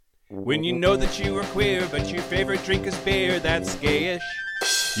When you know that you are queer, but your favorite drink is beer, that's gayish.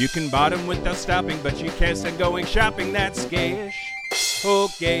 You can bottom without stopping, but you can't stand going shopping, that's gayish. Oh,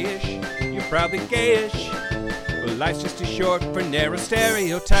 gayish, you're probably gayish. Well, life's just too short for narrow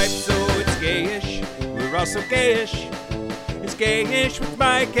stereotypes, so it's gayish. We're also gayish. It's gayish with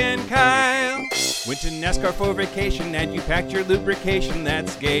Mike and Kyle. Went to NASCAR for vacation and you packed your lubrication,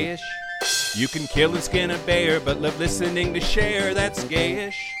 that's gayish. You can kill and skin a bear, but love listening to Cher, that's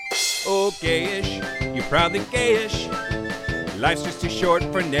gayish. Oh, gayish, you're probably gayish. Life's just too short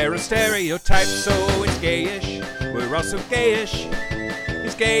for narrow stereotypes, so it's gayish. We're also gayish.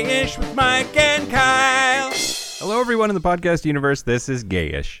 It's gayish with Mike and Kyle. Hello, everyone in the podcast universe. This is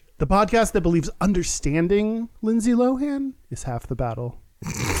Gayish. The podcast that believes understanding Lindsay Lohan is half the battle.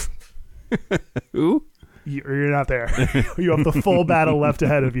 Who? You're not there. You have the full battle left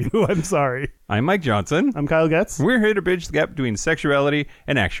ahead of you. I'm sorry. I'm Mike Johnson. I'm Kyle Getz. We're here to bridge the gap between sexuality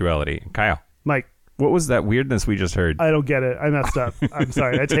and actuality. Kyle, Mike, what was that weirdness we just heard? I don't get it. I messed up. I'm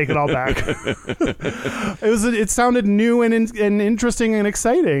sorry. I take it all back. It sounded new and interesting and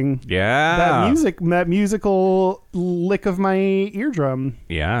exciting. Yeah. That musical lick of my eardrum.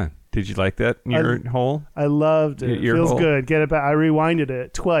 Yeah. Did you like that in your hole? I loved it. Your Feels hole? good. Get it back. I rewinded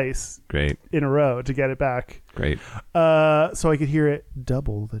it twice Great. in a row to get it back. Great. So I could hear it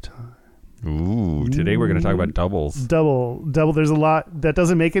double the time. Ooh. Today we're going to talk about doubles. Double. There's a lot that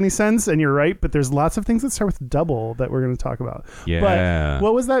doesn't make any sense, and you're right, but there's lots of things that start with double that we're going to talk about. Yeah. But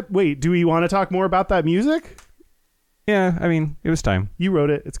what was that? Wait, do we want to talk more about that music? Yeah. I mean, it was time. You wrote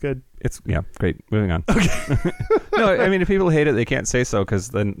it. It's good. Yeah. Great. Moving on. Okay. No, I mean, if people hate it, they can't say so because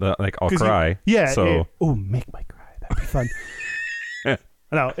then, I'll cry. So. Oh, make Mike cry. That'd be fun.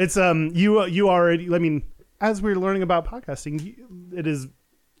 No, it's you already. I mean, as we're learning about podcasting, it is a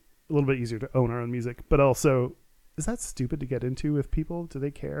little bit easier to own our own music, but also, is that stupid to get into with people? Do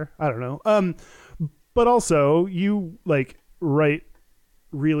they care? I don't know. But also, you write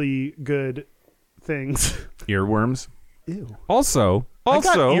really good things. Earworms. Ew. Also, I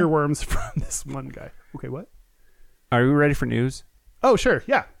got earworms from this one guy. Okay, what? Are we ready for news? Oh, sure.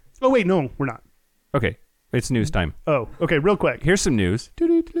 Yeah. Oh, wait, no, we're not. Okay. It's news time. Oh, okay, real quick. Here's some news.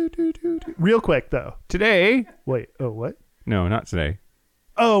 Real quick, though. Today. Wait, oh, what? No, not today.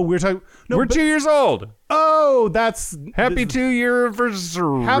 Oh, we're talking. No, We're 2 years old. Oh, that's Happy 2-year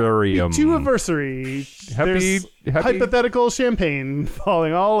anniversary. Happy 2 anniversary. There's hypothetical champagne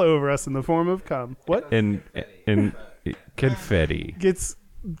falling all over us in the form of cum. What? And confetti. Gets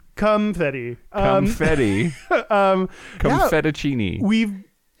confetti. Confetti. Confettuccine. We've.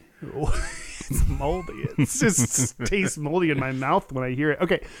 It's moldy. It just tastes moldy in my mouth when I hear it.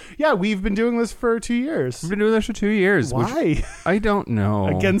 Okay. Yeah, we've been doing this for 2 years. We've been doing this for 2 years. Why? I don't know.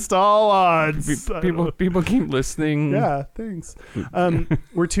 Against all odds. People keep listening. Yeah, thanks.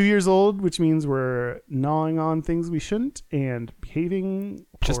 We're 2 years old, which means we're gnawing on things we shouldn't and behaving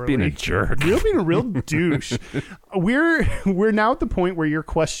just poorly. being a jerk. You're being a real douche. We're now at the point where you're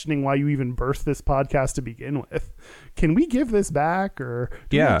questioning why you even birthed this podcast to begin with. Can we give this back, or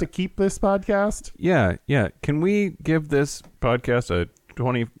do we have to keep this podcast? Yeah. Can we give this podcast a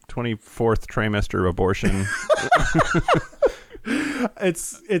 24th trimester abortion?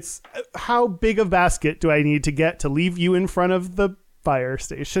 It's how big of basket do I need to get to leave you in front of the fire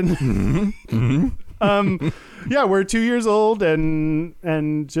station? Yeah, we're 2 years old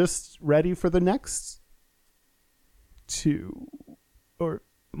and just ready for the next 2 or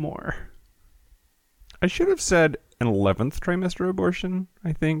more. I should have said an 11th trimester abortion,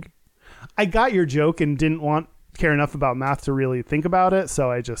 I think. I got your joke and didn't care enough about math to really think about it, so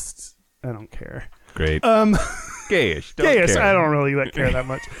I don't care. Great. Gayish. Gayish. I don't really care that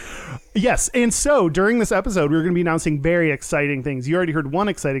much. Yes, and so during this episode, we're going to be announcing very exciting things. You already heard one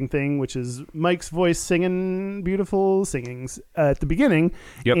exciting thing, which is Mike's voice singing beautiful singings at the beginning.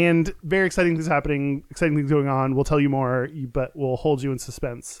 Yep. And very exciting things happening, exciting things going on. We'll tell you more, but we'll hold you in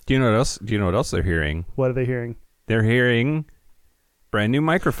suspense. Do you know what else they're hearing? What are they hearing? They're hearing brand new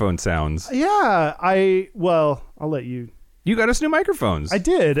microphone sounds. Yeah, I'll let you. You got us new microphones. I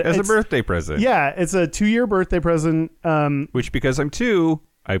did. As a birthday present. Yeah, it's a 2-year birthday present. Which, because I'm 2,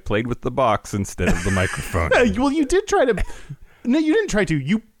 I played with the box instead of the microphone. Well, you did try to. No, you didn't try to.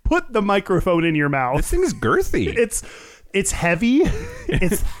 You put the microphone in your mouth. This thing is girthy. It's heavy.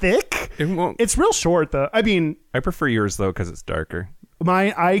 It's thick. It's real short, though. I mean, I prefer yours, though, because it's darker.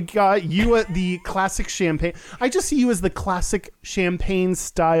 I got you at the classic champagne. I just see you as the classic champagne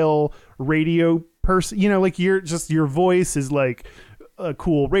style radio person. You know, like your voice is like a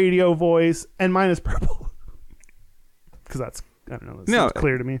cool radio voice, and mine is purple. Because that's, I don't know, that seems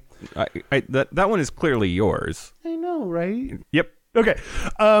clear to me. That one is clearly yours. I know, right? Yep. Okay.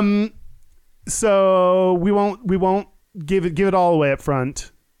 So we won't give it all away up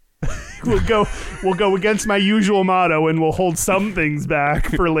front. We'll go against my usual motto, and we'll hold some things back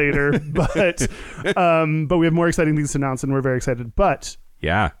for later. But we have more exciting things to announce, and we're very excited. But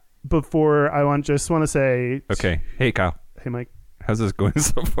yeah, before I just want to say, okay, hey Kyle, hey Mike, how's this going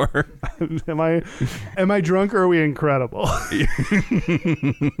so far? am I drunk, or are we incredible?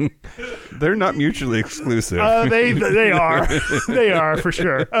 They're not mutually exclusive. They are for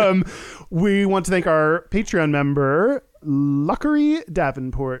sure. We want to thank our Patreon member, Lockery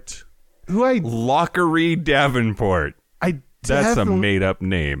Davenport, Lockery Davenport. That's a made up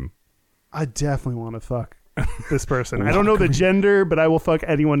name. I definitely want to fuck this person. I don't know the gender, but I will fuck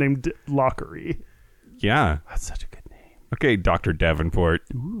anyone named Lockery. Yeah, that's such a good name. Okay, Dr. Davenport.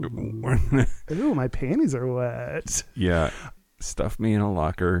 Ooh, my panties are wet. Yeah, stuff me in a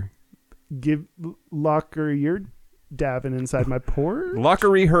locker. Give Locker your Davin inside my port.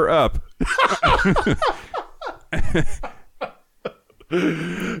 Lockery her up.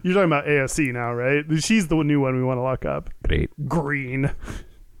 You're talking about ASC now, right? She's the new one we want to lock up. Great. Green.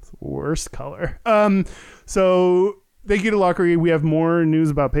 It's the worst color. So thank you to Lockery. We have more news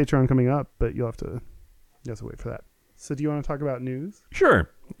about Patreon coming up, but you'll have to wait for that. So do you want to talk about news? Sure.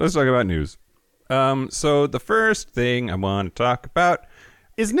 Let's talk about news. So the first thing I want to talk about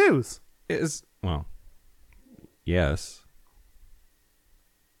is news. Yes.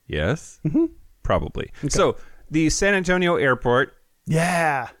 Yes? Mm-hmm. Probably. Okay. So the San Antonio airport.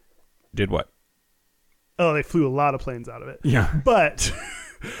 Yeah. Did what? Oh, they flew a lot of planes out of it. Yeah. But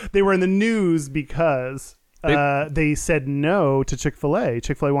they were in the news because they said no to Chick-fil-A.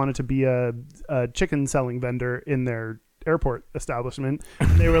 Chick-fil-A wanted to be a chicken selling vendor in their airport establishment.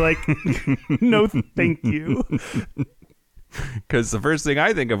 And they were like, no, thank you. Because the first thing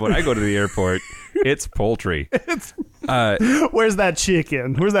I think of when I go to the airport, it's poultry. Where's that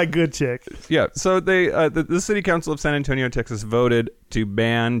chicken? Where's that good chick? Yeah. So the City Council of San Antonio, Texas, voted to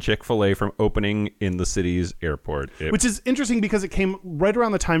ban Chick-fil-A from opening in the city's airport. Which is interesting because it came right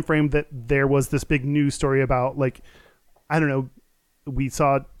around the time frame that there was this big news story about, like, I don't know, we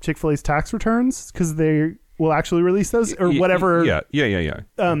saw Chick-fil-A's tax returns because they will actually release those or whatever. Yeah.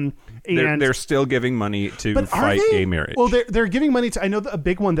 And they're still giving money to fight gay marriage. Well, they're giving money to. I know a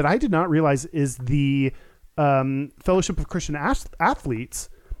big one that I did not realize is the Fellowship of Christian Athletes,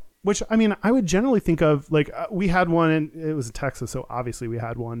 which I mean I would generally think of like we had one, and it was in Texas, so obviously we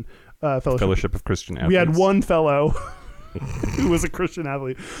had one Fellowship of Christian Athletes. We had one fellow who was a Christian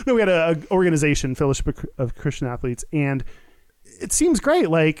athlete. No, we had an organization, Fellowship of Christian Athletes, and it seems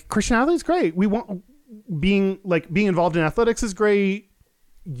great. Like Christian athletes, great. We want being involved in athletics is great.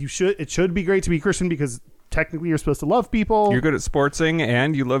 It should be great to be Christian because technically you're supposed to love people. You're good at sportsing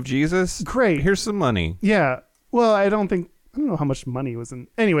and you love Jesus. Great. Here's some money. Yeah. Well, I don't know how much money was in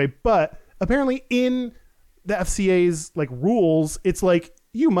anyway, but apparently in the FCA's like rules, it's like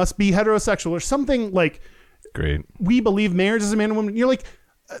you must be heterosexual or something like. Great. We believe marriage is a man and woman. You're like,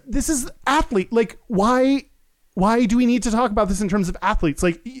 this is athlete. Like, why do we need to talk about this in terms of athletes?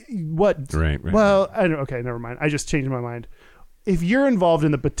 Like, what? Right. Well, I don't. Okay, never mind. I just changed my mind. If you're involved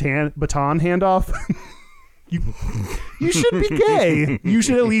in the baton handoff, you should be gay. You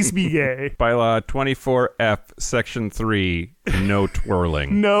should at least be gay. Bylaw 24F, Section 3, no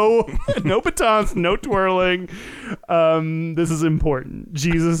twirling. No batons, no twirling. This is important.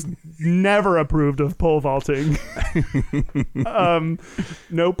 Jesus never approved of pole vaulting.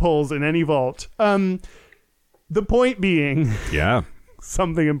 No poles in any vault. The point being... Yeah.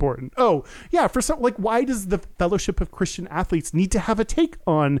 Something important. Oh, yeah. Why does the Fellowship of Christian Athletes need to have a take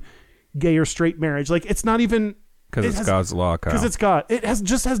on gay or straight marriage? Like, it's not even because it's God's law. Because it's God. It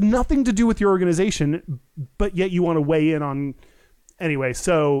has nothing to do with your organization, but yet you want to weigh in on. Anyway,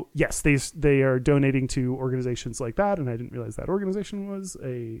 so yes, they are donating to organizations like that, and I didn't realize that organization was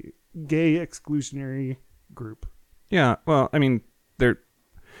a gay exclusionary group. Yeah. Well, I mean,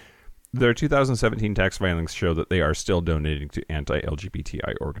 Their 2017 tax filings show that they are still donating to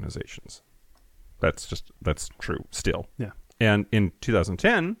anti-LGBTI organizations. That's true still. Yeah. And in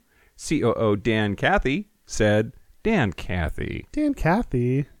 2010, COO Dan Cathy said, Dan Cathy,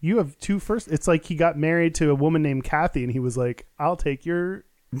 you have two first. It's like he got married to a woman named Kathy, and he was like, I'll take your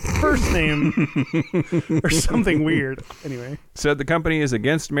first name or something weird. Anyway. Said the company is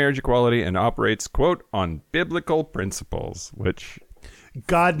against marriage equality and operates, quote, on biblical principles, which...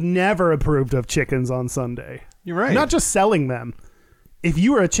 God never approved of chickens on Sunday. You're right. Not just selling them. If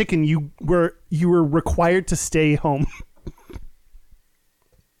you were a chicken, you were required to stay home.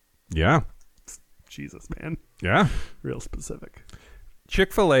 Yeah. Jesus, man. Yeah. Real specific.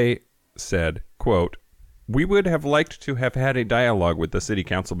 Chick-fil-A said, quote, We would have liked to have had a dialogue with the city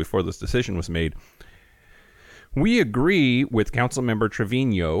council before this decision was made. We agree with Councilmember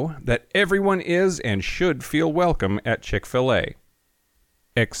Trevino that everyone is and should feel welcome at Chick-fil-A.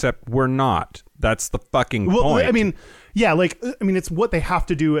 Except we're not. That's the fucking point. I mean, yeah, it's what they have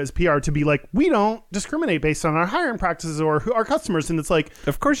to do as PR to be like, we don't discriminate based on our hiring practices or our customers. And it's like,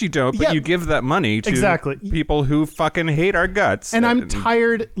 of course you don't, but you give that money to people who fucking hate our guts. And I'm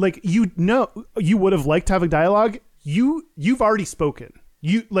tired. Like, you would have liked to have a dialogue. You've already spoken.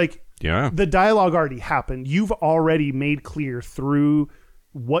 The dialogue already happened. You've already made clear through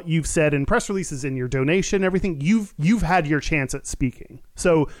what you've said in press releases, in your donation, everything. You've had your chance at speaking.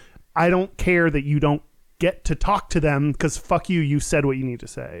 So I don't care that you don't get to talk to them, because fuck you. You said what you need to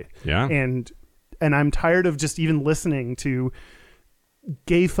say. Yeah. And I'm tired of just even listening to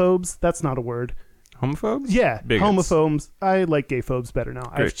gayphobes. That's not a word. Homophobes? Yeah. Bigots. Homophobes. I like gayphobes better now.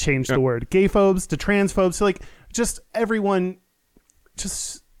 Great. I've changed the word. Gayphobes to transphobes. So just everyone,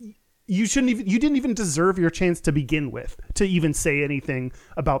 you didn't even deserve your chance to begin with, to even say anything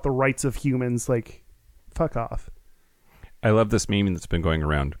about the rights of humans. Like, fuck off. I love this meme that's been going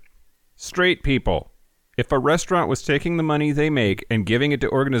around. Straight people. If a restaurant was taking the money they make and giving it to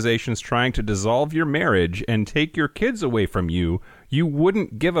organizations trying to dissolve your marriage and take your kids away from you, you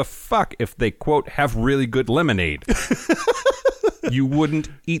wouldn't give a fuck if they, quote, have really good lemonade. You wouldn't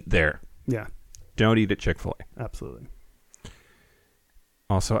eat there. Yeah. Don't eat at Chick-fil-A. Absolutely.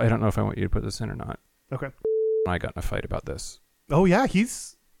 Also, I don't know if I want you to put this in or not. Okay. I got in a fight about this. Oh, yeah.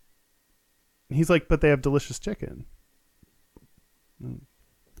 He's like, but they have delicious chicken.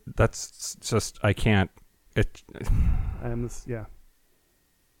 That's just, I can't. Yeah.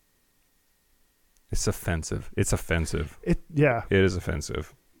 It's offensive. It's offensive. Yeah. It is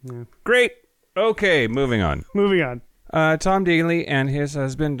offensive. Yeah. Great. Okay, moving on. Tom Daly and his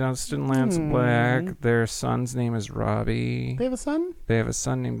husband, Dustin Lance Black, their son's name is Robbie. They have a son? They have a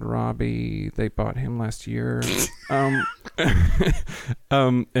son named Robbie. They bought him last year. And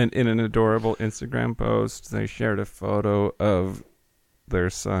in an adorable Instagram post, they shared a photo of their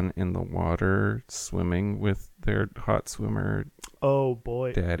son in the water swimming with their hot swimmer. Oh,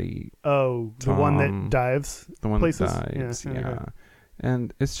 boy. Daddy. Oh, the one that dives? The one places? that dives, yeah. Okay.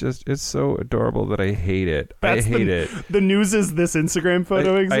 And it's so adorable that I hate it. I hate it. The news is this Instagram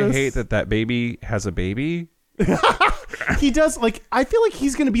photo exists. I hate that baby has a baby. He does. I feel like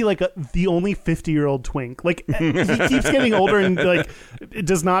he's going to be the only 50-year-old twink. He keeps getting older and it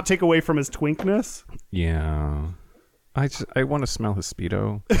does not take away from his twinkness. Yeah. I want to smell his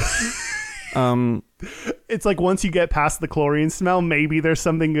Speedo. It's like once you get past the chlorine smell, maybe there's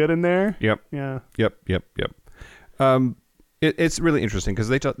something good in there. Yep. Yeah. Yep. It's really interesting because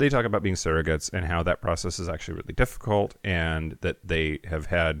they talk about being surrogates and how that process is actually really difficult, and that they have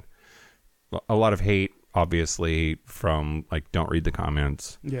had a lot of hate, obviously, from don't read the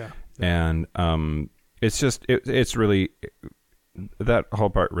comments. Yeah. And it's just it's really, that whole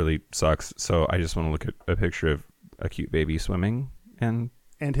part really sucks. So I just want to look at a picture of a cute baby swimming and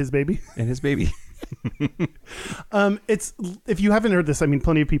his baby. It's, if you haven't heard this, I mean,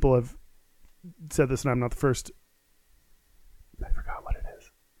 plenty of people have said this, and I'm not the first. I forgot what it is.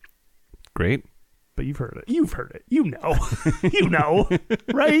 Great. But you've heard it. You know. You know,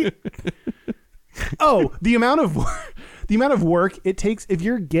 right? Oh, the amount of work it takes if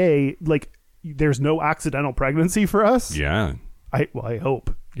you're gay, there's no accidental pregnancy for us. Yeah. I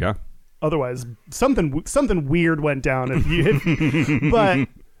hope. Yeah. Otherwise, something weird went down. But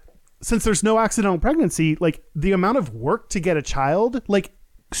since there's no accidental pregnancy, the amount of work to get a child,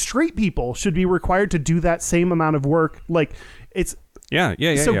 straight people should be required to do that same amount of work. It's yeah.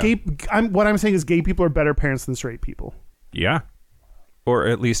 So gay. What I'm saying is, gay people are better parents than straight people. Yeah. Or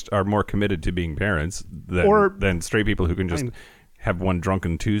at least are more committed to being parents than straight people who can just have one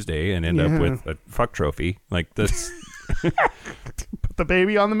drunken Tuesday and end up with a fuck trophy. That's. Put the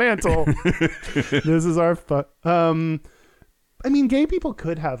baby on the mantle. This is our fuck. I mean, gay people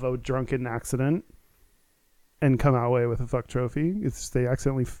could have a drunken accident and come out away with a fuck trophy. It's just they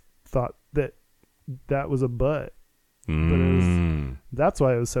accidentally thought that was a butt. But that's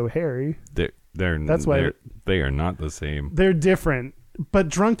why it was so hairy. That's why they are not the same. They're different. But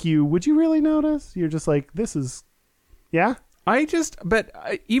drunk would you really notice? You're just this is, yeah.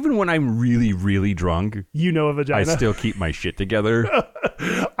 Even when I'm really, really drunk, a vagina. I still keep my shit together.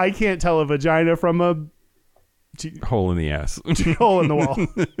 I can't tell a vagina from a hole in the ass. Hole in the wall.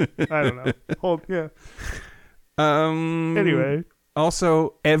 I don't know. Yeah. Anyway.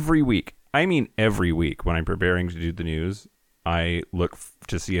 Also, every week when I'm preparing to do the news, I look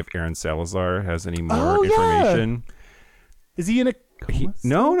to see if Aaron Salazar has any more information. Yeah. Is he in a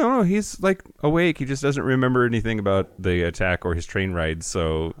No. He's like awake. He just doesn't remember anything about the attack or his train ride.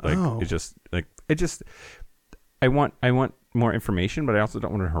 So like I want more information, but I also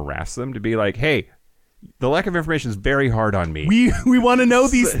don't want to harass them to be like, hey, the lack of information is very hard on me. We want to know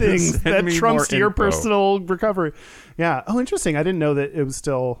these things. Send That me trumps more your info. personal recovery. Yeah. Oh, interesting. I didn't know that it was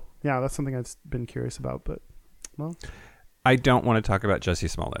still. Yeah, that's something I've been curious about. But well, I don't want to talk about Jussie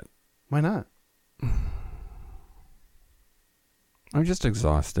Smollett. why not? I'm just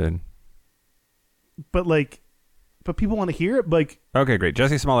exhausted. But people want to hear it. Like, Okay, great.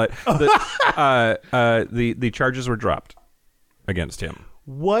 Jussie Smollett. The charges were dropped against him.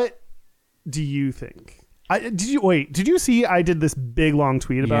 what do you think? Did you see I did this big long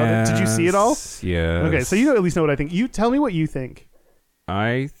tweet about it? Did you see it all? Yes. Okay, so you at least know what I think. You tell me what you think.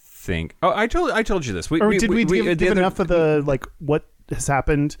 I think. Oh, I told you this. Did we give enough of the what has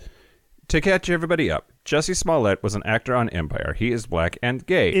happened? To catch everybody up, Jussie Smollett was an actor on Empire. He is black and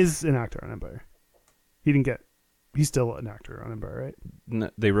gay. Is an actor on Empire. He's still an actor on Empire,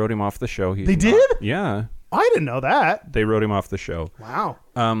 right? They wrote him off the show. They did? Yeah. I didn't know that. They wrote him off the show. Wow.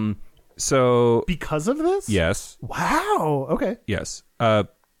 So Because of this? yes. Wow. Okay. Yes.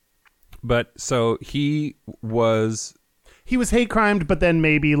 But so he was. He was hate crimed, but then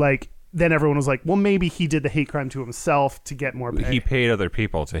maybe then everyone was like, well, maybe he did the hate crime to himself to get more pay. He paid other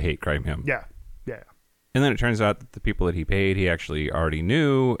people to hate crime him. Yeah. And then it turns out that the people that he paid, he actually already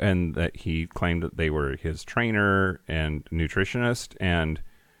knew, and that he claimed that they were his trainer and nutritionist. And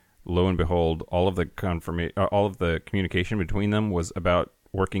lo and behold, all of the communication between them was about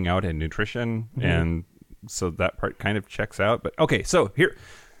working out and nutrition. Mm-hmm. And so that part kind of checks out. But okay, so here,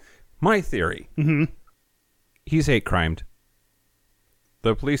 my theory. Mm-hmm. He's hate crimed.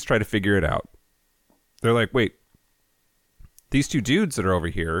 The police try to figure it out. They're like, wait, these two dudes that are over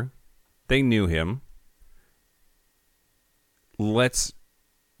here, they knew him. Let's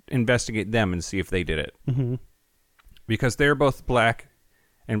investigate them and see if they did it. Mm-hmm. Because they're both black,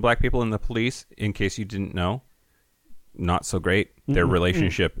 and black people in the police, in case you didn't know, not so great. Their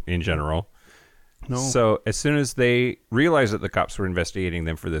relationship in general. No. So as soon as they realized that the cops were investigating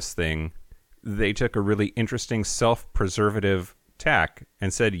them for this thing, they took a really interesting self-preservative tack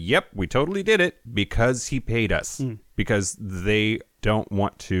and said, yep, we totally did it because he paid us. Because they don't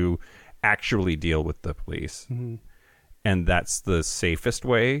want to actually deal with the police. Mm-hmm. And that's the safest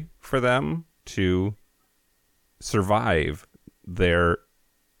way for them to survive their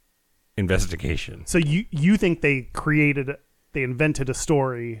investigation. So you think they invented a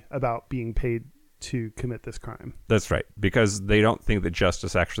story about being paid to commit this crime? That's right, because they don't think that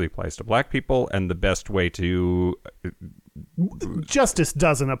justice actually applies to black people, and the best way to justice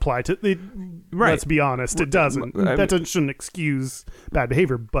doesn't apply to it. Right. Let's be honest, it doesn't. Shouldn't excuse bad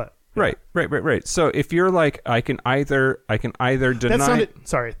behavior, but yeah. Right. So if you're like, I can either deny.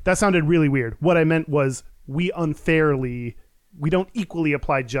 That sounded really weird. What I meant was we don't equally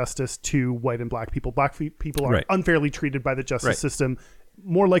apply justice to white and black people. Black people are unfairly treated by the justice system,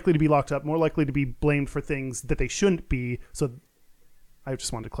 more likely to be locked up, more likely to be blamed for things that they shouldn't be. So I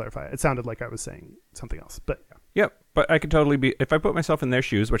just wanted to clarify. It sounded like I was saying something else, but yeah. Yep, but I could totally be, if I put myself in their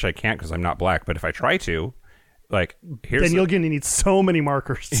shoes, which I can't because I'm not black, but if I try to, then you're going to need so many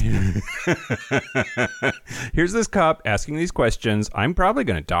markers. Here's this cop asking these questions. I'm probably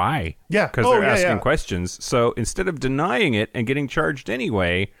going to die. Yeah. Because they're asking questions. So instead of denying it and getting charged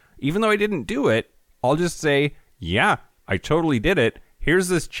anyway, even though I didn't do it, I'll just say, yeah, I totally did it. Here's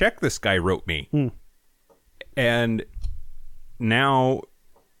this check this guy wrote me. And now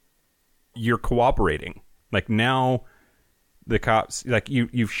you're cooperating. Now the cops,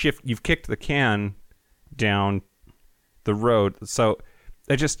 you've kicked the can down the road. So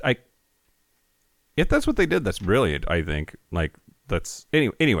if that's what they did, that's brilliant. I think that's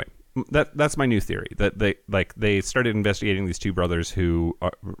anyway. That's my new theory, that they started investigating these two brothers who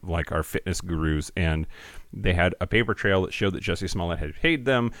are fitness gurus, and they had a paper trail that showed that Jussie Smollett had paid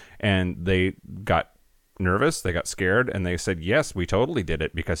them, and they got nervous, they got scared, and they said, yes, we totally did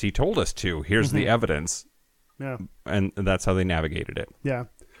it because he told us to. Here's the evidence. Yeah. And that's how they navigated it. Yeah.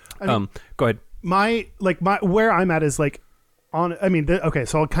 Go ahead. My where I'm at is so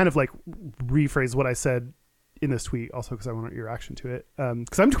I'll kind of rephrase what I said in this tweet also because I want your reaction to it.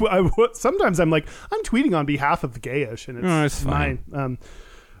 Because sometimes I'm tweeting on behalf of Gayish, and it's fine.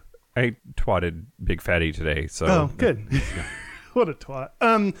 I twatted Big Fatty today, so good. Yeah. What a twat.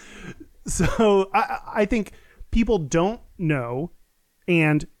 So I think people don't know.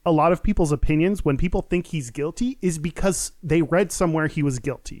 And a lot of people's opinions, when people think he's guilty, is because they read somewhere he was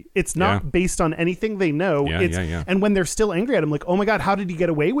guilty. It's not based on anything they know. And when they're still angry at him, oh my God, how did he get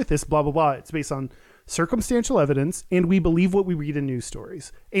away with this? Blah, blah, blah. It's based on circumstantial evidence, and we believe what we read in news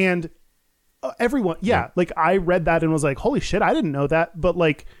stories. And everyone, like I read that and was like, holy shit, I didn't know that. But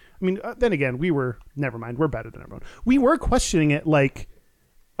like, I mean, then again, never mind, we're better than everyone. We were questioning it like,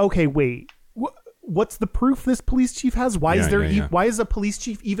 okay, wait, what's the proof this police chief has? Why why is a police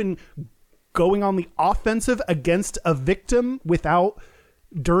chief even going on the offensive against a victim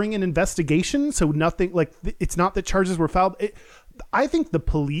during an investigation? So nothing, like, it's not that charges were filed. I think the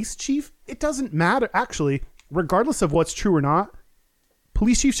police chief, it doesn't matter, actually, regardless of what's true or not,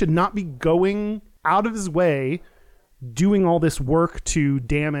 police chief should not be going out of his way doing all this work to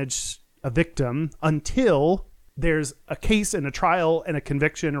damage a victim until there's a case and a trial and a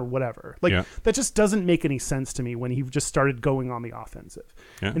conviction or whatever. Like, that just doesn't make any sense to me when he just started going on the offensive.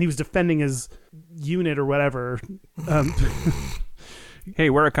 And he was defending his unit or whatever.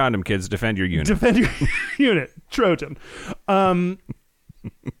 Hey, wear a condom, kids. Defend your unit. Defend your unit. Trojan. And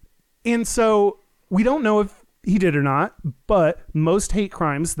so we don't know if he did or not, but most hate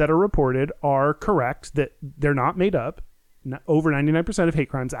crimes that are reported are correct, that they're not made up. Over 99% of hate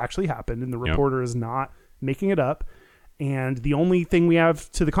crimes actually happened, and the reporter is not making it up. And the only thing we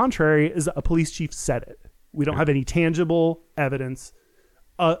have to the contrary is a police chief said it. We don't have any tangible evidence.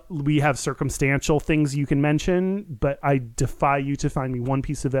 We have circumstantial things you can mention, but I defy you to find me one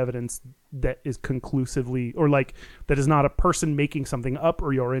piece of evidence that is conclusively, or like that is not a person making something up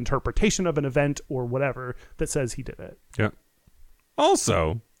or your interpretation of an event or whatever that says he did it. Yeah.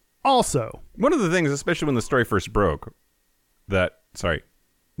 Also, one of the things, especially when the story first broke,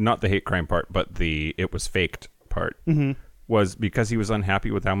 not the hate crime part, but the it was faked part, was because he was unhappy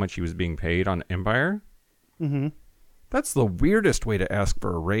with how much he was being paid on Empire. Mm-hmm. That's the weirdest way to ask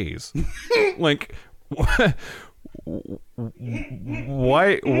for a raise. Like,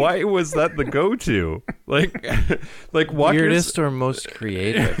 why was that the go-to? Like weirdest or most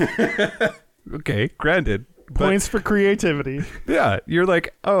creative? Okay, granted. Points for creativity. Yeah, you're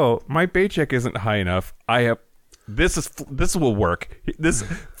like, oh, my paycheck isn't high enough. This will work. This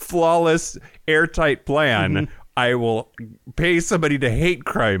flawless, airtight plan. I will pay somebody to hate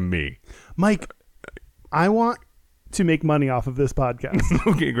crime me. Mike, I want to make money off of this podcast.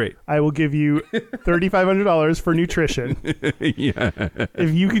 Okay, great. I will give you $3,500 for nutrition. Yeah.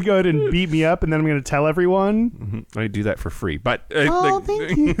 If you could go ahead and beat me up, and then I'm going to tell everyone. I do that for free, but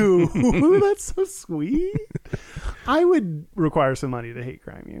thank you. That's so sweet. I would require some money to hate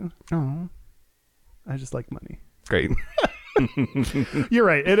crime you. Oh, I just like money. Great. You're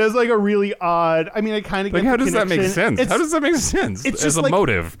right. It is like a really odd. I mean, I kind of get. Like, how does that make sense? How does that make sense? It's as just a like,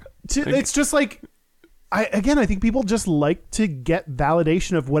 motive. It's just like. I think people just like to get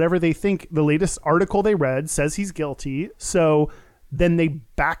validation of whatever they think. The latest article they read says he's guilty, so then they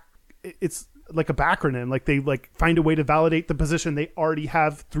it's like a backronym. Like they find a way to validate the position they already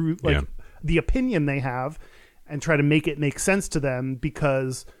have through the opinion they have, and try to make it make sense to them,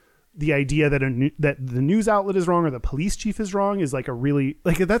 because the idea that that the news outlet is wrong or the police chief is wrong is like a really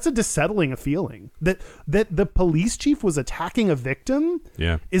that's a dissettling feeling. That the police chief was attacking a victim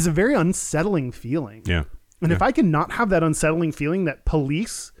is a very unsettling feeling. Yeah. And if I can not have that unsettling feeling that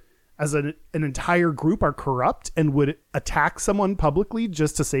police as an entire group are corrupt and would attack someone publicly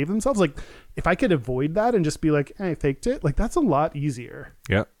just to save themselves, like if I could avoid that and just be like, hey, I faked it, like that's a lot easier.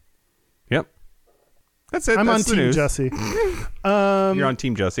 Yep. That's it. I'm That's on Team news. Jesse. You're on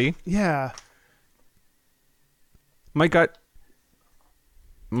Team Jesse. Yeah. My gut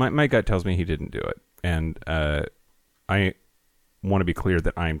tells me he didn't do it, and I want to be clear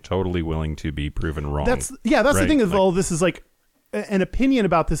that I'm totally willing to be proven wrong. That's the thing of all this is like an opinion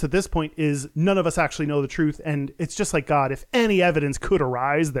about this at this point is none of us actually know the truth, and it's just like, God, if any evidence could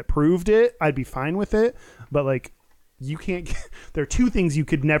arise that proved it, I'd be fine with it. But like, you can't. There are two things you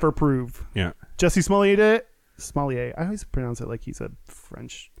could never prove. Yeah. Jesse Smollett did it. Smollett. I always pronounce it like he's a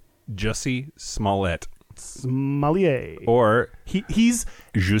French. Jussie Smollett. Smollett. Or he's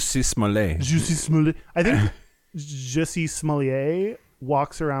Jussie Smollett. Jussie Smollett. I think Jussie Smollett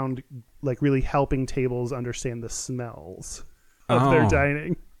walks around like really helping tables understand the smells of their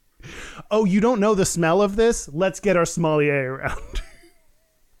dining. Oh, you don't know the smell of this? Let's get our Smollett around.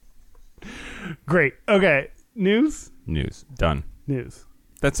 Great. Okay. News. Done. News.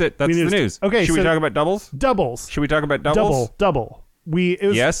 That's it. That's the news. Okay. Should we talk about doubles? Doubles. Should we talk about doubles? Double.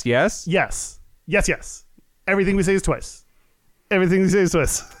 Yes. Yes. Everything we say is twice.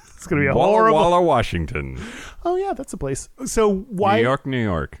 It's going to be a Walla horrible. Walla, Washington. Oh, yeah, that's a place. So why? New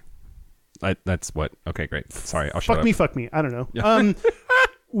York. That's what. Okay, great. Sorry, I'll shut up. Fuck me. I don't know.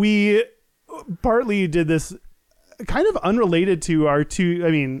 We partly did this kind of unrelated to our two.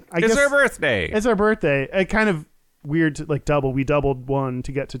 I mean, I guess it's our birthday. It's our birthday. It kind of weird to like double. We doubled 1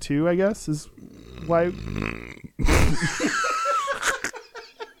 to get to 2, I guess, is why.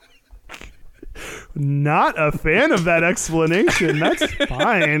 Not a fan of that explanation. That's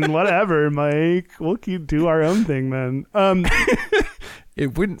fine. Whatever, Mike. We'll do our own thing then.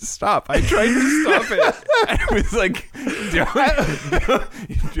 It wouldn't stop. I tried to stop it. I was like,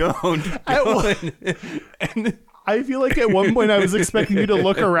 don't. And I feel like at one point I was expecting you to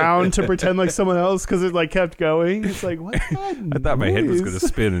look around to pretend like someone else because it like kept going. It's like, what's that I thought my head was going to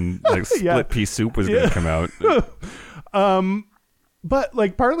spin and like split pea soup was going to come out. But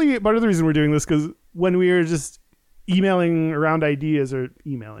like part of the reason we're doing this because when we were just emailing around ideas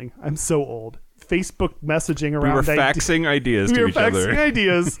I'm so old. Facebook messaging around. We were faxing ideas to each other. And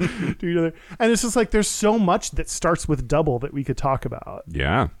it's just like there's so much that starts with double that we could talk about.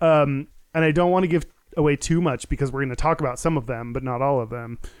 Yeah. And I don't want to give away too much because we're going to talk about some of them, but not all of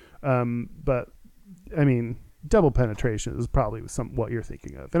them. But I mean, double penetration is probably what you're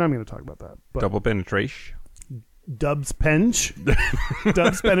thinking of, and I'm going to talk about that. But double penetration. Dubs pench.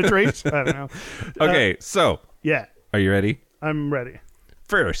 Dubs penetration. I don't know. Okay, so yeah. Are you ready? I'm ready.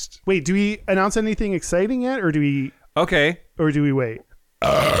 First. Wait, do we announce anything exciting yet, or do we? Okay. Or do we wait?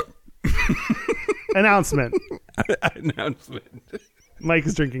 Announcement. Mike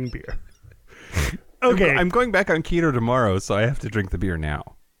is drinking beer. Okay. I'm going back on keto tomorrow, so I have to drink the beer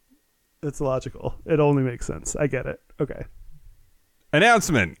now. That's logical. It only makes sense. I get it. Okay.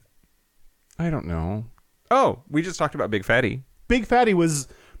 Announcement. I don't know. Oh, we just talked about Big Fatty. Big Fatty was...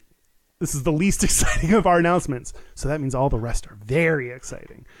 This is the least exciting of our announcements. So that means all the rest are very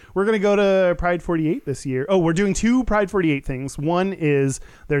exciting. We're going to go to Pride 48 this year. Oh, we're doing 2 Pride 48 things. One is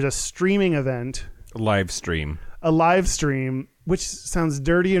there's a streaming event. Live stream. A live stream, which sounds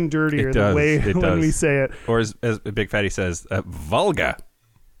dirty and dirtier the way when we say it. Or as Big Fatty says, vulgar.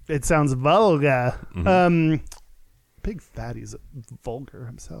 It sounds vulgar. Mm-hmm. Big Fatty's vulgar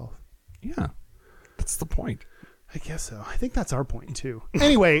himself. Yeah. That's the point. I guess so. I think that's our point too.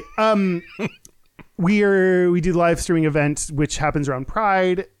 Anyway, we do the live streaming event, which happens around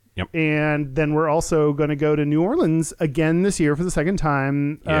Pride. Yep. And then we're also going to go to New Orleans again this year for the second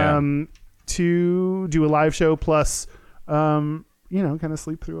time to do a live show plus, kind of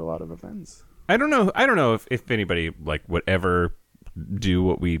sleep through a lot of events. I don't know if anybody like would ever do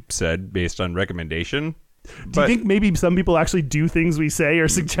what we said based on recommendation. Do you think maybe some people actually do things we say or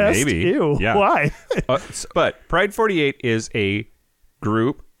suggest? Maybe. Ew. Yeah. Why? But Pride 48 is a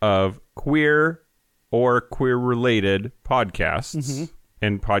group of queer or queer-related podcasts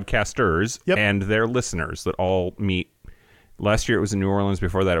and podcasters and their listeners that all meet. Last year it was in New Orleans.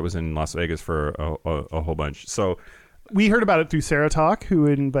 Before that it was in Las Vegas for a whole bunch. So we heard about it through Sarah Talk, who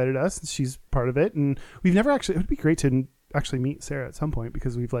invited us. She's part of it. And we've never actually... It would be great to... actually meet Sarah at some point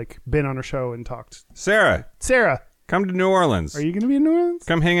because we've like been on her show and talked. Sarah, come to New Orleans. Are you going to be in New Orleans?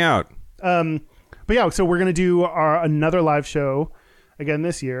 Come hang out. But yeah, so we're going to do another live show again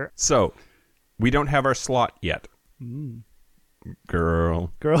this year. So we don't have our slot yet.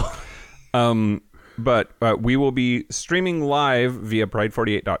 Girl. But we will be streaming live via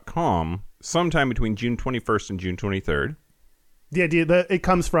pride48.com sometime between June 21st and June 23rd. The idea that it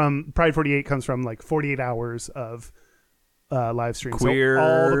comes from Pride 48 comes from like 48 hours of live stream. Queer so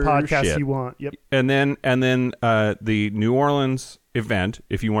all the podcasts shit. you want. Yep. And then the New Orleans event,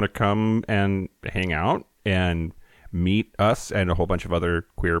 if you want to come and hang out and meet us and a whole bunch of other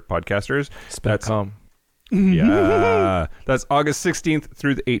queer podcasters. Specom. Yeah. That's August 16th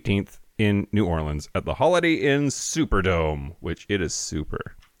through the 18th in New Orleans at the Holiday Inn Superdome, which it is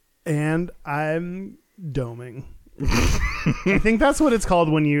super. And I'm doming. I think that's what it's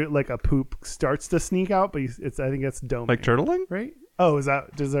called when you like a poop starts to sneak out, but I think it's doming. Like turtling? Right? Oh,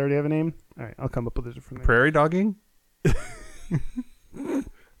 does it already have a name? All right, I'll come up with a different name. Prairie dogging?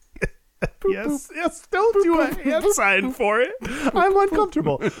 Yes, don't do a hand sign for it. I'm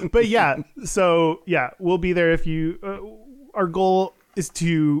uncomfortable. But yeah, so yeah, we'll be there if you... our goal is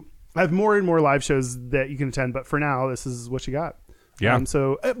to have more and more live shows that you can attend, but for now, this is what you got. Yeah.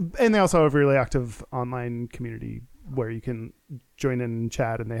 And they also have a really active online community where you can join in and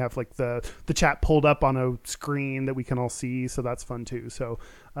chat, and they have like the chat pulled up on a screen that we can all see, so that's fun too. So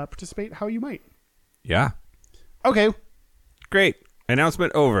participate how you might. Yeah. Okay. Great.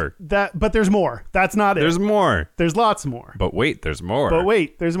 Announcement over. But there's more. That's not it. There's more. There's lots more. But wait, there's more.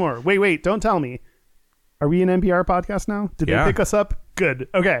 There's more. Wait, don't tell me. Are we an NPR podcast now? Did they pick us up? Good.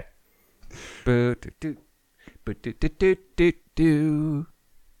 Okay. No,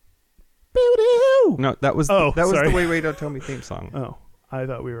 that was the Wait, Don't Tell Me theme song. Oh, I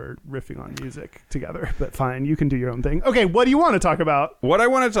thought we were riffing on music together, but fine, you can do your own thing. Okay, what do you want to talk about? What I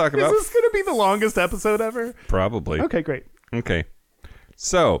want to talk about Is this going to to be the longest episode ever? Probably. Okay, great. Okay.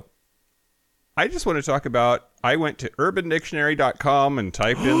 So, I just want to talk about, I went to urbandictionary.com and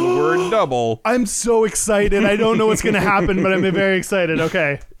typed in the word double. I'm so excited. I don't know what's going to happen, but I'm very excited.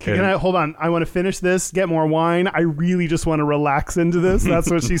 Okay. Hold on. I want to finish this, get more wine. I really just want to relax into this.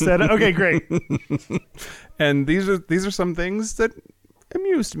 That's what she said. Okay, great. And these are some things that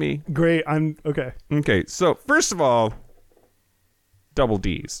amused me. Great. I'm okay. Okay. So, first of all, double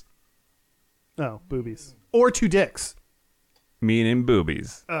D's. Oh, boobies. Or two dicks. Meaning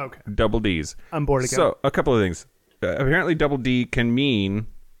boobies. Oh, okay. Double D's. I'm bored again. So, a couple of things. Apparently, double D can mean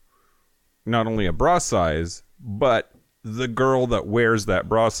not only a bra size, but the girl that wears that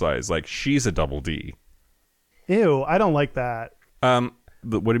bra size. Like, she's a double D. Ew, I don't like that.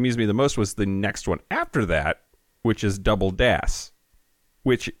 What amused me the most was the next one after that, which is double das.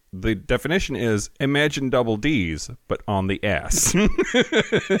 Which the definition is, imagine double D's, but on the ass.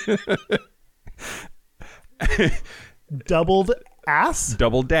 Doubled ass?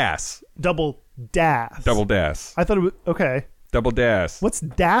 Double das. Double das. Double das. I thought it was... Okay. Double das. What's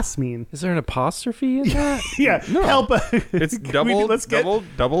das mean? Is there an apostrophe in that? Yeah, No. help. It's double dash.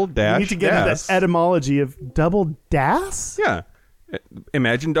 We need to get into the etymology of double das? Yeah.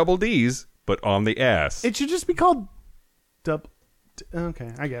 Imagine double D's, but on the ass. It should just be called double...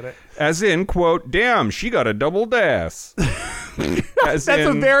 Okay, I get it. As in, quote, damn, she got a double das. That's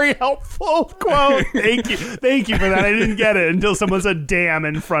a very helpful quote. Thank you. Thank you for that. I didn't get it until someone said damn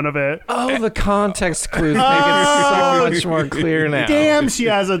in front of it. Oh, the context clues make it so much more clear now. Damn, she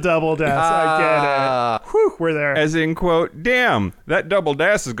has a double das. I get it. Whew, we're there. As in, quote, damn, that double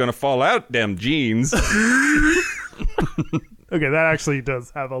das is going to fall out, damn jeans. Okay, that actually does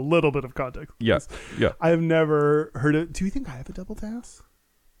have a little bit of context. Yes. Yeah. I've never heard it. Do you think I have a double das?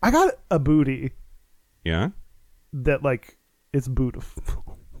 I got a booty Yeah? that, like, it's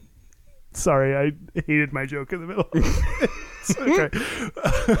beautiful. Sorry, I hated my joke in the middle. Okay.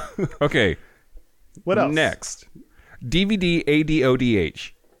 Okay. What else? Next. DVD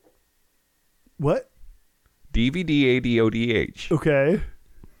ADODH. What? DVD ADODH. Okay.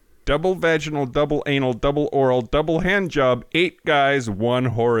 Double vaginal, double anal, double oral, double hand job, 8 guys, 1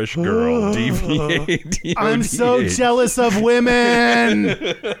 whorish girl. DVD ADODH. I'm so jealous of women.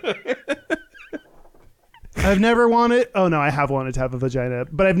 I've never wanted... Oh, no, I have wanted to have a vagina.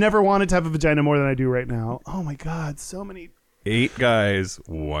 But I've never wanted to have a vagina more than I do right now. Oh, my God. So many... 8 guys,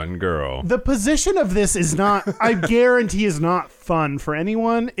 1 girl. The position of this is not... I guarantee is not fun for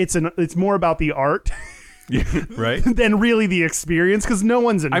anyone. It's more about the art... Right? than really the experience, because no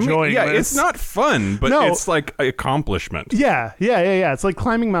one's enjoying yeah, this. it's not fun, but No. it's like an accomplishment. Yeah. It's like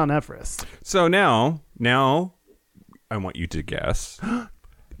climbing Mount Everest. So now, I want you to guess.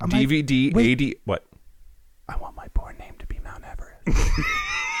 DVD wait. AD... What? I want my porn name to be Mount Everest.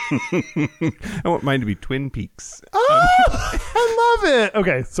 I want mine to be Twin Peaks. Oh, I love it.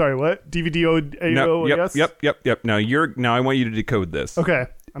 Okay, sorry, what? DVD No, yes? yep. Now I want you to decode this. Okay,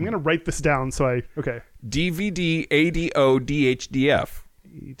 I'm going to write this down okay. DVD ADODHDF.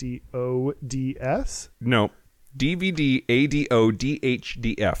 ADODS? No. DVD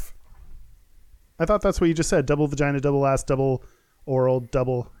ADODHDF. I thought that's what you just said. Double vagina, double ass, double oral,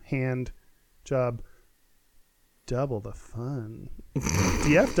 double hand job. Double the fun.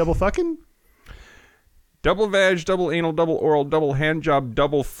 DF? Double fucking? Double vag, double anal, double oral, double hand job,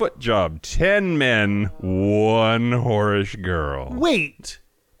 double foot job. 10 men, 1 whorish girl. Wait.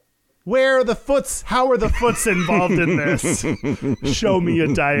 Where are the foots? How are the foots involved in this? Show me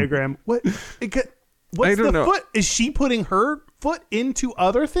a diagram. What's I don't the know. foot? Is she putting her foot into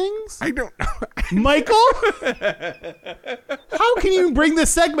other things? I don't know. Michael? How can you bring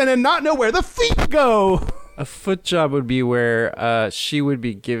this segment and not know where the feet go? A foot job would be where she would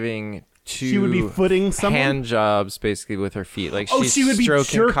be giving She would be footing someone? hand jobs basically with her feet. Like she's she would be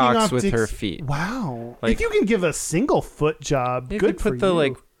stroking jerking cocks off with dicks. her feet. Wow. Like- if you can give a single foot job, If good you put for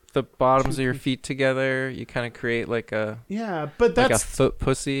you. the bottoms of your feet together, you kind of create like a Yeah, but like a that's... foot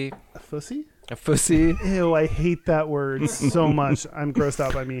pussy. a fussy? A pussy. Ew, I hate that word so much. I'm grossed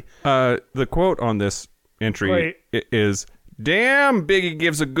out by me. The quote on this entry is, damn, Biggie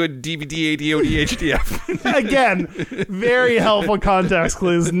gives a good DVD ADODHDF. Again, very helpful context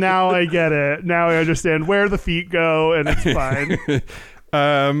clues. Now I get it. Now I understand where the feet go, and it's fine.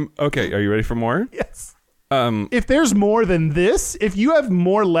 Okay, are you ready for more? Yes. If there's more than this, if you have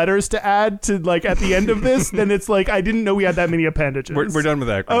more letters to add to like at the end of this, then it's like I didn't know we had that many appendages. We're done with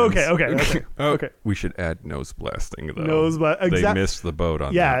that. Okay. We should add nose blasting though. Nose They missed the boat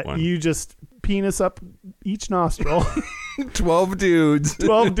on that one. Yeah, you just penis up each nostril. 12 dudes.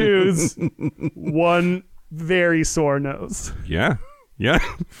 12 dudes, one very sore nose. Yeah.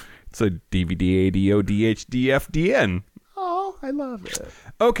 So DVD, ADO, DHD, FDN. Oh, I love it.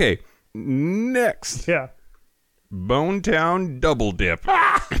 Okay, next. Yeah. Bonetown Double Dip.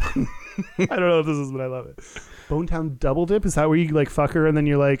 I don't know if this is, but I love it. Bonetown Double Dip? Is that where you like fuck her and then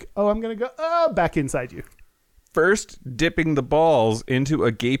you're like, oh, I'm going to go back inside you? First, dipping the balls into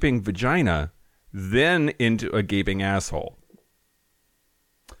a gaping vagina, then into a gaping asshole.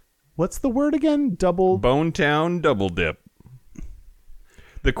 What's the word again? Bonetown Double Dip.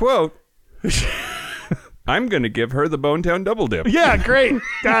 The quote, I'm going to give her the Bonetown Double Dip. Yeah, great.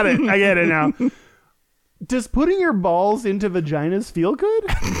 Got it. I get it now. Does putting your balls into vaginas feel good?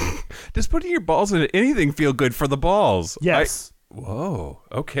 Does putting your balls into anything feel good for the balls? Yes. Whoa.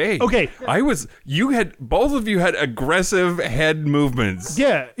 Okay. Okay. Both of you had aggressive head movements.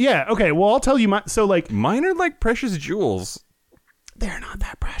 Yeah. Okay. Well, I'll tell you so like, Mine are like precious jewels. they're not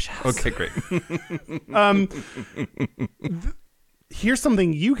that precious. Okay, great. Here's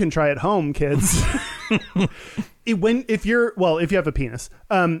something you can try at home, kids. If you have a penis,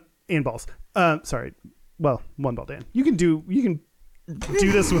 and balls. Sorry. Well, one ball, Dan. You can do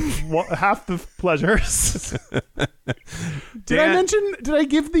this with half the pleasures.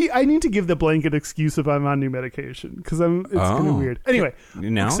 I need to give the blanket excuse if I'm on new medication because it's kind of weird. Anyway,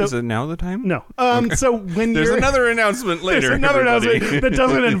 Is it now the time? No. So when There's another announcement later. there's another everybody. announcement that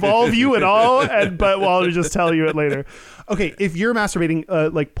doesn't involve you at all, but I'll just tell you it later. Okay, if you're masturbating,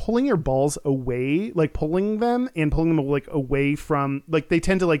 like pulling your balls away, like pulling them like away from, like they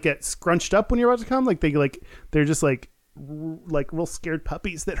tend to like get scrunched up when you're about to come, they're just like real scared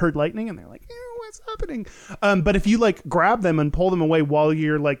puppies that heard lightning and they're like, ew, what's happening? But if you like grab them and pull them away while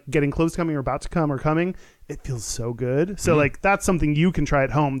you're like getting close to coming or about to come or coming, it feels so good. So like that's something you can try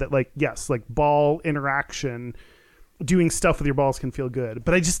at home that like, yes, like ball interaction, doing stuff with your balls can feel good.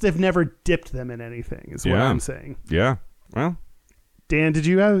 But I just have never dipped them in anything is what I'm saying. Yeah. Well, Dan, did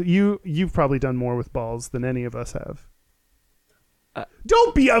you've probably done more with balls than any of us have.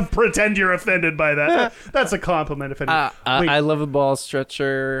 Don't pretend you're offended by that. That's a compliment. If any. I love a ball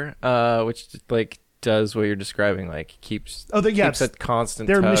stretcher, which like does what you're describing, like keeps a constant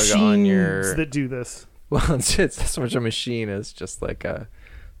there are tug machines on your. that do this. Well, it's not so much a machine as just like a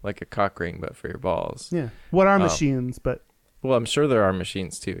cock ring, but for your balls. Yeah. What are machines? But well, I'm sure there are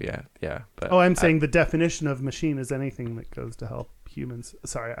machines too. Yeah. But I'm saying the definition of machine is anything that goes to help humans.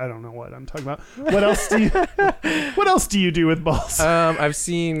 Sorry, I don't know what I'm talking about. What else do you do with balls? I've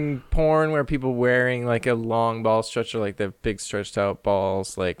seen porn where people wearing like a long ball stretcher, like the big stretched out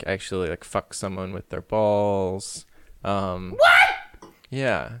balls, like actually like fuck someone with their balls. What?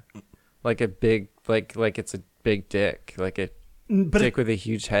 Yeah, like a big like it's a big dick, like a dick with a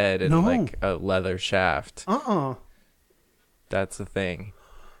huge head and like a leather shaft. That's the thing.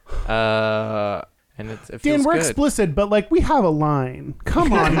 And it feels Dan, we're good. explicit, but like we have a line.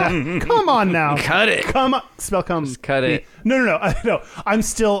 Come on now. Come on now. Cut it. Come on. Spell come. Just cut it. No. I'm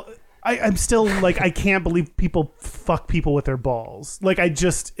still like, I can't believe people fuck people with their balls. Like Are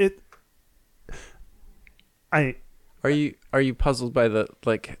you puzzled by the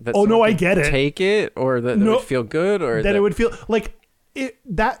like that? Oh no, I get it. Take it, or that it would feel good, or that it would feel like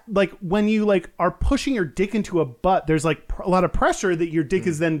that like when you like are pushing your dick into a butt, there's like a lot of pressure that your dick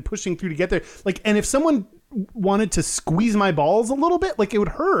is then pushing through to get there. Like, and if someone wanted to squeeze my balls a little bit, like it would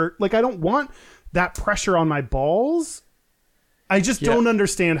hurt. Like I don't want that pressure on my balls. I just don't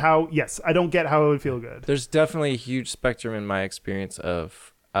understand how. Yes, I don't get how it would feel good. There's definitely a huge spectrum in my experience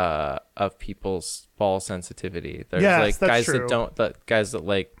of people's ball sensitivity. There's like guys true. that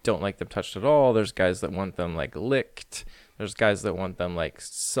don't like them touched at all. There's guys that want them like licked. There's guys that want them like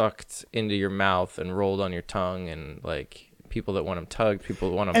sucked into your mouth and rolled on your tongue, and like people that want them tugged,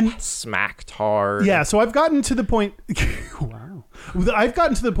 people that want them smacked hard. Yeah, so I've gotten to the point. Wow, I've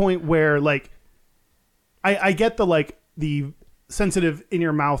gotten to the point where like I get the sensitive in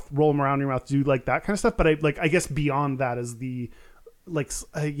your mouth, roll them around in your mouth, do like that kind of stuff. But I guess beyond that is the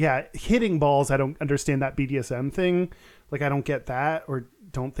hitting balls. I don't understand that BDSM thing. Like I don't get that, or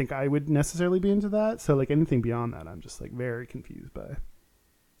don't think I would necessarily be into that. So like anything beyond that, I'm just like very confused by.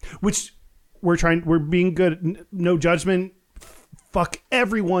 Which we're being good. No judgment. Fuck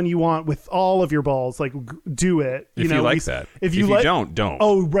everyone you want with all of your balls. Like do it. If you like that. If you don't.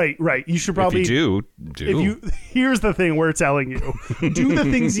 Oh, right. You should probably If you do. Here's the thing we're telling you: do the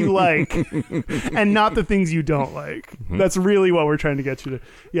things you like, and not the things you don't like. Mm-hmm. That's really what we're trying to get you to.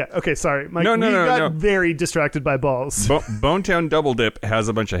 Yeah. Okay. Sorry, Mike. We got very distracted by balls. Bonetown Double Dip has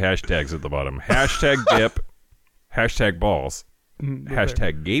a bunch of hashtags at the bottom. Hashtag dip. Hashtag balls.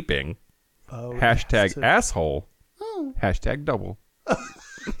 Hashtag gaping. Hashtag asshole. Hashtag double.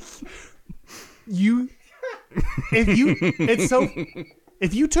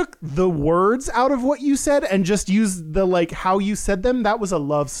 If you took the words out of what you said and just used the like how you said them, that was a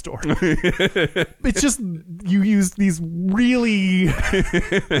love story. It's just you used these really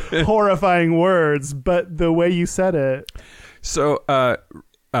horrifying words, but the way you said it. So,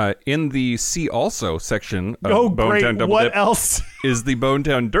 in the See Also section of Oh, Bonetown great. Double What Dip else? is the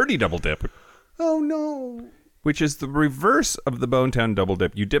Bonetown Dirty Double Dip, Oh, no. which is the reverse of the Bonetown Double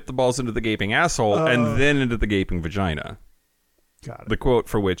Dip. You dip the balls into the gaping asshole and then into the gaping vagina. Got it. The quote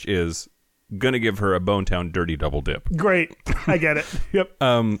for which is, gonna give her a Bonetown Dirty Double Dip. Great. I get it. Yep.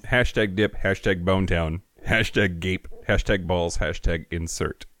 Hashtag dip, hashtag Bonetown, hashtag gape, hashtag balls, hashtag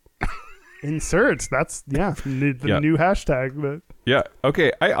insert. Inserts. That's, the Yeah. new hashtag. But Yeah.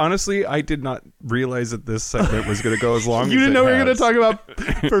 Okay. I did not realize that this segment was going to go as long as you didn't know we were going has. to talk about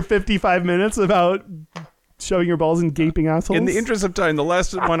for 55 minutes about showing your balls in gaping assholes? In the interest of time, the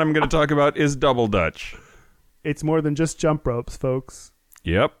last one I'm going to talk about is Double Dutch. It's more than just jump ropes, folks.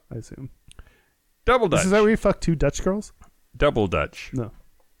 Yep. I assume. Double Dutch. This is that where you fuck 2 Dutch girls? Double Dutch. No.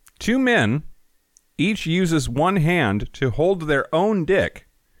 2 men each uses one hand to hold their own dick.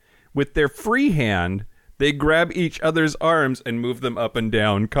 With their free hand, they grab each other's arms and move them up and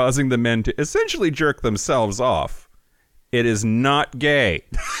down, causing the men to essentially jerk themselves off. It is not gay.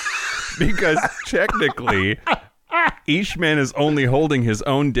 Because technically, each man is only holding his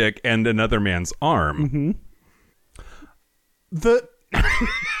own dick and another man's arm. The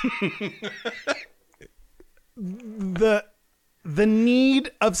the need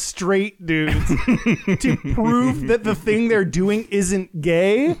of straight dudes to prove that the thing they're doing isn't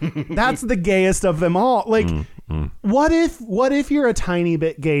gay, that's the gayest of them all. Like, what if you're a tiny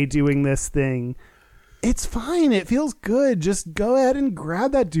bit gay doing this thing? It's fine. It feels good. Just go ahead and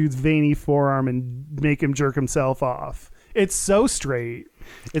grab that dude's veiny forearm and make him jerk himself off. It's so straight.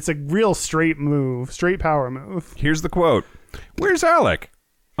 It's a real straight move, straight power move. Here's the quote. Where's Alec?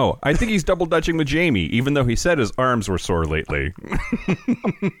 Oh, I think he's double dutching with Jamie, even though he said his arms were sore lately.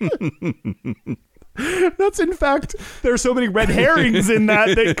 That's, in fact, there are so many red herrings in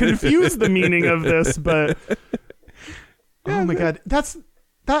that confuse the meaning of this, but oh my god, that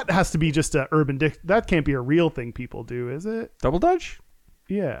has to be just a urban that can't be a real thing people do, is it? Double dutch?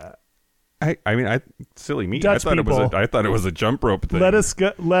 Yeah. Silly me. Dutch I people. thought it was a jump rope thing. Let us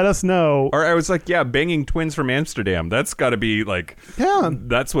know. Or I was like, yeah, banging twins from Amsterdam. That's got to be like, Yeah.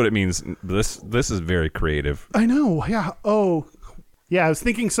 that's what it means. This is very creative. I know. Yeah. Oh. Yeah, I was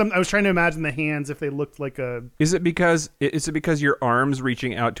trying to imagine the hands if they looked like a Is it because your arms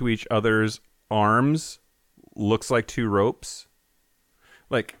reaching out to each other's arms looks like 2 ropes?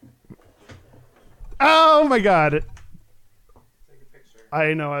 Like, oh my god.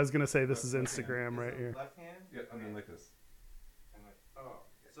 I know. I was gonna say this is Instagram right here. Left hand? yeah, I mean like this. And like, oh,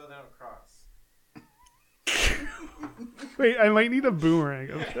 so they don't cross. Wait, I might need a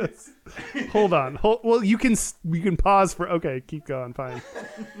boomerang of this. Hold on. Well, you can pause for. Okay, keep going. Fine.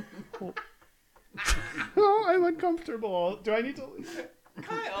 Oh, I'm uncomfortable. Do I need to?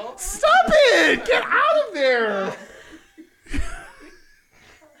 Kyle! Stop it! Get out of there!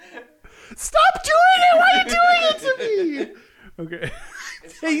 Stop doing it! Why are you doing it to me? Okay.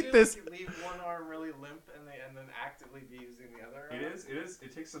 Hate this. You leave one arm really limp and then actively be using the other arm. It is.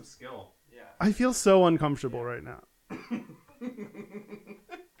 It takes some skill. Yeah. I feel so uncomfortable right now.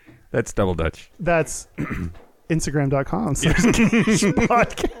 That's double dutch. That's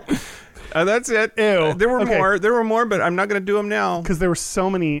Instagram.com/podcast. That's it. Ew. There were Okay. more. There were more, but I'm not going to do them now. Because there were so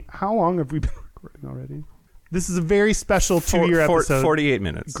many. How long have we been recording already? This is a very special 2-year episode. 48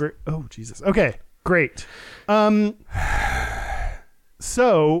 minutes. Great. Oh, Jesus. Okay, great.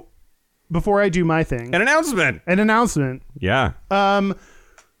 So, before I do my thing, An announcement. an announcement. Yeah.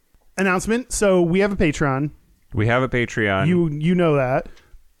 Announcement. So, we have a Patreon. We have a Patreon. You know that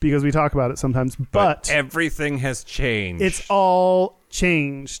because we talk about it sometimes. But everything has changed. it's all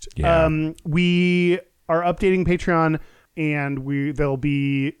changed. Yeah. We are updating Patreon, and there'll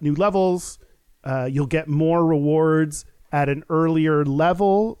be new levels. You'll get more rewards at an earlier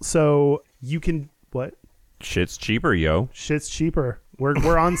level, so you can what? Shit's cheaper, yo. Shit's cheaper.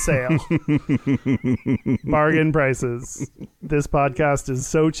 We're on sale. Bargain prices. This podcast is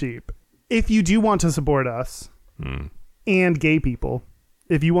so cheap. If you do want to support us and gay people,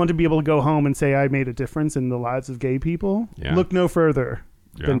 if you want to be able to go home and say I made a difference in the lives of gay people, Yeah. look no further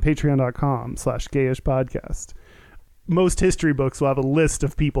than Yeah. patreon.com/gayishpodcast. Most history books will have a list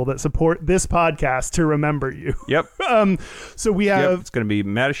of people that support this podcast to remember you. Yep. So we Yep. have It's going to be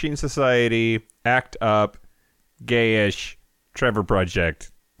Mattachine Society, Act Up, Gayish, Trevor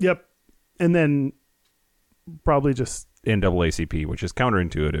Project. Yep. And then probably just NAACP, which is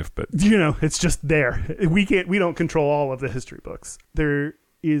counterintuitive, but It's just there. We don't control all of the history books. There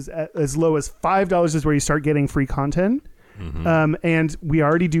is as low as $5 is where you start getting free content. And we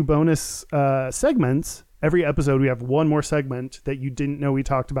already do bonus segments. Every episode, we have one more segment that you didn't know we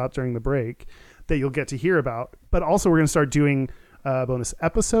talked about during the break that you'll get to hear about. But also, we're going to start doing bonus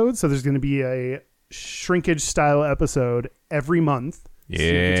episodes. So there's going to be a shrinkage style episode every month. yeah. So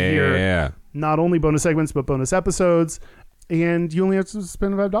you get to hear not only bonus segments, but bonus episodes. And you only have to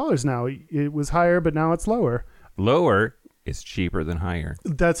spend $5 now. It was higher, but now it's lower. Lower is cheaper than higher.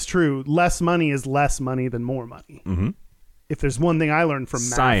 That's true. Less money is less money than more money. Mm-hmm. If there's one thing I learned from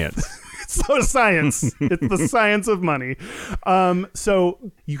math, Science. it's so science. It's the science of money.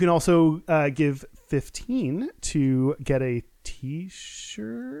 So you can also give $15 to get a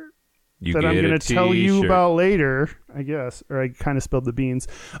T-shirt You that I'm get going a to tell you t-shirt. about later, I guess, or I kind of spilled the beans.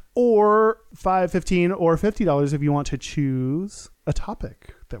 Or $15 or $50 if you want to choose a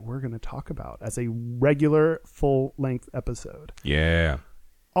topic that we're going to talk about as a regular full-length episode. Yeah.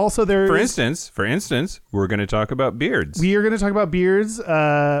 Also, For instance, we're going to talk about beards. we are going to talk about beards.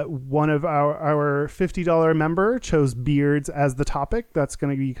 One of our $50 member chose beards as the topic. That's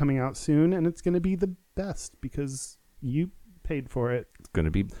going to be coming out soon, and it's going to be the best because you paid for it. It's going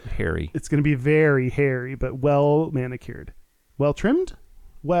to be hairy. It's going to be very hairy, but well manicured, well trimmed,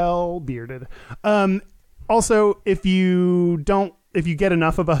 well bearded. Also, if you get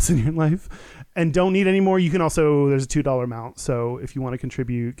enough of us in your life and don't need any more, you can also, there's a $2 amount. So if you want to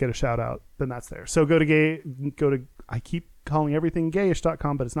contribute, get a shout out, then that's there. So go to, I keep calling everything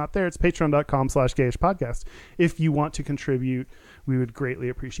gayish.com, but it's not there. It's patreon.com/gayish podcast. If you want to contribute, we would greatly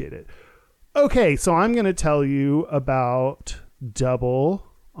appreciate it. Okay. So I'm going to tell you about double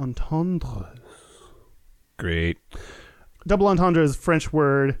entendres. Great. Double entendre is a French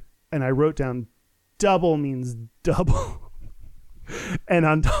word, and I wrote down double means double. And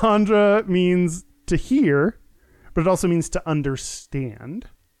entendre means to hear, but it also means to understand.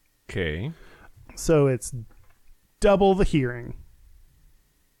 Okay. So it's double the hearing,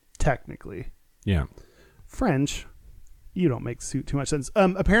 technically. Yeah. French, you don't make too much sense.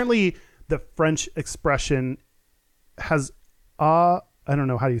 Apparently, the French expression has I don't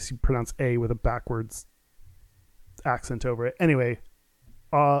know how you pronounce a with a backwards accent over it. Anyway,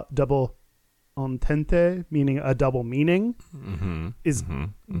 double entente, meaning a double meaning, is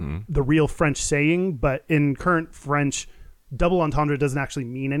the real French saying. But in current French, double entendre doesn't actually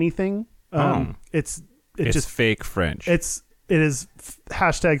mean anything. It's just fake French. It is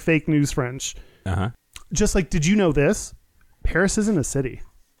hashtag fake news French. Just like, did you know this? Paris isn't a city.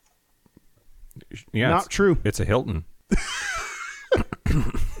 Yeah, Not true. It's a Hilton.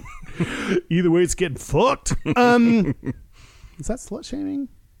 Either way, it's getting fucked. Is that slut shaming?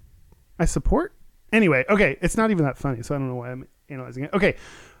 I support. Anyway, okay, it's not even that funny, so I don't know why I'm analyzing it. Okay,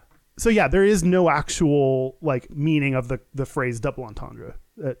 so yeah, there is no actual meaning of the phrase double entendre.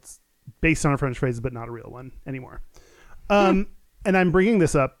 It's based on a French phrase, but not a real one anymore. And I'm bringing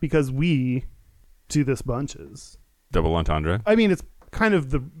this up because we do this bunches. Double entendre. I mean, it's kind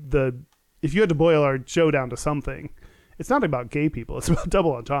of the if you had to boil our show down to something, it's not about gay people. It's about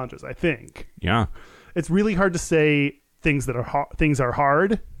double entendres, I think. Yeah. It's really hard to say things that are things are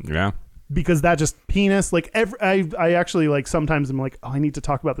hard. Yeah. Because that just penis, I actually sometimes I'm like, oh, I need to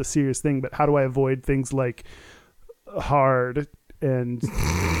talk about this serious thing, but how do I avoid things like hard and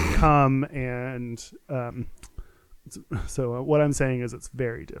cum and so what I'm saying is it's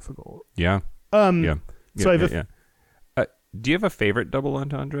very difficult. Yeah. So I have do you have a favorite double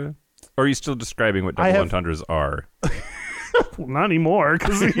entendre? Or are you still describing what double entendres are? Well, not anymore,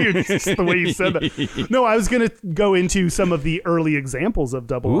 because it's just the way you said that. No, I was going to go into some of the early examples of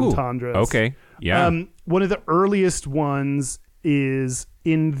double entendres. Okay, yeah. One of the earliest ones is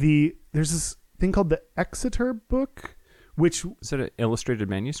there's this thing called the Exeter book, which... Is it an illustrated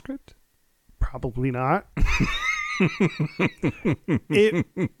manuscript? Probably not.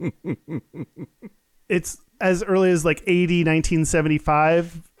 It's as early as AD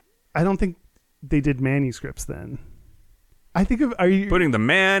 1975. I don't think they did manuscripts then. I think are you putting the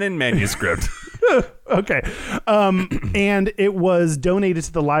man in manuscript? Okay. And it was donated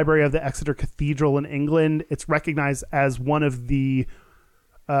to the library of the Exeter Cathedral in England. It's recognized as one of the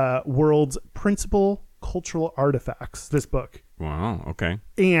world's principal cultural artifacts, this book. Wow, okay.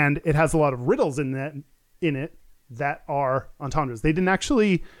 And it has a lot of riddles in it that are entendres. They didn't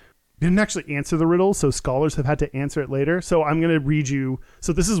actually answer the riddle, so scholars have had to answer it later. So I'm going to read you.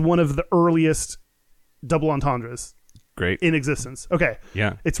 So this is one of the earliest double entendres. Great. In existence. Okay.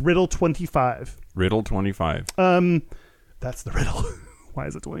 Yeah. It's riddle 25. Riddle 25. That's the riddle. Why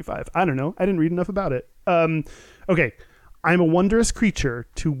is it 25? I don't know. I didn't read enough about it. Okay. I'm a wondrous creature,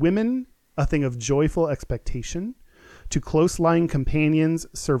 to women a thing of joyful expectation, to close-lying companions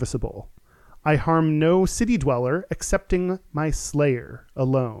serviceable. I harm no city dweller excepting my slayer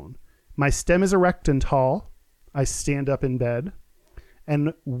alone. My stem is erect and tall. I stand up in bed,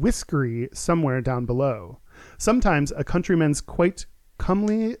 and whiskery somewhere down below. Sometimes a countryman's quite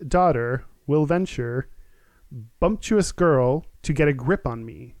comely daughter will venture, bumptuous girl, to get a grip on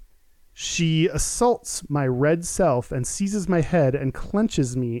me. She assaults my red self and seizes my head and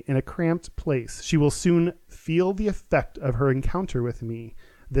clenches me in a cramped place. She will soon feel the effect of her encounter with me,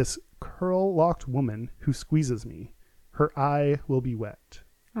 this curl-locked woman who squeezes me. Her eye will be wet.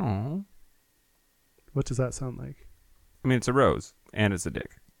 Oh. What does that sound like? I mean, it's a rose and it's a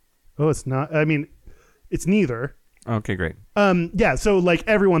dick. Oh, it's not. I mean, it's neither. Okay, great. Yeah, so like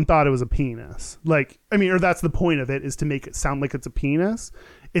everyone thought it was a penis. Like, I mean, or that's the point of it, is to make it sound like it's a penis.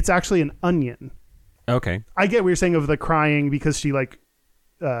 It's actually an onion. Okay. I get what you're saying of the crying because she like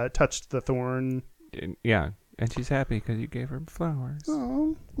touched the thorn. Yeah. And she's happy because you gave her flowers.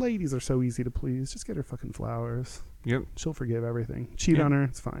 Oh, ladies are so easy to please. Just get her fucking flowers. Yep. She'll forgive everything. Cheat on her,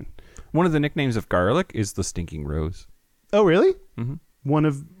 it's fine. One of the nicknames of garlic is the stinking rose. Oh, really? Mm-hmm. One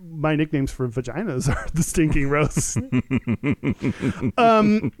of my nicknames for vaginas are the stinking rose.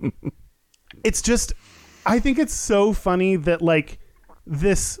 It's just, I think it's so funny that like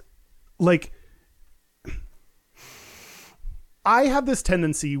this, like, I have this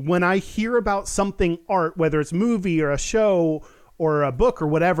tendency when I hear about something art, whether it's movie or a show or a book or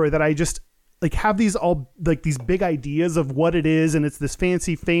whatever, that I just like have these all like these big ideas of what it is, and it's this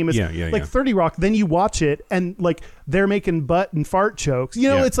fancy famous like 30 Rock. Then you watch it and like they're making butt and fart jokes. You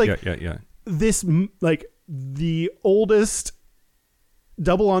know, it's like this like the oldest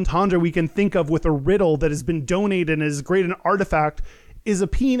double entendre we can think of with a riddle that has been donated and is great an artifact is a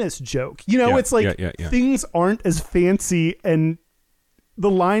penis joke. You know, it's like things aren't as fancy, and the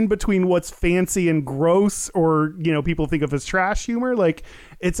line between what's fancy and gross, or, you know, people think of as trash humor, like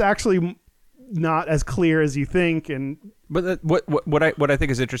it's actually not as clear as you think. And but what I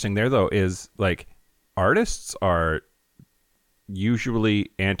think is interesting there though is like artists are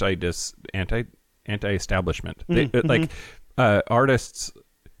usually anti-establishment. Like artists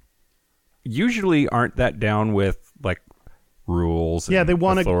usually aren't that down with like rules and they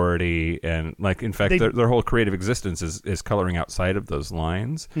want authority, and like in fact their whole creative existence is coloring outside of those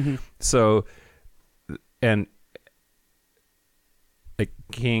lines. So, and like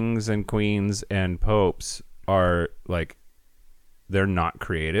kings and queens and popes are like, they're not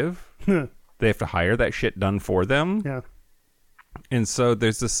creative. They have to hire that shit done for them. And so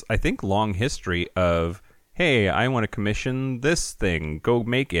there's this, I think, long history of, hey, I want to commission this thing, go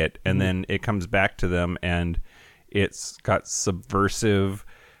make it, and then it comes back to them and it's got subversive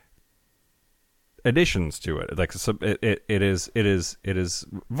additions to it. Like it is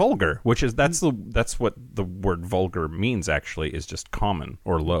vulgar, which is that's what the word vulgar means actually, is just common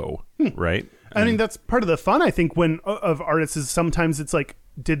or low, right? I mean, that's part of the fun, I think, when of artists is sometimes it's like,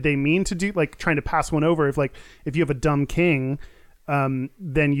 did they mean to do, like trying to pass one over? If you have a dumb king,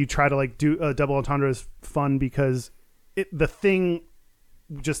 then you try to like do a double entendre is fun because the thing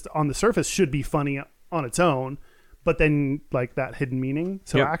just on the surface should be funny on its own, but then like that hidden meaning.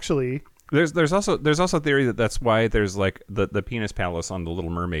 So actually, there's also theory that that's why there's like the penis palace on the Little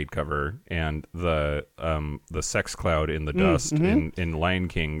Mermaid cover and the sex cloud in the dust in Lion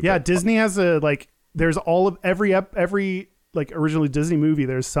King. Yeah, Disney has there's all of every like originally Disney movie.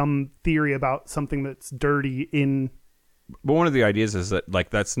 There's some theory about something that's dirty in. But one of the ideas is that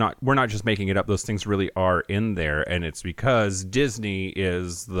like we're not just making it up. Those things really are in there, and it's because Disney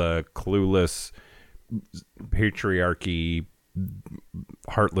is the clueless, patriarchy,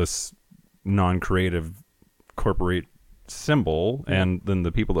 heartless, non-creative corporate symbol, and then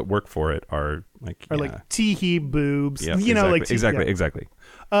the people that work for it are like tee-hee boobs. Yeah, you know, exactly.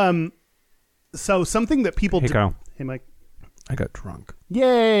 So something that people Hey, Kyle. Hey, Mike. I got drunk.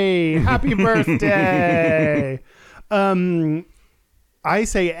 Yay! Happy birthday! I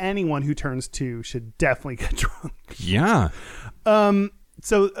say anyone who turns 2 should definitely get drunk. Yeah.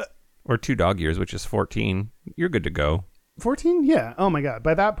 So. Or 2 dog years, which is 14. You're good to go. 14? Yeah. Oh my God.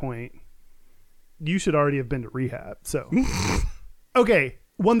 By that point, you should already have been to rehab. So, okay.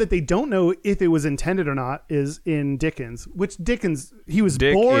 One that they don't know if it was intended or not is in Dickens, which Dickens, he was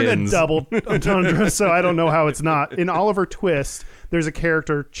born a double entendre, so I don't know how it's not. In Oliver Twist, there's a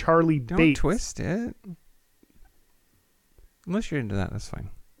character, Charlie Don't Bates. twist it. Unless you're into that, that's fine.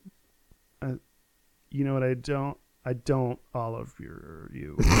 You know what? I don't Oliver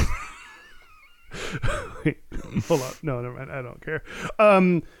you. Wait, hold up. No, never mind. I don't care.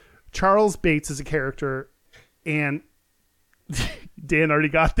 Charles Bates is a character, and Dan already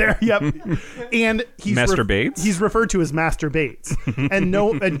got there. Yep. And he's Master Bates? He's referred to as Master Bates. And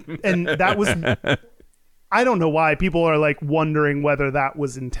and that was, I don't know why people are like wondering whether that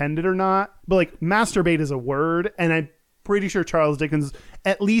was intended or not, but like masturbate is a word, and I'm pretty sure Charles Dickens,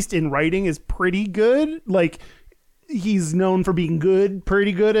 at least in writing, is pretty good. Like, he's known for being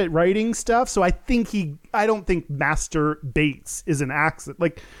pretty good at writing stuff. So I don't think Master Bates is an accident.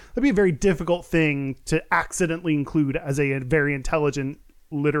 Like, that'd be a very difficult thing to accidentally include as a very intelligent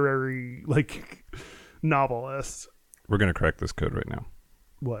literary, like, novelist. We're going to crack this code right now.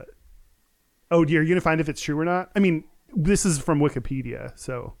 What? Oh, dear. You're going to find if it's true or not? I mean, this is from Wikipedia,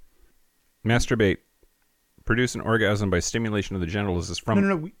 so. Masturbate. Produce an orgasm by stimulation of the genitals is from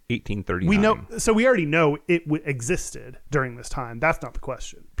 1839. We know, so we already know it existed during this time. That's not the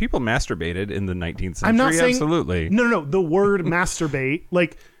question. People masturbated in the 19th century. I'm not saying, absolutely. No. The word masturbate,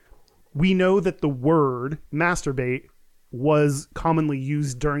 like, we know that the word masturbate was commonly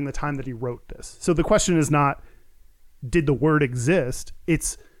used during the time that he wrote this. So the question is not, did the word exist?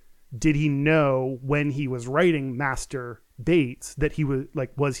 It's, did he know when he was writing Master Bates that he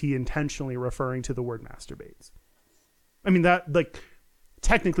was he intentionally referring to the word masturbates? I mean, that, like,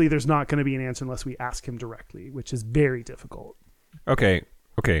 technically there's not going to be an answer unless we ask him directly, which is very difficult. Okay.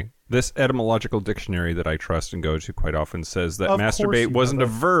 This etymological dictionary that I trust and go to quite often says that Of course masturbate you wasn't have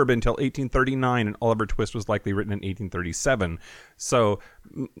a verb until 1839, and Oliver Twist was likely written in 1837. So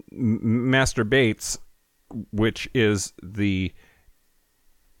masturbates, which is the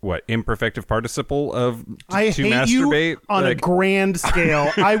imperfective participle of I to hate masturbate you on a grand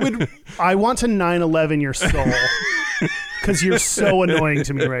scale. I want to 9/11 your soul because you're so annoying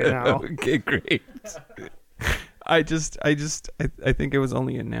to me right now. Okay, great. I think it was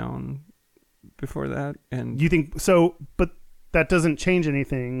only a noun before that, and You think so? But that doesn't change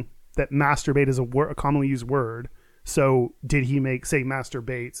anything. That masturbate is a commonly used word. So did he say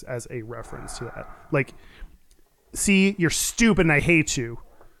masturbates as a reference to that? Like, see, you're stupid and I hate you.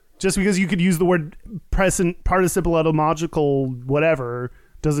 Just because you could use the word present participle etymological whatever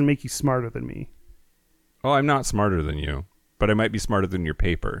doesn't make you smarter than me. oh, I'm not smarter than you, but I might be smarter than your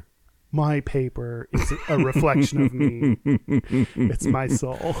paper. My paper is a reflection of me. It's my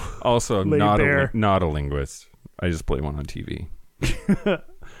soul. Also, Laid not bare. a linguist. I just play one on TV.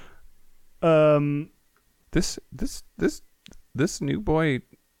 This new boy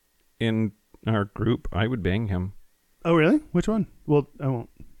in our group, I would bang him. Oh, really? Which one? Well, I won't.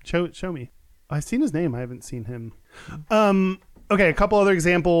 Show me. I've seen his name. I haven't seen him. Okay, a couple other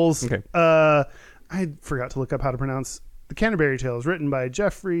examples. Okay. I forgot to look up how to pronounce The Canterbury Tales, written by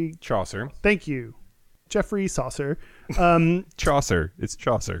Geoffrey. Chaucer. Thank you. Geoffrey Chaucer. Chaucer. It's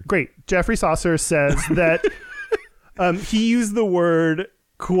Chaucer. Great. Geoffrey Chaucer says that he used the word,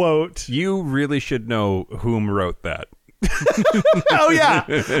 quote. You really should know whom wrote that. Oh, yeah.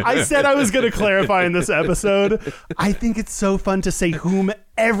 I said I was going to clarify in this episode. I think it's so fun to say whom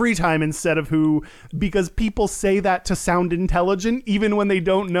every time instead of who, because people say that to sound intelligent even when they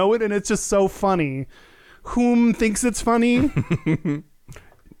don't know it, and it's just so funny. Whom thinks it's funny?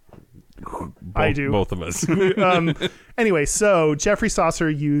 I do. Both of us. Anyway, so Geoffrey Chaucer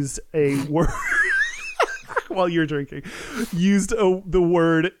used a word while you're drinking. Used the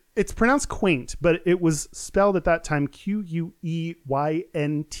word. It's pronounced quaint, but it was spelled at that time Queynte.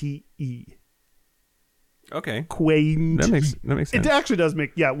 Okay. Quaint. That makes sense. It actually does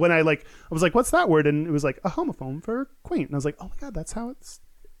make, yeah. When I was like, what's that word? And it was like a homophone for quaint. And I was like, oh my God, that's how it's.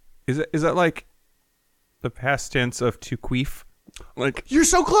 Is that like the past tense of to queef? Like, You're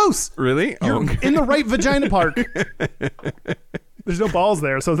so close. really? You're in the right vagina park. There's no balls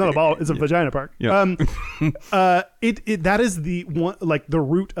there, so it's not a ball. It's a vagina park. Yeah. That is the one, like the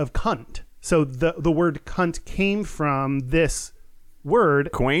root of cunt. So the word cunt came from this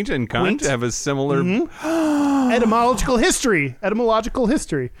word. Quaint and cunt Quaint. have a similar. Etymological history.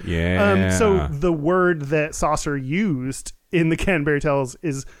 Yeah. So the word that Chaucer used in the Canterbury Tales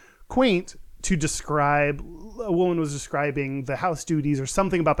is quaint to describe, a woman was describing the house duties or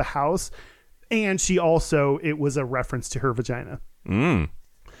something about the house. And it was a reference to her vagina.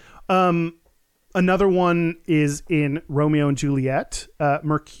 Another one is in Romeo and Juliet.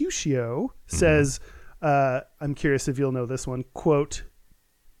 Mercutio says, I'm curious if you'll know this one, quote,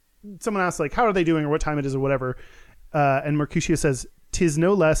 someone asks, like, how are they doing or what time it is or whatever. And Mercutio says, "'Tis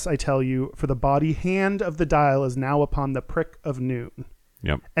no less, I tell you, for the body hand of the dial is now upon the prick of noon."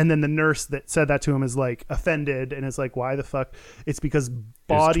 Yep. And then the nurse that said that to him is like offended and is like, why the fuck? It's because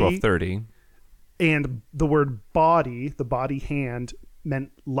body. It's 12:30. And the word body, the body hand, meant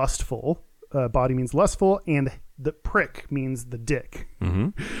lustful. Body means lustful, and the prick means the dick. Mm-hmm.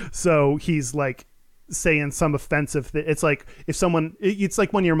 So he's like saying some offensive thing. It's like if someone, it's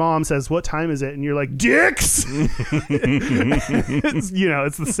like when your mom says, "What time is it?" and you're like, "Dicks." It's,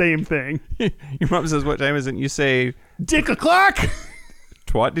 it's the same thing. Your mom says, "What time is it?" And you say, "Dick o'clock."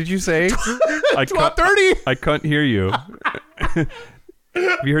 "Twat?" Did you say? Twat 30. I can't hear you.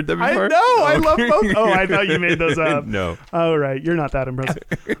 Have you heard that before? I know. I love both. Oh, I thought you made those up. No. Oh, right. You're not that impressive.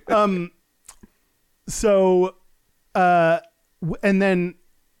 And then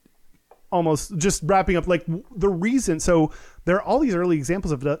almost just wrapping up, like the reason. So there are all these early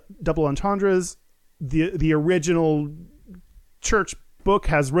examples of double entendres. The original church book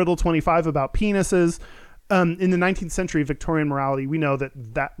has Riddle 25 about penises. In the 19th century Victorian morality, we know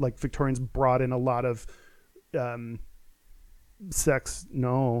that like Victorians brought in a lot of sex.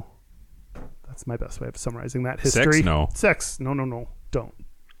 No, that's my best way of summarizing that history. Sex. No. Don't.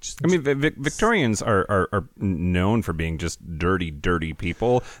 I mean, Victorians are known for being just dirty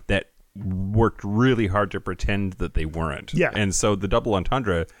people that worked really hard to pretend that they weren't. Yeah. And so the double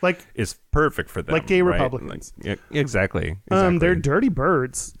entendre is perfect for them. Like gay right? Republicans. Exactly. They're dirty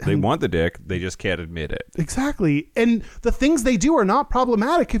birds. They want the dick. They just can't admit it. Exactly. And the things they do are not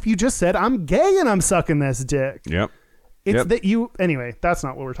problematic if you just said, "I'm gay and I'm sucking this dick." Yep. It's that you... Anyway, that's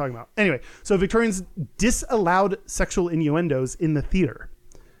not what we're talking about. Anyway, so Victorians disallowed sexual innuendos in the theater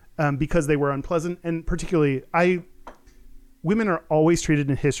because they were unpleasant. And particularly, women are always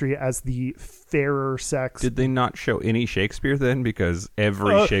treated in history as the fairer sex. Did they not show any Shakespeare then? Because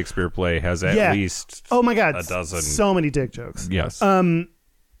every Shakespeare play has at least oh my God, a dozen. So many dick jokes. Yes. There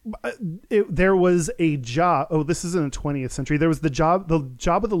was a job. Oh, this is in the 20th century. There was the job. The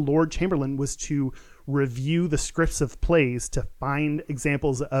job of the Lord Chamberlain was to review the scripts of plays to find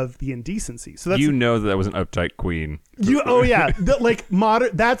examples of the indecency. So that's that was an uptight queen. Modern.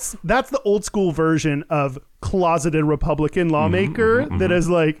 That's the old school version of closeted Republican lawmaker that is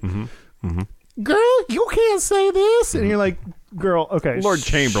like, girl, you can't say this, and you're like, girl, okay, Lord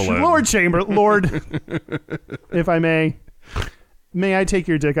Chamberlain, Lord, if I may I take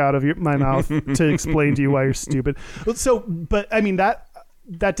your dick out of my mouth to explain to you why you're stupid? So, but I mean that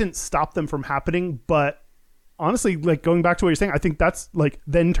didn't stop them from happening, but honestly, like going back to what you're saying, I think that's like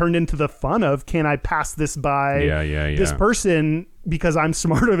then turned into the fun of, can I pass this by this person because I'm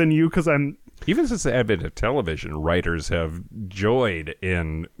smarter than you, because I'm... Even since the advent of television, writers have joyed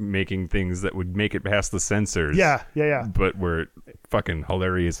in making things that would make it past the censors. Yeah. But were fucking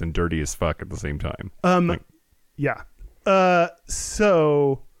hilarious and dirty as fuck at the same time. Yeah.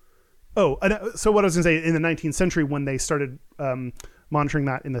 So what I was going to say, in the 19th century, when they started monitoring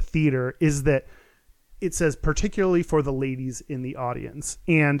that in the theater, is that it says particularly for the ladies in the audience.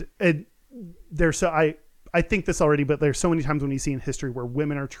 And I think this already, but there's so many times when you see in history where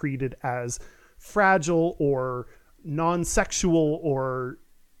women are treated as fragile or non-sexual or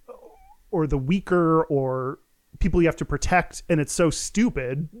the weaker or people you have to protect, and it's so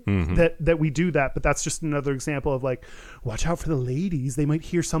stupid that we do that. But that's just another example of like, watch out for the ladies, they might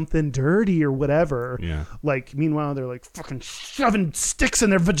hear something dirty or whatever. Like, meanwhile they're like fucking shoving sticks in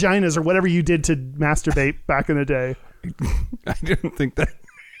their vaginas or whatever you did to masturbate back in the day. I don't think that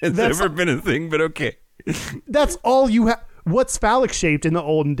has ever been a thing, but okay. That's all you have. What's phallic shaped in the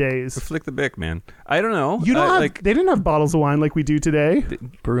olden days? Flick the bick, man. I don't know. You don't have, they didn't have bottles of wine like we do today.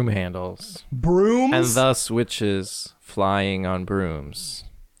 Broom handles. Brooms? And thus witches flying on brooms.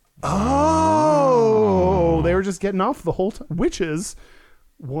 Oh, they were just getting off the whole time. Witches,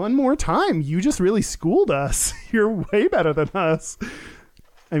 one more time. You just really schooled us. You're way better than us.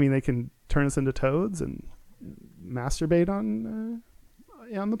 I mean, they can turn us into toads and masturbate on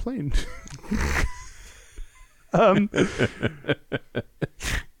the plane.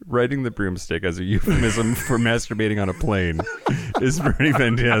 Writing the broomstick as a euphemism for masturbating on a plane is pretty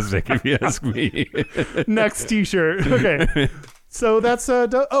fantastic, if you ask me. Next t-shirt. Okay. So that's my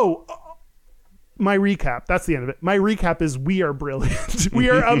recap. That's the end of it. My recap is we are brilliant. We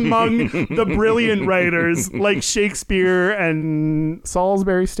are among the brilliant writers like Shakespeare and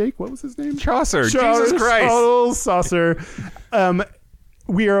Salisbury Steak. What was his name? Chaucer. Jesus Christ. Charles Chaucer.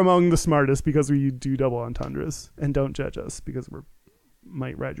 We are among the smartest because we do double entendres, and don't judge us because we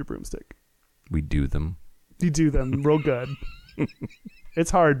might ride your broomstick. We do them. You do them real good.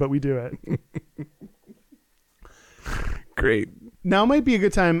 It's hard, but we do it. Great. Now might be a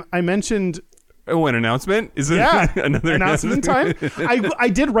good time. I mentioned... Oh, an announcement? Is it another announcement time? I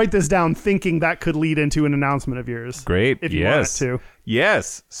did write this down thinking that could lead into an announcement of yours. Great. If you want it to.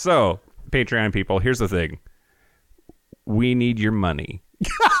 Yes. So, Patreon people, here's the thing. We need your money.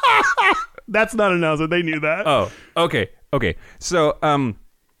 That's not an announcement. They knew that. Oh, okay. So,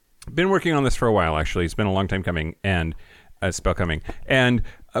 been working on this for a while, actually. It's been a long time coming, and a spell coming. And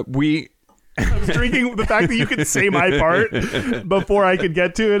we I was drinking. The fact that you could say my part before I could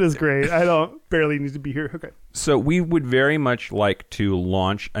get to it is great. I don't barely need to be here. Okay. So we would very much like to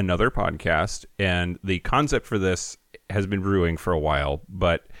launch another podcast, and the concept for this has been brewing for a while,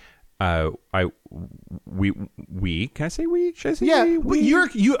 but we can I say we? Should I say Yeah, we?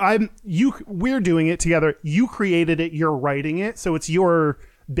 we're doing it together. You created it. You're writing it, so it's your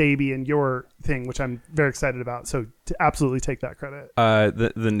baby and your thing, which I'm very excited about. So to absolutely take that credit.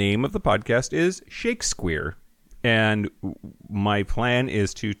 The name of the podcast is Shakespeare, and my plan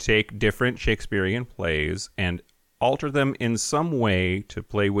is to take different Shakespearean plays and alter them in some way to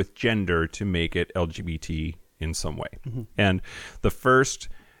play with gender to make it LGBT in some way. Mm-hmm. And the first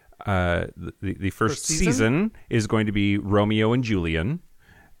the first season is going to be Romeo and Julian,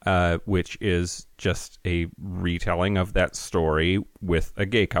 which is just a retelling of that story with a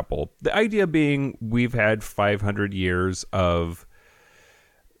gay couple. The idea being we've had 500 years of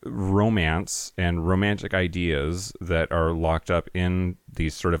romance and romantic ideas that are locked up in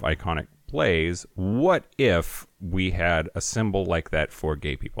these sort of iconic plays. What if we had a symbol like that for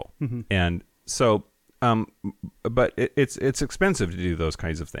gay people? Mm-hmm. And so but it's expensive to do those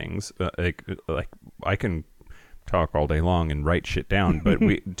kinds of things. Like I can talk all day long and write shit down, but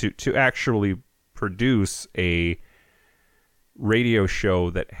to actually produce a radio show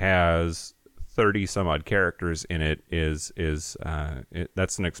that has 30 some odd characters in it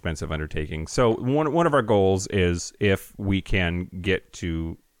that's an expensive undertaking. So one of our goals is if we can get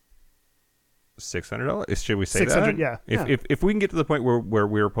to $600, should we say that? Yeah. If we can get to the point where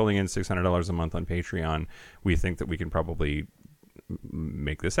we're pulling in $600 a month on Patreon, we think that we can probably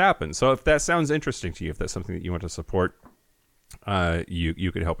make this happen. So if that sounds interesting to you, if that's something that you want to support,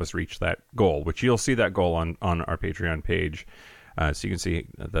 you could help us reach that goal, which you'll see that goal on our Patreon page. So you can see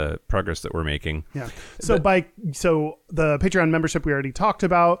the progress that we're making. Yeah. So the Patreon membership we already talked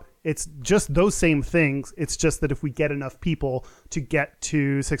about, it's just those same things. It's just that if we get enough people to get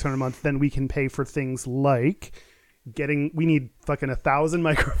to $600 a month, then we can pay for things like we need fucking 1,000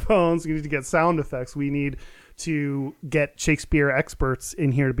 microphones. We need to get sound effects. We need to get Shakespeare experts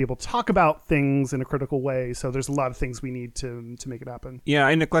in here to be able to talk about things in a critical way. So there's a lot of things we need to make it happen. Yeah,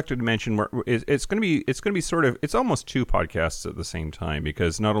 I neglected to mention it's going to be sort of, it's almost two podcasts at the same time,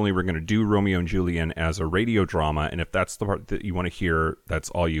 because not only we're going to do Romeo and Julian as a radio drama, and if that's the part that you want to hear, that's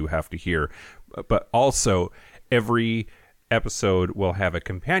all you have to hear. But also every episode will have a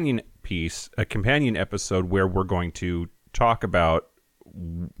companion episode where we're going to talk about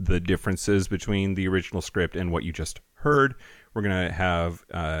the differences between the original script and what you just heard. We're going to have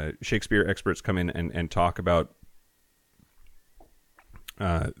Shakespeare experts come in and talk about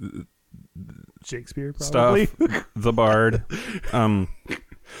Shakespeare probably. Stuff, the Bard.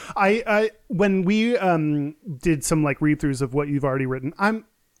 I when we did some like read-throughs of what you've already written,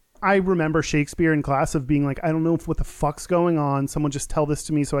 I remember Shakespeare in class of being like, I don't know what the fuck's going on. Someone just tell this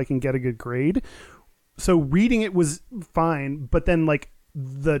to me so I can get a good grade. So reading it was fine, but then like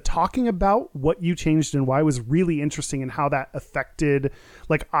the talking about what you changed and why was really interesting and how that affected,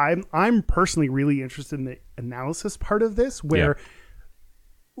 like I'm personally really interested in the analysis part of this where,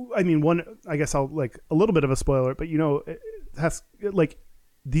 I mean, I guess I'll like a little bit of a spoiler, but it has like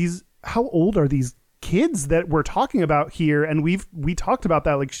how old are these kids that we're talking about here? And we talked about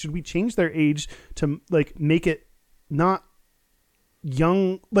that. Like, should we change their age to like make it not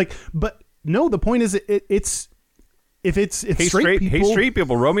young? Like, but no, the point is it's straight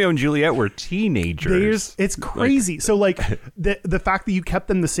people. Romeo and Juliet were teenagers. It's crazy. So like the fact that you kept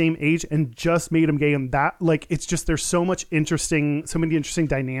them the same age and just made them gay, and that like it's just there's so many interesting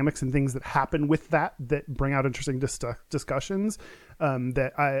dynamics and things that happen with that bring out interesting discussions.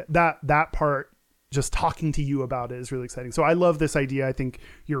 That part. Just talking to you about it is really exciting. So I love this idea. I think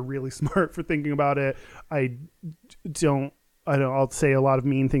you're really smart for thinking about it. I'll say a lot of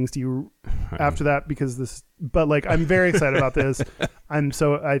mean things to you after that but like, I'm very excited about this.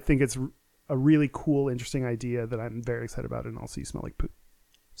 I think it's a really cool, interesting idea that I'm very excited about, and also you smell like poop.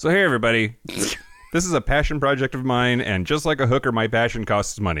 So hey, everybody, this is a passion project of mine, and just like a hooker, my passion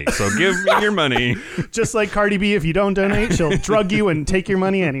costs money. So give me your money. Just like Cardi B, if you don't donate, she'll drug you and take your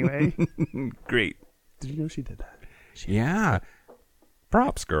money anyway. Great. Did you know she did that? Yeah.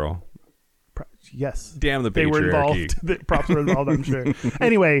 Props, girl. Yes. Damn the patriarchy. They were involved. The props were involved, I'm sure.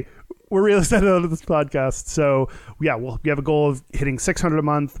 Anyway, we're really excited about this podcast. So yeah, we have a goal of hitting 600 a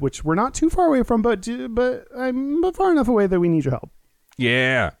month, which we're not too far away from, but I'm far enough away that we need your help.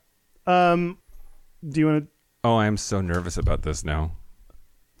 Yeah. Do you want to? Oh, I'm so nervous about this now.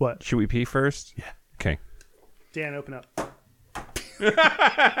 What? Should we pee first? Yeah. Okay. Dan, open up.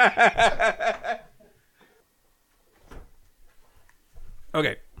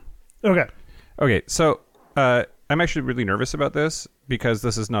 Okay. Okay, so I'm actually really nervous about this because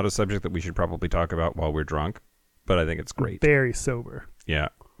this is not a subject that we should probably talk about while we're drunk, but I think it's great. Very sober. Yeah.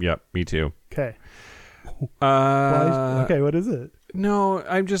 Yep. Me too. Okay. Uh, okay, what is it? No,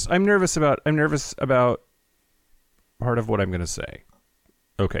 I'm nervous about part of what I'm going to say.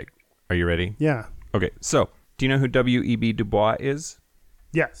 Okay. Are you ready? Yeah. Okay. So, do you know who W.E.B. Du Bois is?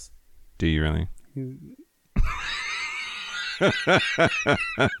 Yes. Do you really? He's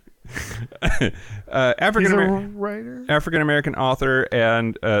a writer. African American author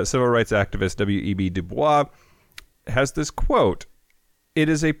and civil rights activist W.E.B. Du Bois has this quote: "It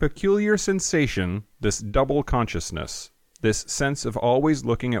is a peculiar sensation, this double consciousness, this sense of always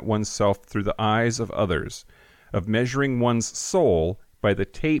looking at oneself through the eyes of others, of measuring one's soul by the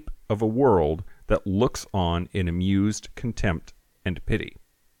tape of a world that looks on in amused contempt and pity."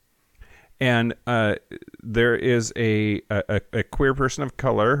 And there is a queer person of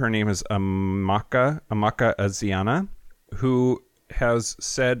color. Her name is Amaka Aziana, who has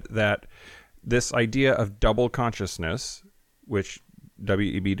said that this idea of double consciousness, which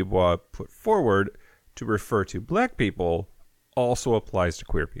W.E.B. Du Bois put forward to refer to black people, also applies to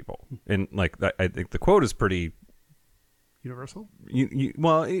queer people. And like that, I think the quote is pretty Universal?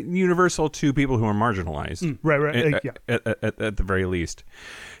 Universal to people who are marginalized. Right. Yeah. At the very least.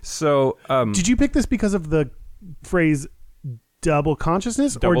 So, did you pick this because of the phrase double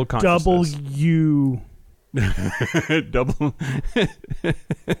consciousness Double or consciousness. W? double?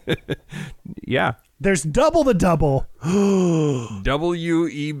 Yeah. There's double the double.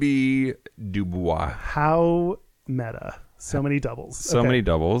 W.E.B. Du Bois. How meta. So many doubles. So many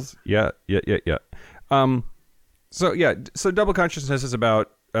doubles. Yeah. So double consciousness is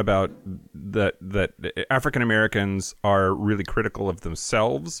about that African Americans are really critical of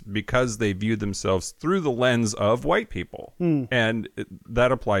themselves because they view themselves through the lens of white people. And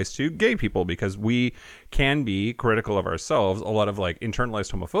that applies to gay people because we can be critical of ourselves. A lot of like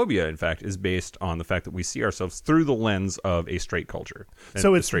internalized homophobia, in fact, is based on the fact that we see ourselves through the lens of a straight culture.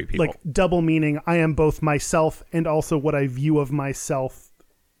 So it's straight people. Like double meaning I am both myself and also what I view of myself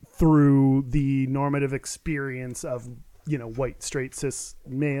through the normative experience of, white, straight, cis,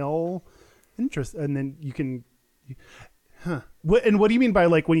 male interest. And then you can, and what do you mean by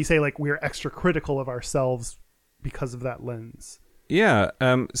like, when you say like, we're extra critical of ourselves because of that lens? Yeah.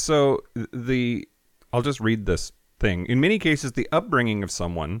 So I'll just read this thing. In many cases, the upbringing of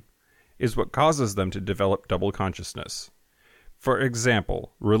someone is what causes them to develop double consciousness. For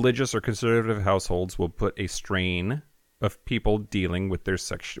example, religious or conservative households will put a strain of people dealing with their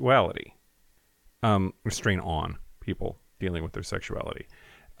sexuality. Strain on people dealing with their sexuality.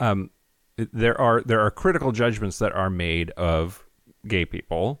 There are critical judgments that are made of gay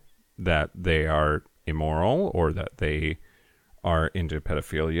people, that they are immoral or that they are into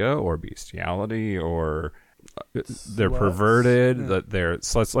pedophilia or bestiality or they're Sluts. perverted, that they're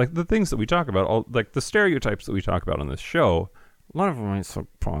sluts, like the things that we talk about, all like the stereotypes that we talk about on this show. A lot of them aren't so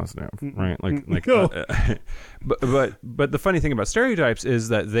positive, right? But the funny thing about stereotypes is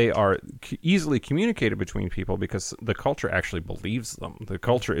that they are easily communicated between people because the culture actually believes them. The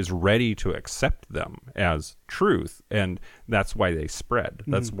culture is ready to accept them as truth, and that's why they spread.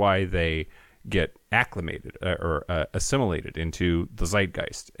 That's why they get acclimated or assimilated into the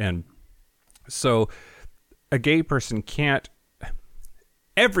zeitgeist. And so a gay person can't...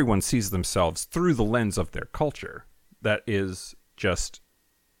 Everyone sees themselves through the lens of their culture. That is just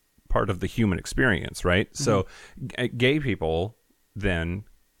part of the human experience, right? So gay people then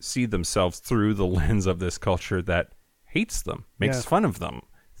see themselves through the lens of this culture that hates them, makes fun of them,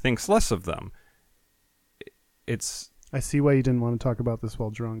 thinks less of them. I see why you didn't want to talk about this while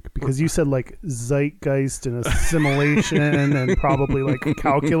drunk, because you said like zeitgeist and assimilation and probably like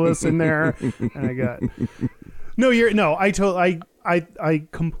calculus in there, and I got I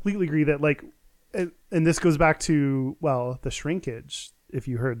completely agree that like. And this goes back to, the shrinkage, if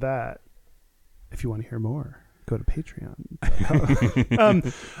you heard that. If you want to hear more, go to Patreon.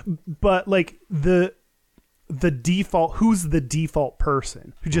 But like the default, who's the default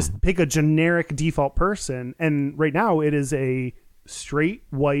person? Who just pick a generic default person. And right now it is a straight,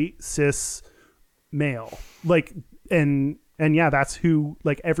 white, cis male. Like, and yeah, that's who,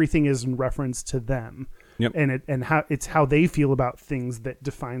 like everything is in reference to them. Yep. And how they feel about things that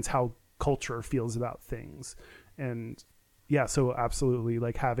defines how culture feels about things. And yeah, so absolutely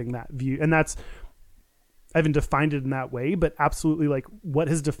like having that view, and that's, I haven't defined it in that way, but absolutely like what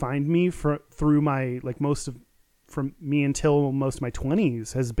has defined me through my like from me until most of my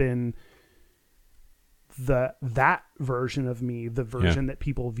 20s has been that version of me, the version that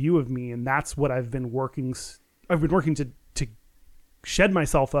people view of me. And that's what I've been working to shed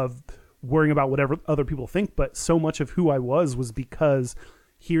myself of worrying about whatever other people think, but so much of who I was because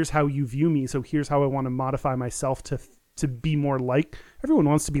here's how you view me, so here's how I want to modify myself to be more like everyone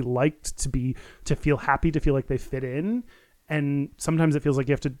wants to be liked, to feel happy, to feel like they fit in. And sometimes it feels like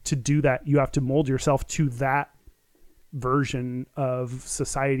you have to do that. You have to mold yourself to that version of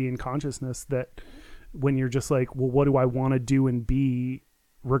society and consciousness, that when you're just like, well, what do I want to do and be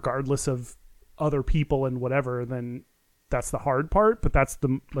regardless of other people and whatever, then that's the hard part. But that's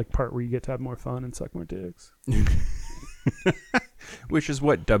the part where you get to have more fun and suck more dicks. Which is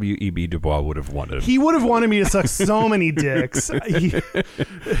what W.E.B. Du Bois would have wanted. He would have wanted me to suck so many dicks. I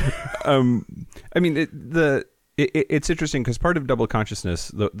mean, it's interesting because part of double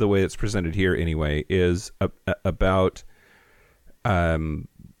consciousness, the way it's presented here anyway, is about that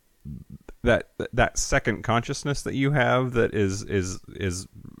second consciousness that you have that is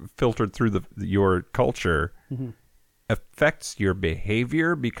filtered through your culture. Mm-hmm. Affects your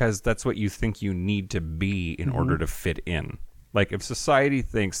behavior because that's what you think you need to be in order to fit in. Like if society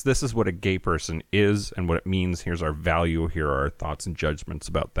thinks this is what a gay person is and what it means, here's our value, here are our thoughts and judgments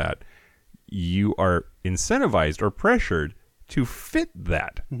about that, you are incentivized or pressured to fit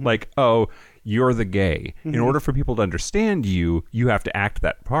that. Like, oh, you're the gay. In order for people to understand you, you have to act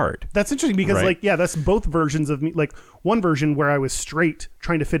that part. That's interesting because right? That's both versions of me. Like one version where I was straight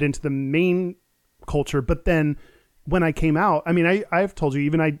trying to fit into the main culture, but then when I came out, I mean, I've told you,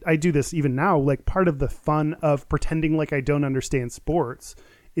 even I do this even now, like part of the fun of pretending like I don't understand sports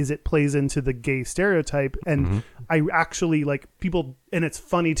is it plays into the gay stereotype. And I actually like people, and it's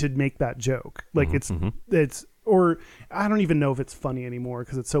funny to make that joke. Like it's, or I don't even know if it's funny anymore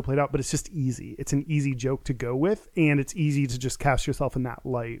because it's so played out, but it's just easy. It's an easy joke to go with, and it's easy to just cast yourself in that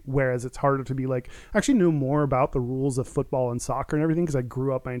light. Whereas it's harder to be like, I actually know more about the rules of football and soccer and everything because I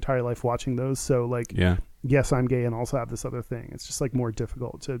grew up my entire life watching those. So like, yes, I'm gay and also have this other thing. It's just like more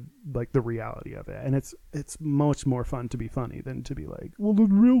difficult to like the reality of it. And it's much more fun to be funny than to be like, well, the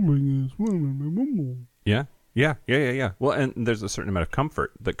real thing is. Yeah. Yeah. Well, and there's a certain amount of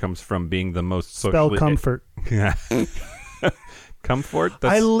comfort that comes from being the most socially... Spell comfort. Yeah. Comfort?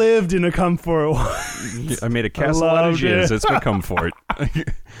 I lived in a comfort. I made a castle out of jizz. It's my comfort.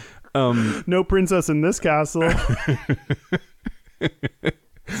 No princess in this castle.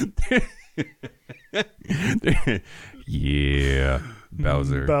 Yeah.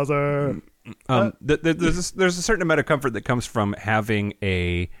 Bowser. There's a certain amount of comfort that comes from having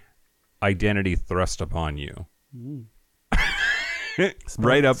a identity thrust upon you.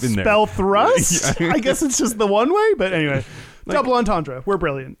 Right up in there. Spell thrust? I guess it's just the one way, but anyway. Double entendre. We're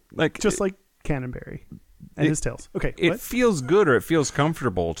brilliant. Just like Cannonberry and his tales. Okay. It feels good or it feels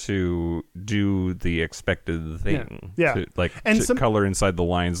comfortable to do the expected thing. Yeah. To color inside the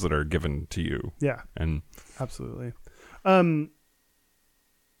lines that are given to you. Yeah. And absolutely. I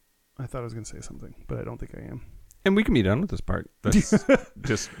thought I was going to say something, but I don't think I am. And we can be done with this part. That's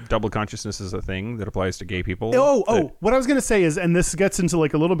just double consciousness is a thing that applies to gay people. What I was going to say is, and this gets into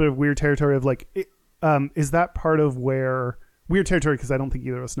like a little bit of weird territory of like, is that part of where weird territory? Because I don't think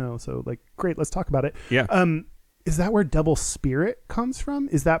either of us know. So like, great, let's talk about it. Yeah. Is that where double spirit comes from?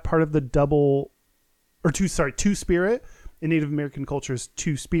 Is that part of the two spirit in Native American cultures?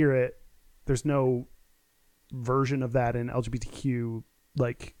 Two spirit. There's no version of that in LGBTQ.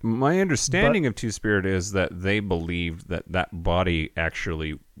 Like my understanding of two-spirit is that they believed that body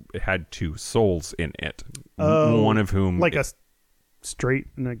actually had two souls in it. One of whom like a straight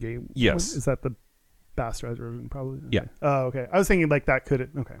and a gay. Yes. Is that the bastardized version? Probably. Okay. Yeah. Oh, okay. I was thinking like that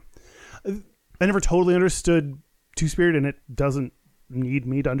could. Okay. I never totally understood two-spirit, and it doesn't need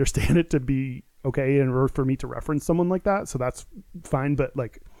me to understand it to be okay, and for me to reference someone like that. So that's fine. But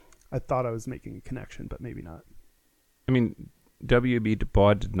like, I thought I was making a connection, but maybe not. I mean, W.B. Du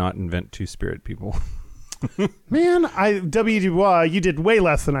Bois did not invent two-spirit people. Man, W. Du Bois, you did way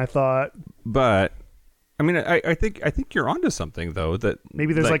less than I thought. But I mean, I think you're onto something though. That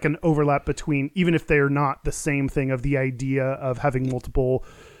maybe there's like an overlap between, even if they're not the same thing, of the idea of having multiple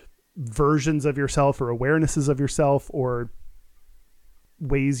versions of yourself or awarenesses of yourself or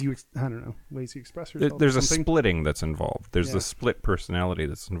ways you express yourself. There's a splitting that's involved. There's the split personality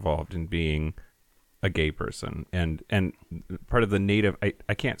that's involved in being a gay person, and part of the native.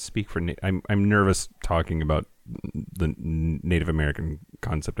 I can't speak for. I'm nervous talking about the Native American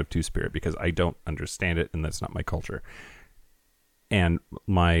concept of two-spirit because I don't understand it, and that's not my culture. And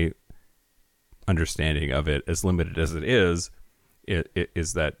my understanding of it, as limited as it is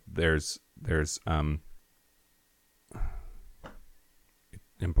that there's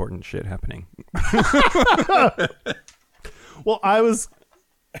important shit happening. Well, I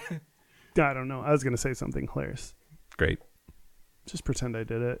don't know. I was going to say something hilarious. Great. Just pretend I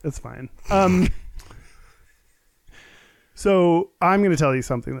did it. It's fine. So I'm going to tell you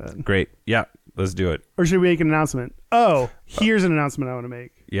something then. Great. Yeah, let's do it. Or should we make an announcement? Oh, here's an announcement I want to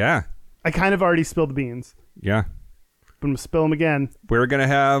make. Yeah. I kind of already spilled the beans, Yeah. but I'm going to spill them again. We're going to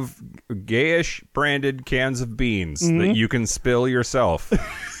have gayish branded cans of beans that you can spill yourself.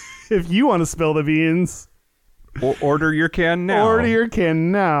 If you want to spill the beans, Order your can now. order your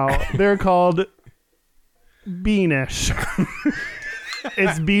can now. They're called Beanish.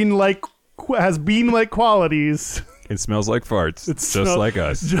 It's bean-like, has bean-like qualities. It smells like farts. It's just like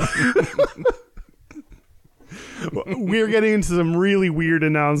us. We're getting into some really weird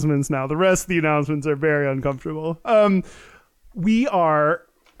announcements now. The rest of the announcements are very uncomfortable. We are,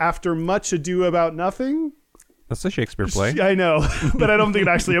 after much ado about nothing. That's a Shakespeare play. I know, but I don't think it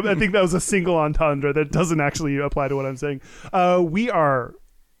actually. I think that was a single entendre that doesn't actually apply to what I'm saying. We are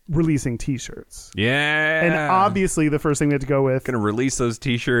releasing T-shirts, Yeah. and obviously the first thing we have to go with. Gonna release those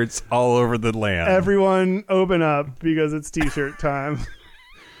T-shirts all over the land. Everyone, open up because it's T-shirt time.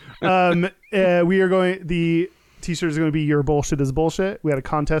 We are going. The T-shirt is going to be "Your Bullshit is Bullshit." We had a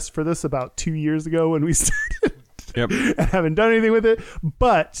contest for this about 2 years ago when we started. Yep. And haven't done anything with it,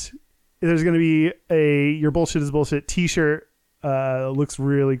 but there's going to be a "Your Bullshit is Bullshit" T-shirt. Looks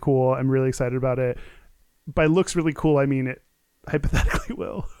really cool. I'm really excited about it. By looks really cool, I mean it hypothetically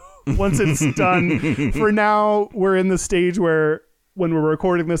will. Once it's done. For now, we're in the stage where when we're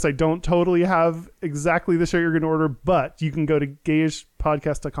recording this, I don't totally have exactly the shirt you're going to order, but you can go to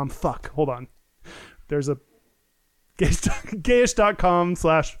gayishpodcast.com. Fuck, hold on. There's a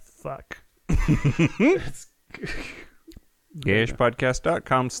gayish.com/fuck.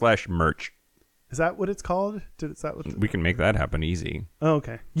 Gayishpodcast.com/merch. Is that what it's called? Is that what? We can make that happen easy. Oh,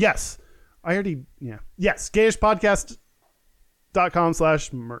 okay. Yes. I already, yeah. Yes.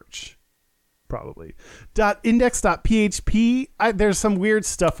 Gayishpodcast.com/merch. Probably. .index.php. There's some weird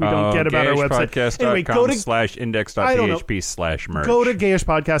stuff we don't get about our website. Anyway, go to /index.php/merch. Go to Gayish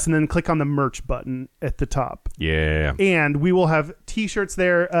Podcast and then click on the merch button at the top. Yeah. And we will have T-shirts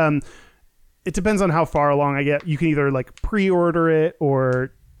there. It depends on how far along I get. You can either like pre-order it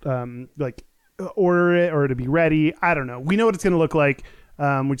or like order it or to be ready. I don't know. We know what it's going to look like.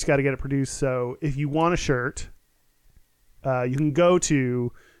 We just got to get it produced. So if you want a shirt, you can go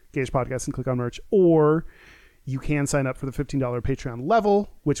to Gayish Podcast and click on merch, or you can sign up for the $15 Patreon level,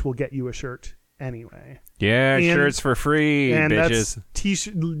 which will get you a shirt anyway. Yeah, And- shirts for free, And bitches. that's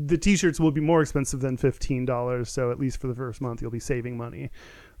the T-shirts will be more expensive than $15, so at least for the first month you'll be saving money.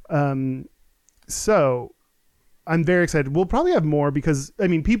 So I'm very excited. We'll probably have more because I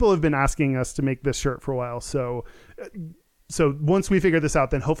mean people have been asking us to make this shirt for a while. So once we figure this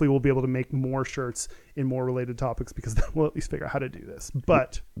out, then hopefully we'll be able to make more shirts in more related topics because then we'll at least figure out how to do this.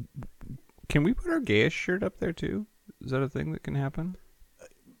 But Can we put our gayish shirt up there too? Is that a thing that can happen?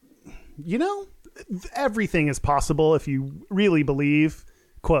 you know, everything is possible if you really believe.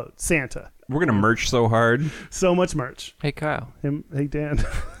 Quote Santa. We're gonna merch so hard. So much merch. Hey Kyle, Hey Dan.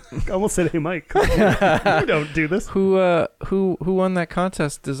 I almost said hey Mike. You don't do this. who won that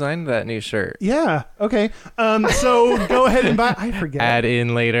contest? Designed that new shirt? Yeah. Okay. So go ahead and buy. I forget. Add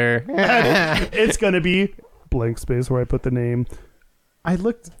in later. It's gonna be blank space where I put the name. I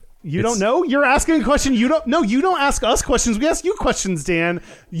looked. You don't It's- know? You're asking a question. You don't. No, you don't ask us questions. We ask you questions, Dan.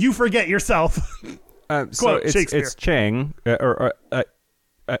 You forget yourself. So Quote, Shakespeare. it's Chang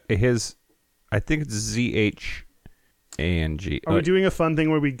his. I think it's ZHANG. Are we doing a fun thing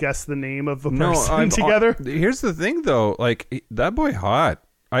where we guess the name of the No, person together? Here's the thing, though. Like that boy hot.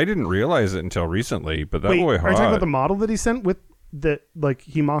 I didn't realize it until recently, but that Wait, boy are hot. you talking about the model that he sent with that? Like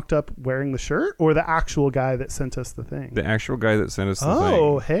he mocked up wearing the shirt, or the actual guy that sent us the thing? The actual guy that sent us the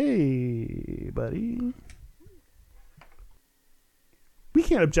Oh, thing. hey, buddy. We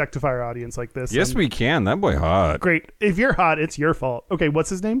can't objectify our audience like this. Yes, we can. That boy hot. Great. If you're hot, it's your fault. Okay, what's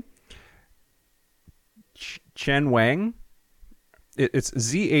his name? Chen Wang. It's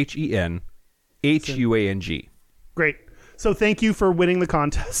ZHENHUANG. Great. So thank you for winning the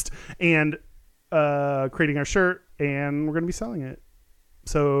contest and creating our shirt, and we're going to be selling it.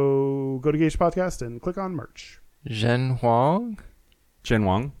 So go to Gayish Podcast and click on merch. Zhen Huang. Chen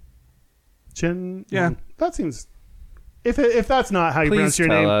Wang. Chin. Yeah. That seems... If that's not how you pronounce Please your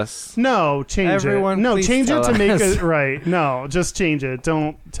tell name... us. No, change Everyone, it. No, please change it tell to make us. it right. No, just change it.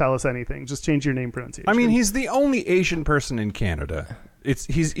 Don't tell us anything. Just change your name pronunciation. I mean, he's the only Asian person in Canada.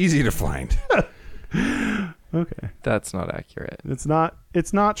 He's easy to find. okay. That's not accurate. It's not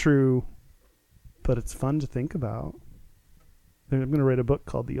true, but it's fun to think about. I'm going to write a book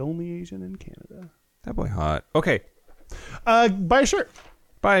called The Only Asian in Canada. That boy hot. Okay, Buy a shirt.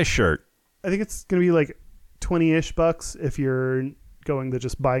 buy a shirt. I think it's going to be like $20-ish if you're going the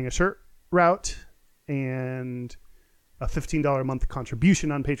just buying a shirt route, and a $15 a month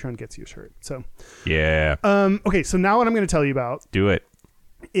contribution on Patreon gets you a shirt. So, Yeah. okay. So now what I'm going to tell you about Do it.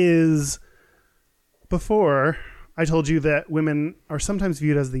 is, before I told you that women are sometimes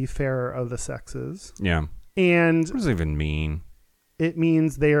viewed as the fairer of the sexes, Yeah. and What does it even mean? it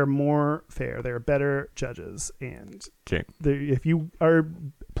means they are more fair. They're better judges. And Okay. if you are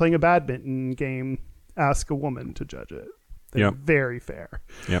playing a badminton game, ask a woman to judge it. They're Yep. very fair.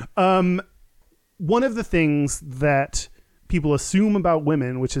 Yep. One of the things that people assume about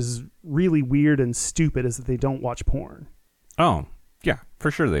women, which is really weird and stupid, is that they don't watch porn. Oh, yeah,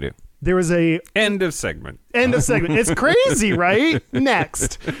 for sure they do. There was a End of segment. end of segment. It's crazy, right?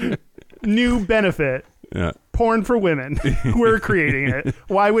 Next. New benefit. Yeah. Porn for women. We're creating it.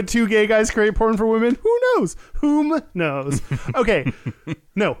 Why would two gay guys create porn for women? Who knows? Whom knows? Okay.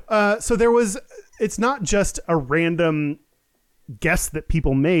 No. So there was, it's not just a random guess that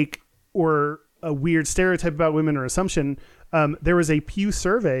people make or a weird stereotype about women or assumption. There was a Pew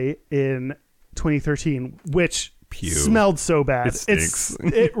survey in 2013, which Pew. smelled so bad. It stinks.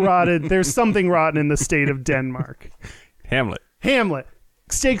 It rotted. There's something rotten in the state of Denmark. Hamlet. Hamlet,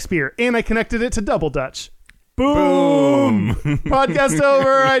 Shakespeare, and I connected it to Double Dutch. Boom! Podcast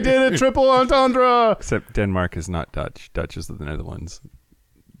over. I did a triple entendre. Except Denmark is not Dutch. Dutch is the Netherlands.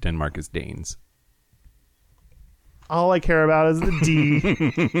 Denmark is Danes. All I care about is the D.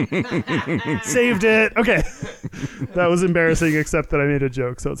 Saved it. Okay. That was embarrassing, except that I made a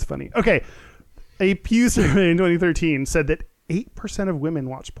joke, so it's funny. Okay. A Pew survey in 2013 said that 8% of women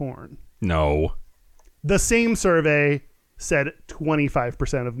watch porn. No. The same survey said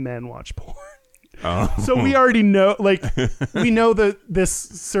 25% of men watch porn. Oh. So we already know, like, we know that this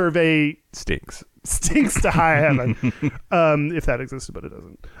survey Stinks. stinks to high heaven, if that existed, but it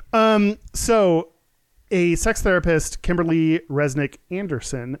doesn't. So a sex therapist, Kimberly Resnick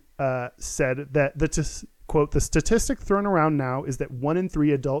Anderson, said that quote, the statistic thrown around now is that 1 in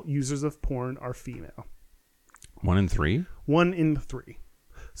 3 adult users of porn are female. 1 in 3? 1 in 3.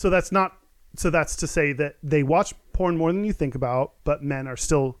 So that's to say that they watch porn more than you think about, but men are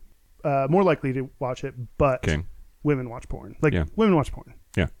still more likely to watch it, but Okay. women watch porn. Like, Yeah. women watch porn.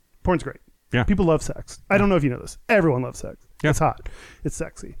 Yeah. Porn's great. Yeah. People love sex. I don't know if you know this. Everyone loves sex. Yeah. It's hot. It's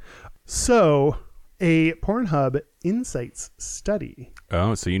sexy. So a Pornhub Insights study.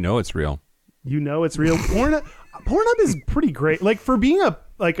 Oh, so you know it's real. You know it's real. Pornhub is pretty great. Like, for being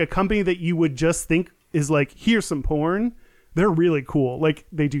a company that you would just think is like, here's some porn, they're really cool. Like,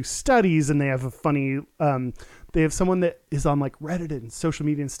 they do studies, and they have a funny they have someone that is on like Reddit and social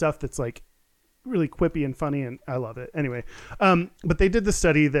media and stuff that's like really quippy and funny, and I love it. Anyway, but they did the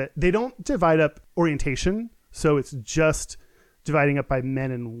study that they don't divide up orientation, so it's just dividing up by men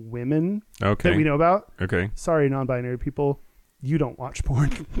and women Okay. that we know about. Okay. Sorry, non-binary people, you don't watch porn.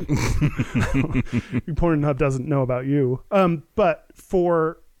 Pornhub doesn't know about you. But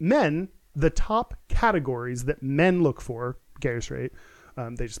for men, the top categories that men look for, gay or straight,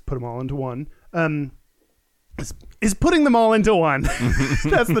 they just put them all into one. Is putting them all into one.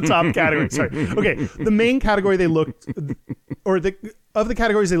 That's the top category. Sorry. Okay. The main category they looked, or of the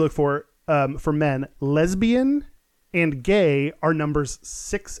categories they look for men, lesbian and gay are numbers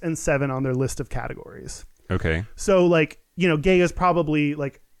 6 and 7 on their list of categories. Okay. So, like, you know, gay is probably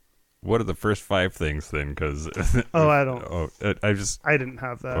like, What are the first 5 things then? Because I don't. Oh, I just I didn't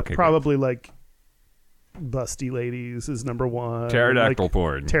have that. Okay, Probably like busty ladies is number 1. pterodactyl like,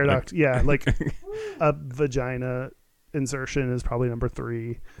 porn. Pterodactyl. Yeah, like a vagina insertion is probably number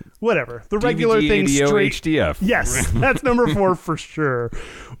 3. Whatever. The regular DVD, thing, ADO, straight. HDF. Yes, that's number 4 for sure,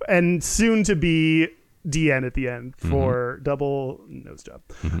 and soon to be DN at the end for double nose job.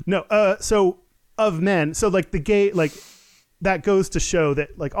 No, so of men, so like the gay, like that goes to show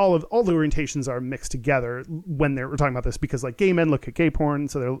that like all the orientations are mixed together when we're talking about this, because like gay men look at gay porn,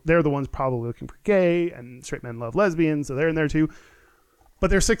 so they're the ones probably looking for gay, and straight men love lesbians, so they're in there too.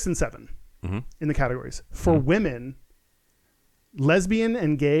 But they're 6 and 7 in the categories. For women, lesbian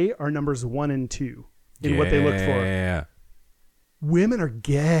and gay are numbers 1 and 2 in what they look for. Yeah. Women are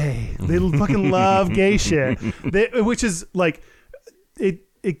gay. They fucking love gay shit. Which is like,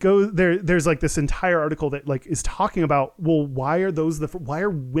 it goes there. There's like this entire article that like is talking about, well, why are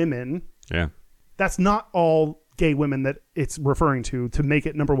women? Yeah. That's not all gay women that it's referring to make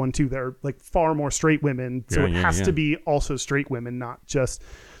it number 1, 2. They're like far more straight women. So it has to be also straight women, not just.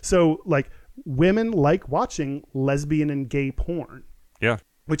 So like women like watching lesbian and gay porn. Yeah.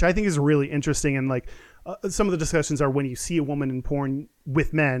 Which I think is really interesting. And like some of the discussions are, when you see a woman in porn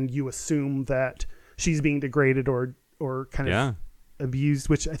with men, you assume that she's being degraded or kind of abused,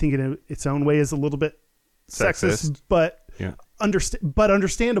 which I think in its own way is a little bit sexist. But Yeah. But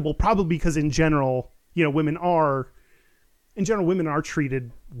understandable, probably because in general, women are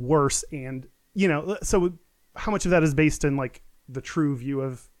treated worse, and so how much of that is based in like the true view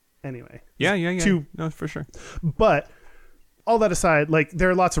of anyway? Yeah. No, for sure. But all that aside, like there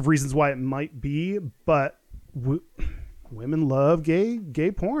are lots of reasons why it might be, but women love gay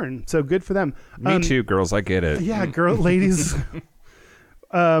porn, so good for them. Me too, girls. I get it. Yeah, ladies.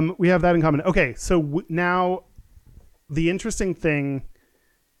 We have that in common. Okay, so now the interesting thing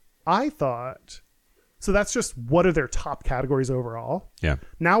I thought, so that's just what are their top categories overall. Yeah.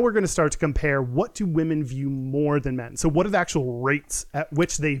 Now we're going to start to compare what do women view more than men. So what are the actual rates at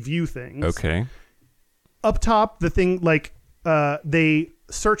which they view things? Okay. Up top, the thing like they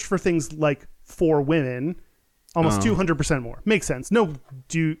search for things like for women, almost 200% more. Makes sense. No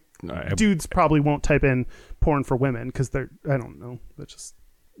dudes probably won't type in porn for women because I don't know. That's just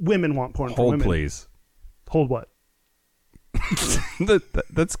women want porn for women. Hold, please. Hold what?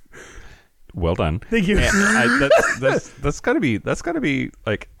 That's well done. Thank you. That's gotta be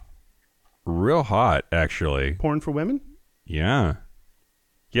like real hot, actually. Porn for women? Yeah.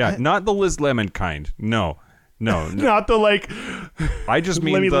 Not the Liz Lemon kind. No. Not the like. I just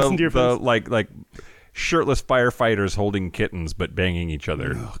mean the like shirtless firefighters holding kittens but banging each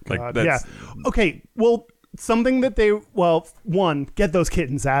other. Oh, like that's, yeah. Okay. Well, something that one, get those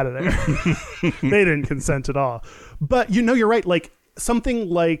kittens out of there. They didn't consent at all. But you're right. Like something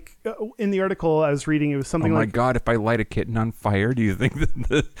like in the article I was reading, it was something like, oh my God, if I light a kitten on fire, do you think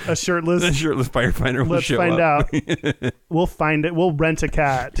that a shirtless firefighter will show up? Let's find out. We'll find it. We'll rent a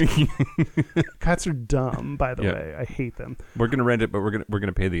cat. Cats are dumb, by the way. I hate them. We're gonna rent it, but we're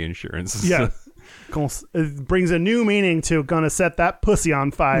gonna pay the insurance. Yeah. It brings a new meaning to gonna set that pussy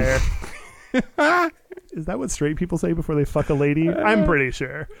on fire. Is that what straight people say before they fuck a lady? I'm pretty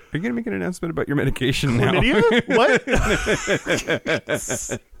sure. Are you going to make an announcement about your medication now? What?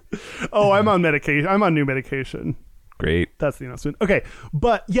 Oh, I'm on medication. I'm on new medication. Great. That's the announcement. Okay.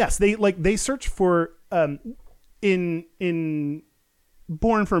 But yes, they search for in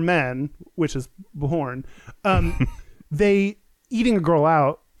Born for Men, which is porn, they eating a girl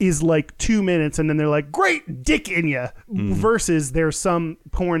out is like 2 minutes and then they're like, great dick in ya, versus there's some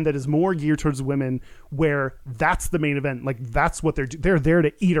porn that is more geared towards women where that's the main event. Like that's what they're there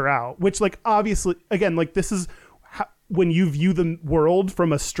to eat her out, which like obviously again, like this is when you view the world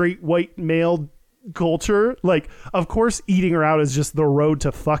from a straight white male culture, like of course eating her out is just the road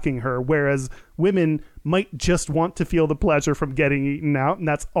to fucking her, whereas women might just want to feel the pleasure from getting eaten out, and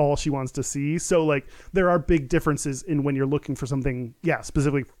that's all she wants to see. So like there are big differences in when you're looking for something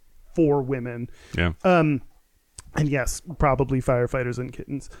specifically for women. And yes, probably firefighters and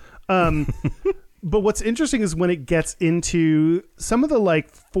kittens. But what's interesting is when it gets into some of the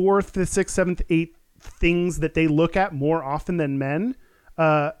like 4th, 6th, 7th, 8th things that they look at more often than men.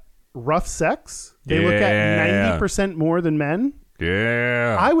 Rough sex, they look at 90% more than men.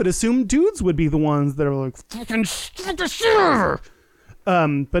 Yeah. I would assume dudes would be the ones that are like, fucking fuck the shit out of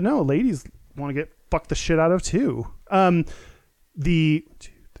her. But no, ladies want to get fucked the shit out of too. The 2, 3,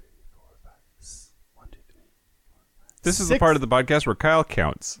 4, 5, 1, 2, 3, 4, 5, this is the part of the podcast where Kyle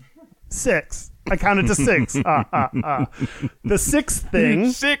counts. 6. I counted to 6. The 6th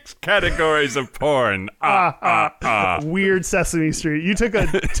thing. 6 categories of porn. Weird Sesame Street. You took a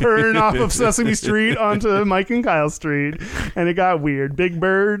turn off of Sesame Street onto Mike and Kyle Street, and it got weird. Big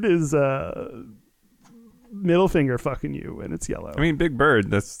Bird is middle finger fucking you, and it's yellow. I mean, Big Bird,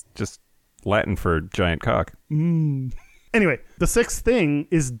 that's just Latin for giant cock. Anyway, the 6th thing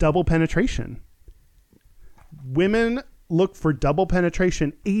is double penetration. Women look for double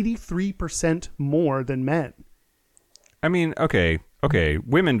penetration 83% more than men. I mean, okay.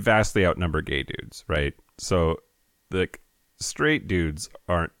 Women vastly outnumber gay dudes, right? So, the straight dudes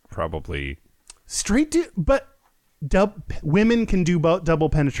aren't probably but women can do double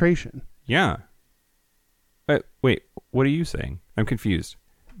penetration. Yeah. Wait, what are you saying? I'm confused.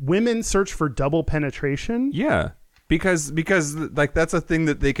 Women search for double penetration? Yeah. Because like that's a thing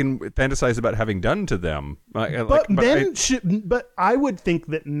that they can fantasize about having done to them. But I would think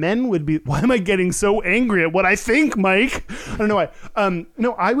that men would be. Why am I getting so angry at what I think, Mike? I don't know why.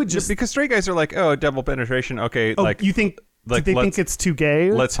 No, I would just because straight guys are like, oh, double penetration. Okay, like you think. Like, do they think it's too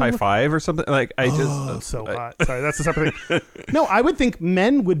gay? Let's high five or something. Like so hot. Sorry, that's a separate thing. No, I would think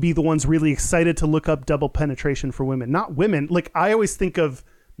men would be the ones really excited to look up double penetration for women, not women. Like I always think of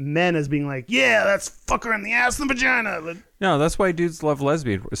men as being like, yeah, that's fuck her in the ass and the vagina. No, that's why dudes love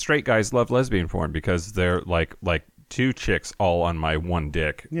straight guys love lesbian porn, because they're like 2 chicks all on my one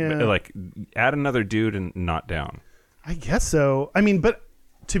dick. Yeah. Like add another dude and not down. I guess so. I mean, but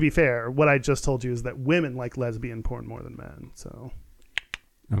to be fair, what I just told you is that women like lesbian porn more than men. So,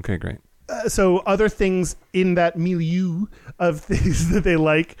 Okay, great. so other things in that milieu of things that they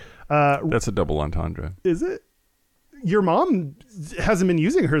like. That's a double entendre. Is it? Your mom hasn't been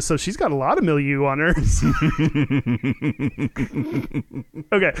using hers, so she's got a lot of milieu on hers.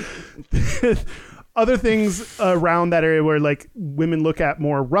 Okay. Other things around that area where like women look at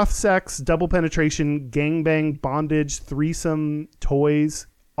more rough sex, double penetration, gangbang, bondage, threesome, toys.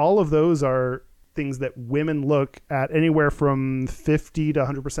 All of those are things that women look at anywhere from 50 to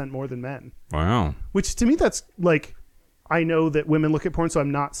 100% more than men. Wow. Which to me, that's like, I know that women look at porn, so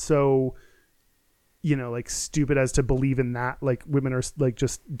I'm not so, like stupid as to believe in that. Like women are like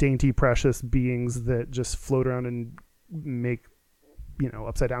just dainty, precious beings that just float around and make,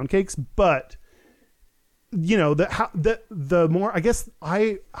 upside down cakes. But the more, I guess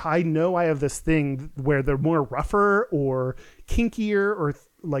I know I have this thing where they're more rougher or kinkier or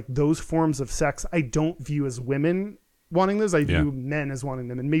like those forms of sex I don't view as women wanting those. I view men as wanting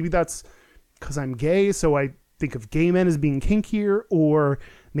them. And maybe that's because I'm gay, so I think of gay men as being kinkier, or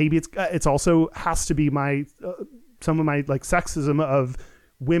maybe it's also has to be my some of my like sexism of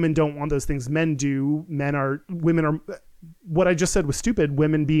women don't want those things men do. Women are what I just said was stupid.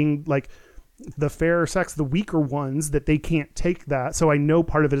 Women being like the fairer sex, the weaker ones, that they can't take that. So I know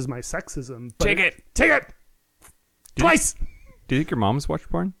part of it is my sexism. But Take it. Twice. Do you think your mom's watched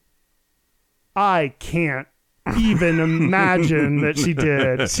porn? I can't even imagine that she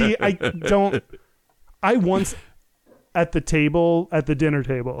did. I once at the dinner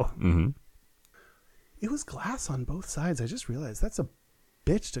table, it was glass on both sides. I just realized that's a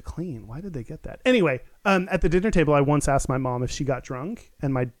bitch to clean. Why did they get that? Anyway, at the dinner table, I once asked my mom if she got drunk,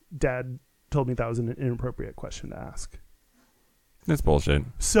 and my dad told me that was an inappropriate question to ask. That's bullshit.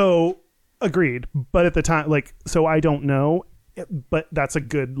 So agreed. But at the time, so I don't know, but that's a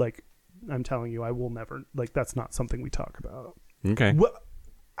good, I'm telling you, I will never, that's not something we talk about. Okay.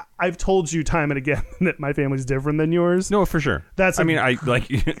 I've told you time and again that my family's different than yours. No, for sure. I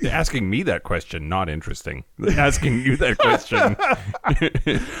like asking me that question, not interesting. Asking you that question.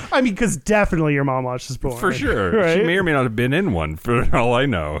 I mean, because definitely your mom watches porn. For sure. Right? She may or may not have been in one, for all I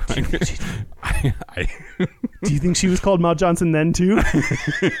know. Do you think she was called Ma Johnson then, too?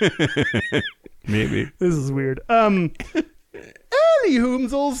 Maybe. This is weird. Any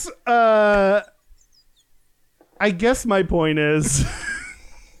hoomsels, I guess my point is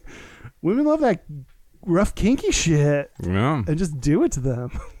women love that rough, kinky shit. Yeah. And just do it to them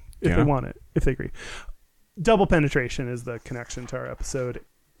if they want it, if they agree. Double penetration is the connection to our episode,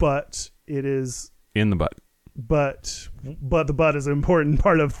 but it is In the butt. But the butt is an important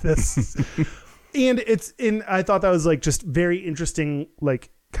part of this. And I thought that was just very interesting,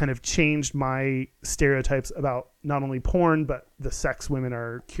 kind of changed my stereotypes about not only porn, but the sex women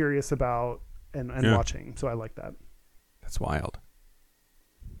are curious about and watching. So I like that. That's wild.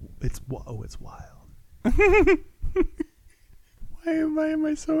 It's wild. Why am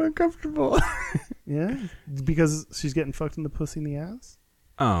I so uncomfortable? Yeah, because she's getting fucked in the pussy in the ass.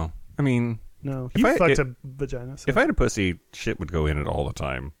 Oh, I mean, no, if you fucked a vagina. So. If I had a pussy, shit would go in it all the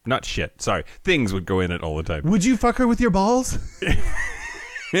time. Not shit. Sorry, things would go in it all the time. Would you fuck her with your balls?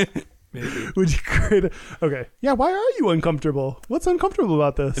 Maybe. Would you create okay. Yeah, why are you uncomfortable? What's uncomfortable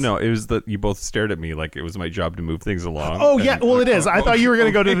about this? No, it was that you both stared at me like it was my job to move things along. Oh, yeah. Well, it is. I thought you were going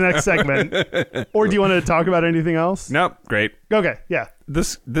to go to the next segment. Or do you want to talk about anything else? Nope. Great. Okay. Yeah.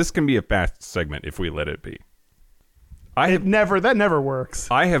 This can be a fast segment if we let it be. That never works.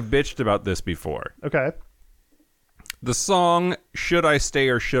 I have bitched about this before. Okay. The song Should I Stay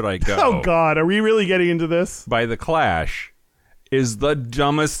or Should I Go? Oh, God. Are we really getting into this? By The Clash is the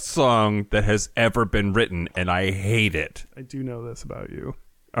dumbest song that has ever been written, and I hate it. I do know this about you.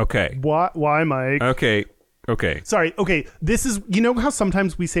 Okay. Why, Mike? Okay. Sorry. Okay. This is, how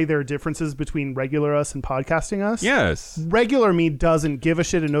sometimes we say there are differences between regular us and podcasting us? Yes. Regular me doesn't give a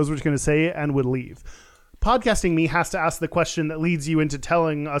shit and knows what you're going to say and would leave. Podcasting me has to ask the question that leads you into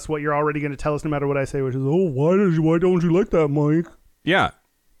telling us what you're already going to tell us no matter what I say, which is, why don't you like that, Mike? Yeah.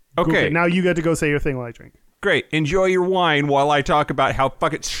 Okay. Now you get to go say your thing while I drink. Great. Enjoy your wine while I talk about how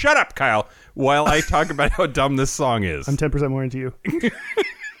fucking... Shut up, Kyle. While I talk about how dumb this song is. I'm 10% more into you.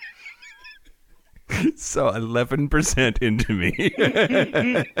 So 11% into me.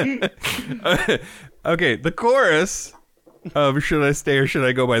 Okay, the chorus of Should I Stay or Should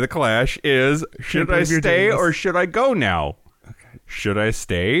I Go by The Clash is Should I stay or should I go now? Okay. Should I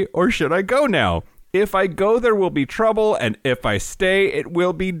stay or should I go now? If I go, there will be trouble, and if I stay, it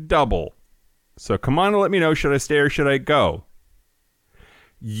will be double. So come on and let me know, should I stay or should I go?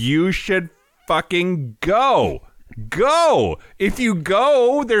 You should fucking go. Go. If you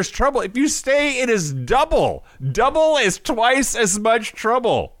go, there's trouble. If you stay, it is double. Double is twice as much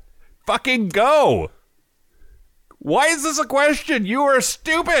trouble. Fucking go. Why is this a question? You are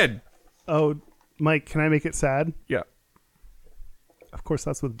stupid. Oh, Mike, can I make it sad? Yeah. Of course,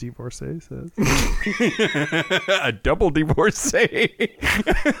 that's what divorcee says. A double divorcee.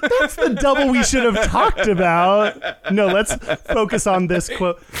 That's the double we should have talked about. No, let's focus on this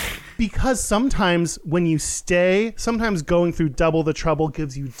quote. Because sometimes when you stay, sometimes going through double the trouble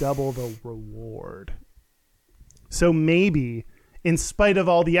gives you double the reward. So maybe, in spite of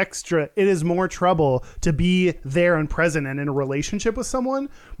all the extra, it is more trouble to be there and present and in a relationship with someone.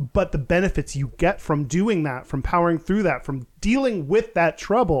 But the benefits you get from doing that, from powering through that, from dealing with that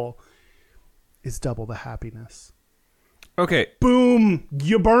trouble is double the happiness. Okay. Boom.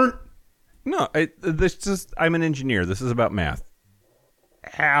 You burnt. No, I'm an engineer. This is about math.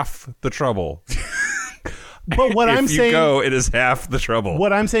 Half the trouble. But what I'm saying, if you go, it is half the trouble.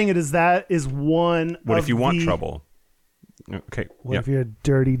 what I'm saying it is that is one. What of if you want the- trouble? Okay. What yeah. if you're a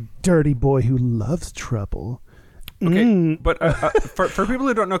dirty, dirty boy who loves trouble? Okay. But for people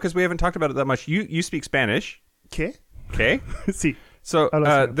who don't know, because we haven't talked about it that much, you speak Spanish. Okay. Okay. See. So Habla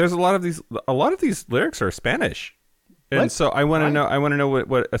español. there's a lot of these lyrics are Spanish. And What? so I want to know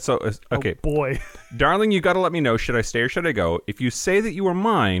what so okay. Oh boy. Darling, you got to let me know, should I stay or should I go? If you say that you are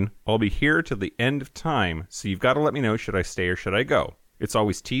mine, I'll be here till the end of time. So you've got to let me know, should I stay or should I go? It's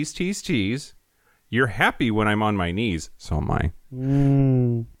always tease, tease, tease. You're happy when I'm on my knees. So am I.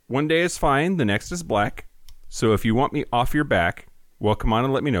 One day is fine, the next is black. So if you want me off your back, well, come on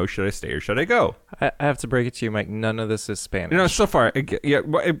and let me know, should I stay or should I go? I have to break it to you, Mike. None of this is Spanish. You know, so far,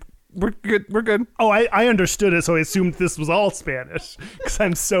 we're good. We're good. Oh, I understood it, so I assumed this was all Spanish because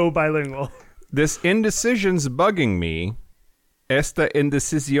I'm so bilingual. This indecision's bugging me. Esta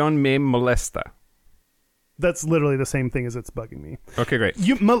indecisión me molesta. That's literally the same thing as it's bugging me. Okay, great.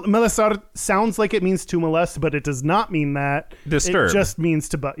 Molestar sounds like it means to molest, but it does not mean that. Disturb. It just means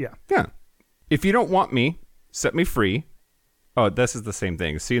to yeah. Yeah. If you don't want me, set me free. Oh, this is the same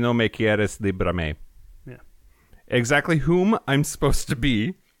thing. Si no me quieres, líbrame. Yeah. Exactly whom I'm supposed to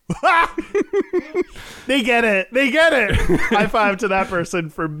be. They get it. They get it. High five to that person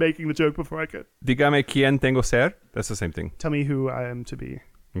for making the joke before I could. Dígame quién tengo ser. That's the same thing. Tell me who I am to be.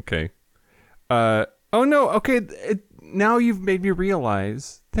 Okay. Oh no. Okay. Now you've made me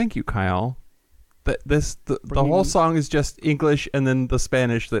realize. Thank you, Kyle. That the whole song is just English and then the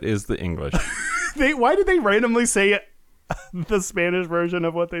Spanish that is the English. Why did they randomly say the Spanish version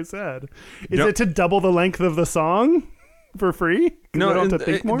of what they said? Is Don't- it to double the length of the song for free? 'Cause they don't have to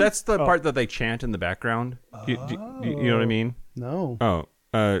think more? that's the part that they chant in the background. You know what I mean? No. Oh.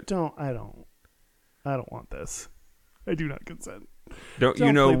 I don't want this. I do not consent. Don't you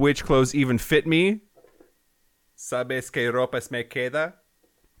Don't know play- which clothes even fit me? Sabes que ropas me queda?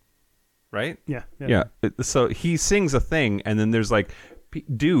 Right? Yeah. Yeah. So he sings a thing, and then there's like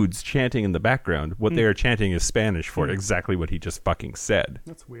dudes chanting in the background. What they are chanting is Spanish for exactly what he just fucking said.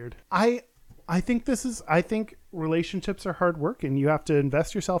 That's weird. I think relationships are hard work, and you have to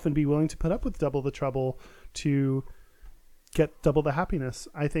invest yourself and be willing to put up with double the trouble to get double the happiness.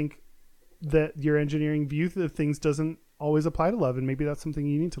 I think that your engineering view of things doesn't always apply to love, and maybe that's something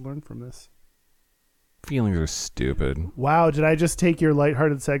you need to learn from this. Feelings are stupid. Wow, did I just take your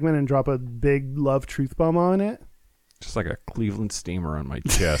lighthearted segment and drop a big love truth bomb on it? Just like a Cleveland steamer on my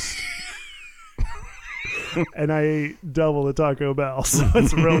chest. And I double the Taco Bell, so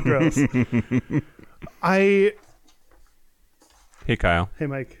it's real gross. Hey, Kyle. Hey,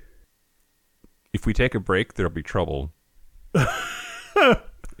 Mike. If we take a break, there'll be trouble.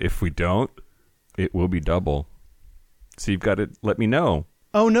 If we don't, it will be double. So you've got to let me know.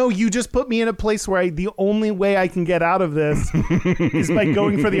 Oh no, you just put me in a place where the only way I can get out of this is by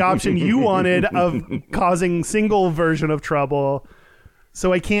going for the option you wanted of causing single version of trouble.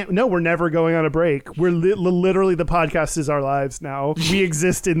 So I can't. No, we're never going on a break. We're literally the podcast is our lives now. We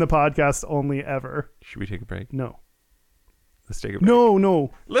exist in the podcast only ever. Should we take a break? No. Let's take a break.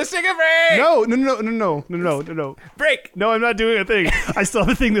 No. Let's take a break. No. Break. No, I'm not doing a thing. I still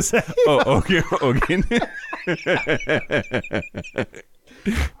have a thing to say. Oh, okay.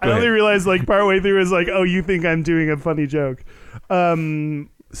 I only realized like partway through is like, oh, you think I'm doing a funny joke.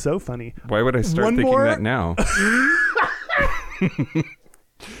 So funny. Why would I start One thinking more? that now?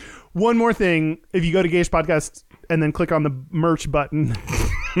 One more thing, if you go to Gage Podcast and then click on the merch button,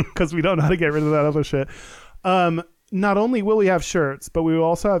 because we don't know how to get rid of that other shit. Not only will we have shirts, but we will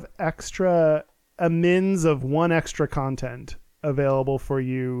also have a mins of one extra content available for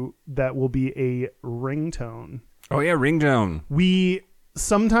you that will be a ringtone. Oh yeah, ringtone. We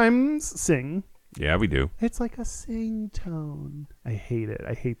sometimes sing, Yeah, we do. It's like a sing tone. I hate it.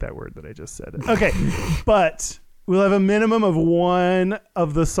 I hate that word that I just said. Okay, but we'll have a minimum of one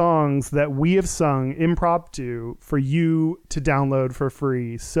of the songs that we have sung impromptu for you to download for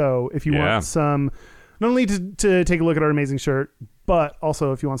free. So if you want some, not only to take a look at our amazing shirt, but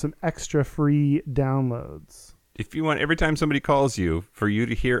also if you want some extra free downloads. If you want every time somebody calls you for you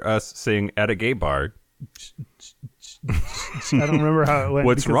to hear us sing at a gay bar, I don't remember how it went.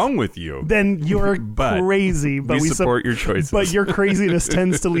 What's wrong with you? Then you're But crazy. But we support your choices. But your craziness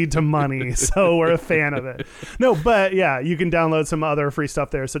tends to lead to money, so we're a fan of it. No, but yeah, you can download some other free stuff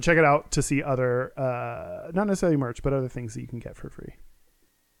there. So check it out to see other, not necessarily merch, but other things that you can get for free.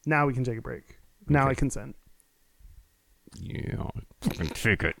 Now we can take a break. Now I consent. Yeah,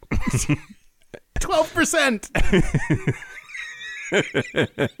 take it. 12%.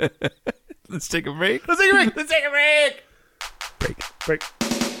 Let's take a break. Let's take a break. Let's take a break. Break.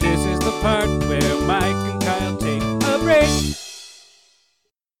 This is the part where Mike and Kyle take a break.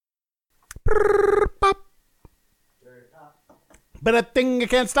 But a thing you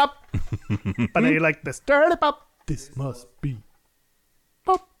can't stop. But I like this dirty pop. This must be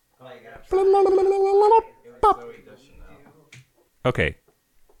pop. Pop. Okay.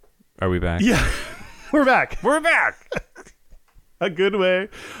 Are we back? Yeah, we're back. We're back. A good way.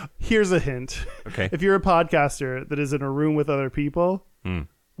 Here's a hint. Okay. If you're a podcaster that is in a room with other people,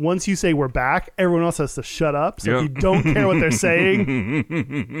 once you say we're back, everyone else has to shut up. So if you don't care what they're saying,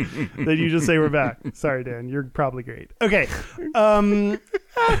 then you just say we're back. Sorry, Dan. You're probably great. Okay.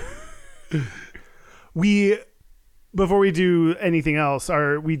 Before we do anything else,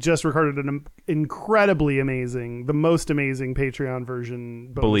 we just recorded an incredibly amazing, the most amazing Patreon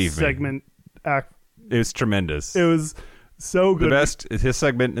version. Believe me. Segment. It was tremendous. It was so good. The best his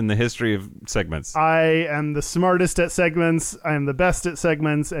segment in the history of segments. I am the smartest at segments. I am the best at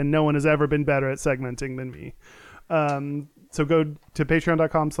segments, and no one has ever been better at segmenting than me. So go to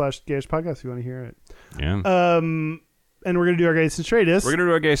patreon.com/gayishpodcast if you want to hear it. Yeah. And we're going to do our gayest and straightest. We're going to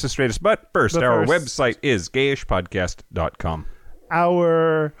do our gayest and straightest, but first, our website is gayishpodcast.com.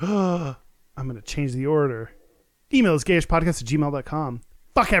 I'm going to change the order. Email is gayishpodcast@gmail.com.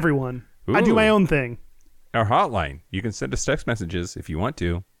 Fuck everyone. I do Ooh. my own thing. Our hotline. You can send us text messages if you want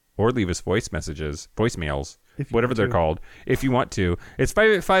to, or leave us voicemails, whatever they're called, if you want to. It's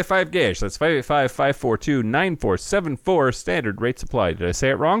 5855-GAYISH. That's 585-542-9474. Standard rates apply. Did I say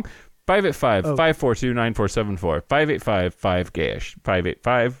it wrong? 585-542-9474. 585-5-GAYISH.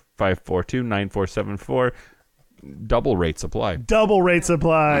 585-542-9474. Double rates apply. Double rates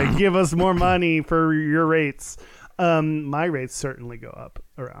apply. Give us more money for your rates. My rates certainly go up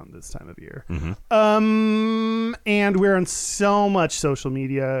around this time of year. And we're on so much social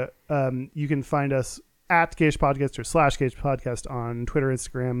media. You can find us at Gayish Podcast or /Gayish Podcast on Twitter,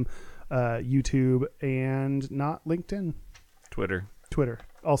 Instagram, YouTube, and not LinkedIn. Twitter.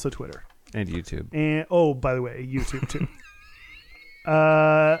 Also Twitter. And YouTube. And by the way, YouTube too.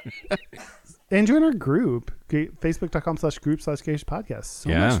 And join our group, facebook.com/group/Gayish Podcast. So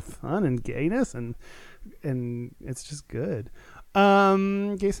much fun and gayness and it's just good.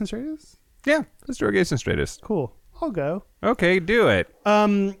 Gays and straightest? Yeah, let's do our gayest and straightest. Cool. I'll go. Okay, do it.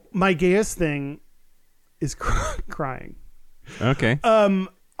 My gayest thing is crying. Okay.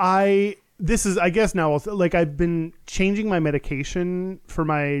 This is, I guess now, like I've been changing my medication for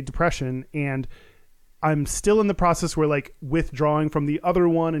my depression, and I'm still in the process where like withdrawing from the other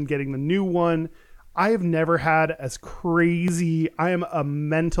one and getting the new one. I have never had as crazy. I am a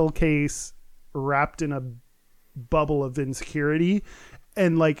mental case wrapped in a bubble of insecurity,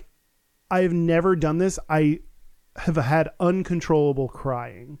 and like I have never done this. I have had uncontrollable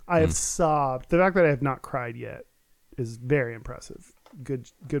crying. I have sobbed. The fact that I have not cried yet is very impressive.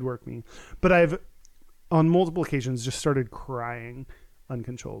 Good work, me. But I've on multiple occasions just started crying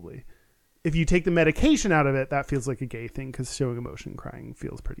uncontrollably. If you take the medication out of it, that feels like a gay thing because showing emotion crying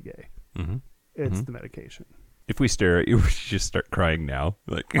feels pretty gay. It's the medication. If we stare at you, we should just start crying now.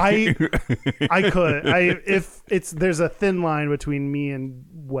 Like I could. There's a thin line between me and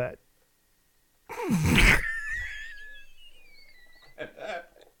wet.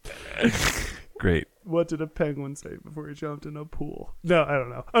 Great. What did a penguin say before he jumped in a pool? No, I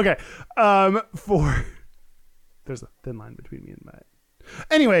don't know. Okay. There's a thin line between me and Matt.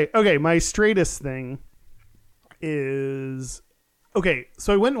 Anyway, okay, my straightest thing is okay,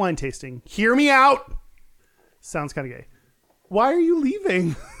 so I went wine tasting. Hear me out. Sounds kind of gay. Why are you leaving?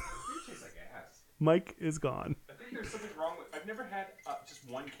 You taste like ass. Mike is gone. I think there's something wrong with. I've never had just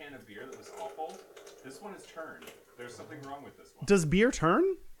one can of beer that was awful. This one is turned. There's something wrong with this one. Does beer turn?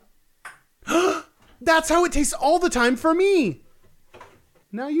 That's how it tastes all the time for me.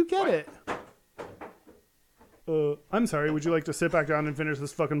 Now you get it. I'm sorry. Would you like to sit back down and finish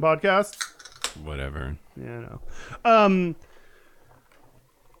this fucking podcast? Whatever. Yeah, no.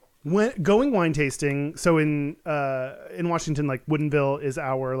 When going wine tasting, so in Washington, like Woodinville is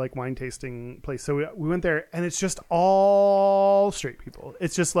our like wine tasting place. So we went there, and it's just all straight people.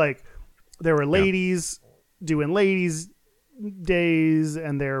 It's just like there were ladies doing ladies days,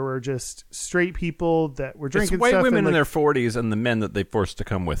 and there were just straight people that were drinking. It's white stuff women and, in like, their 40s and the men that they forced to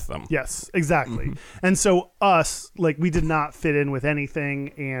come with them. Yes, exactly. And so us, like, we did not fit in with anything,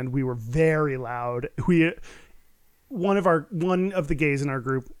 and we were very loud. One of the gays in our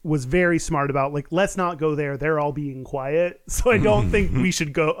group was very smart about, like, let's not go there. They're all being quiet. So I don't think we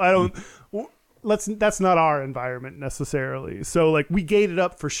should go. That's not our environment necessarily. So like we gated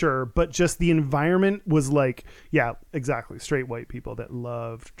up for sure, but just the environment was like, yeah, exactly. Straight white people that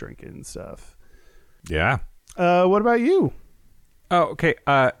loved drinking and stuff. Yeah. What about you? Oh, okay.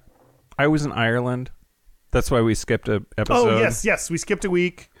 I was in Ireland. That's why we skipped a episode. Oh, yes. We skipped a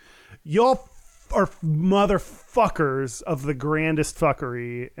week. Y'all are motherfuckers of the grandest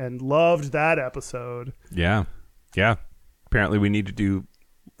fuckery and loved that episode. Yeah. Yeah. Apparently we need to do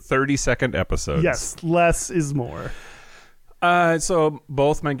 30-second episodes. Yes, less is more. So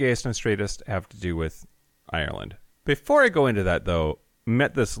both my gayest and straightest have to do with Ireland. Before I go into that, though,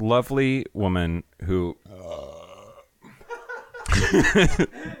 met this lovely woman who...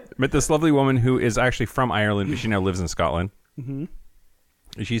 is actually from Ireland, but she now lives in Scotland. Mm-hmm.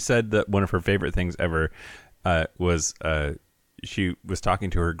 She said that one of her favorite things ever was she was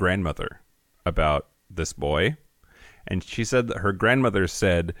talking to her grandmother about this boy. And she said that her grandmother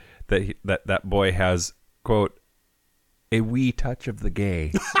said that that boy has, quote, a wee touch of the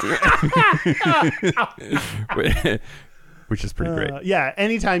gay. Which is pretty great. Yeah,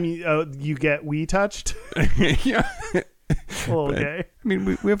 anytime you get wee touched. Yeah. Well, gay. I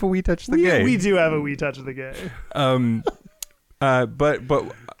mean, we have a wee touch of the gay. We do have a wee touch of the gay.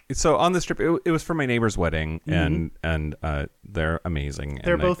 But so on this trip, it was for my neighbor's wedding, and they're amazing.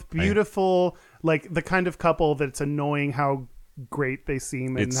 They're and both beautiful, like the kind of couple that's annoying how great they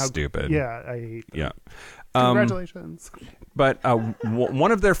seem. And it's how stupid. Yeah, I hate them. Yeah. Congratulations. But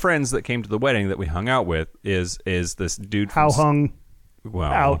one of their friends that came to the wedding that we hung out with is this dude.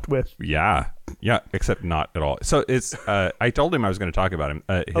 Out with. Yeah, except not at all. So it's. I told him I was going to talk about him.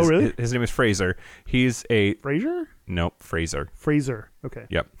 Really? His name is Fraser. He's a Fraser. Nope, Fraser. Okay.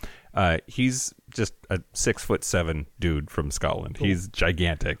 Yep. He's just a 6'7" dude from Scotland. Cool. He's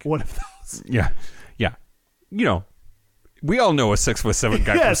gigantic. One of those. Yeah. You know, we all know a 6'7"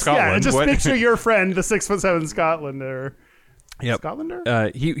 guy from Scotland. Yeah. Just picture your friend, the 6'7" Scotlander. Yep.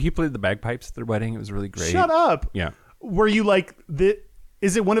 Scotlander. He played the bagpipes at their wedding. It was really great. Shut up. Yeah. Were you like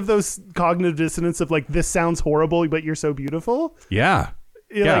is it one of those cognitive dissonance of like, this sounds horrible, but you're so beautiful? Yeah.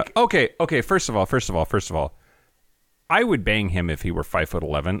 You're yeah. like, Okay. First of all, I would bang him if he were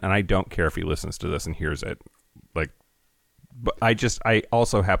 5'11", and I don't care if he listens to this and hears it. Like, but I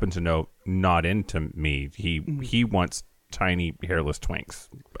also happen to know not into me. He wants tiny hairless twinks,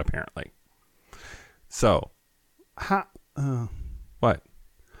 apparently. So, what? I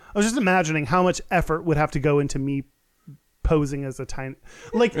was just imagining how much effort would have to go into me posing as a tiny,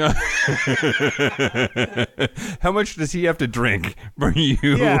 like, how much does he have to drink for you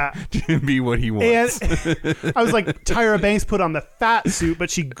to be what he wants? And I was like, Tyra Banks put on the fat suit, but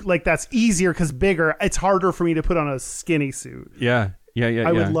she like, that's easier because bigger. It's harder for me to put on a skinny suit. Yeah.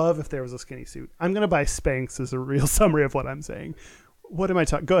 I would love if there was a skinny suit. I'm gonna buy Spanx as a real summary of what I'm saying. What am I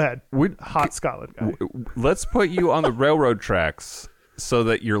talking? Go ahead. Hot Scotland guy. Let's put you on the railroad tracks so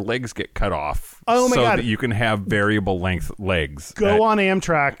that your legs get cut off. Oh my God. So that you can have variable length legs. Go on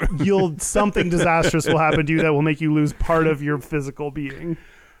Amtrak. Something disastrous will happen to you that will make you lose part of your physical being.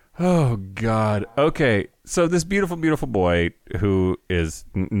 Oh God. Okay. So this beautiful, beautiful boy who is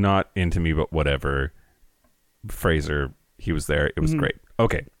not into me, but whatever. Fraser, he was there. It was great.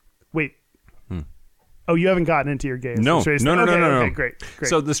 Okay. Wait. Oh, you haven't gotten into your gays. No. Okay, great.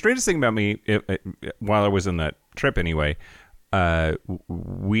 So the straightest thing about me, while I was in that trip anyway,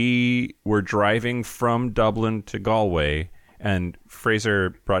 we were driving from Dublin to Galway, and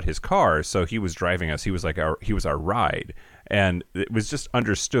Fraser brought his car, so he was driving us. He was our ride, and it was just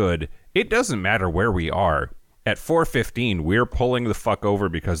understood. It doesn't matter where we are. At 4:15, we're pulling the fuck over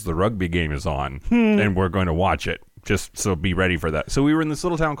because the rugby game is on, and we're going to watch it. Just so be ready for that. So we were in this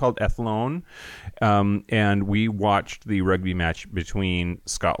little town called Athlone, and we watched the rugby match between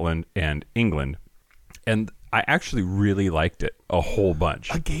Scotland and England, and I actually really liked it a whole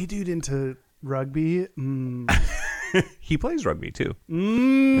bunch. A gay dude into rugby? He plays rugby too.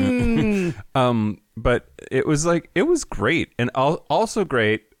 But it was great. And also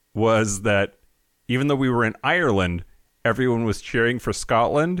great was that even though we were in Ireland, everyone was cheering for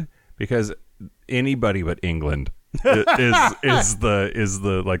Scotland because anybody but England is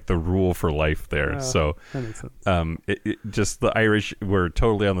the like the rule for life there. So that makes sense. just the Irish were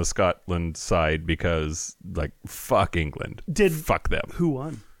totally on the Scotland side because like fuck England. Fuck them. Who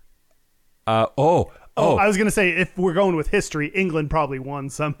won? Oh, I was gonna say, if we're going with history, England probably won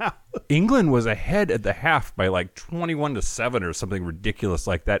somehow. England was ahead at the half by like 21-7 or something ridiculous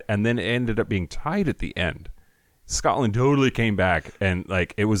like that, and then it ended up being tied at the end. Scotland totally came back, and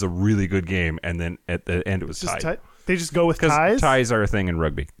like it was a really good game, and then at the end it was tied. They just go with 'Cause ties? ties are a thing in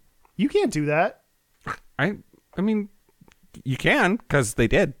rugby. You can't do that. I mean, you can, because they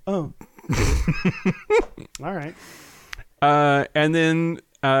did. Oh. All right. And then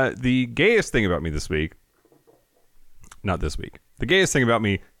the gayest thing about me this week, not this week, the gayest thing about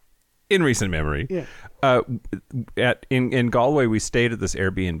me in recent memory, in Galway, we stayed at this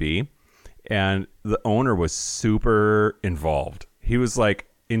Airbnb, and the owner was super involved. He was like,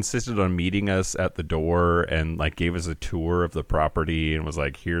 insisted on meeting us at the door and like gave us a tour of the property and was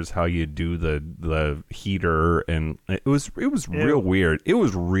like, here's how you do the heater. And it was real weird. It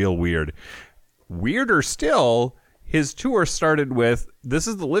was real weird. Weirder still, his tour started with, this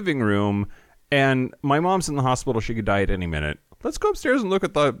is the living room and my mom's in the hospital. She could die at any minute. Let's go upstairs and look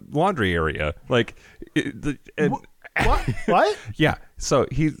at the laundry area. Like, What? Yeah. So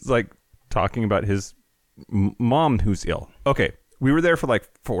he's like talking about his mom who's ill. Okay. We were there for like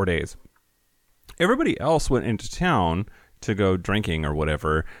 4 days. Everybody else went into town to go drinking or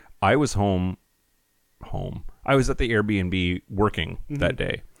whatever. I was home. I was at the Airbnb working that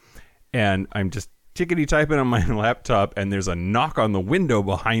day. And I'm just tickety typing on my laptop, and there's a knock on the window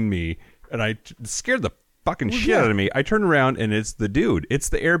behind me, and I scared the fucking shit out of me. I turn around, and it's the dude. It's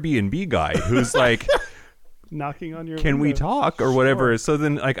the Airbnb guy who's like, knocking on your can window. we talk or whatever? So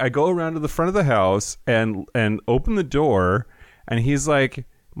then like I go around to the front of the house and open the door, and he's like,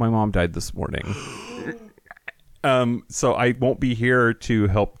 my mom died this morning. So I won't be here to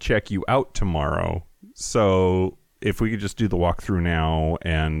help check you out tomorrow. So if we could just do the walkthrough now,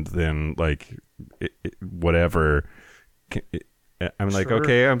 and then like whatever. I'm like, Sure.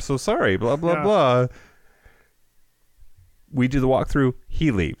 okay, I'm so sorry, blah, blah, blah. We do the walkthrough.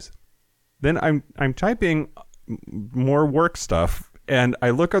 He leaves. Then I'm typing more work stuff, and I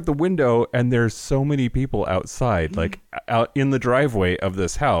look out the window, and there's so many people outside, like out in the driveway of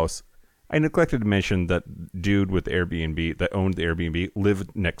this house. I neglected to mention that dude with the Airbnb that owned the Airbnb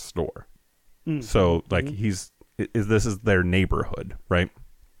lived next door. So like this is their neighborhood, right?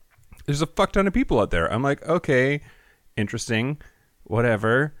 There's a fuck ton of people out there. I'm like, okay, interesting,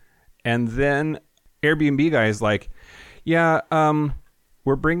 whatever. And then Airbnb guy is like, yeah,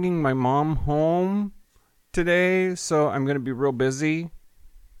 we're bringing my mom home today, so I'm going to be real busy.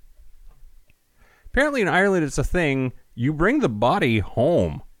 Apparently in Ireland, it's a thing. You bring the body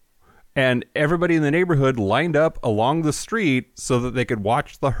home. And everybody in the neighborhood lined up along the street so that they could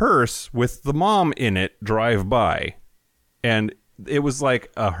watch the hearse with the mom in it drive by. And it was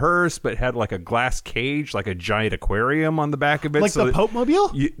like a hearse, but had like a glass cage, like a giant aquarium on the back of it. Like so the Pope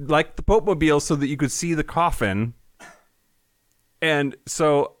Mobile? Like the Pope Mobile, so that you could see the coffin. And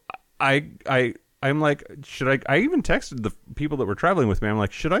so I'm like, should I even texted the people that were traveling with me. I'm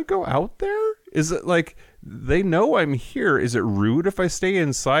like, should I go out there? Is it like, they know I'm here. Is it rude if I stay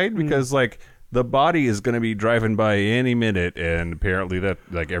inside? Because like the body is going to be driving by any minute. And apparently that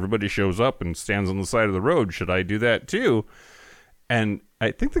like everybody shows up and stands on the side of the road. Should I do that too? And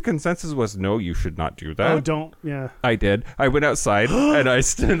I think the consensus was, no, you should not do that. Oh, don't. Yeah. I did. I went outside and I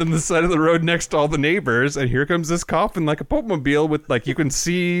stood on the side of the road next to all the neighbors, and here comes this coffin, like a Pope Mobile with like, you can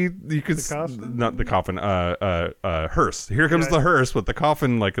see, not the coffin, hearse. Here comes the hearse with the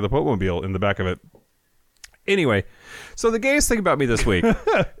coffin, like the Pope Mobile in the back of it. Anyway, so the gayest thing about me this week,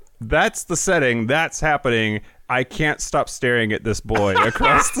 that's the setting, that's happening. I can't stop staring at this boy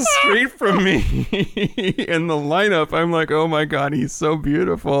across the street from me in the lineup. I'm like, oh my God, he's so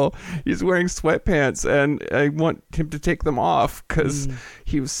beautiful. He's wearing sweatpants, and I want him to take them off because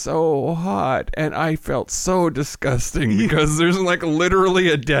he was so hot, and I felt so disgusting because there's like literally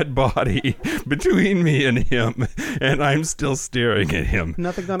a dead body between me and him, and I'm still staring at him.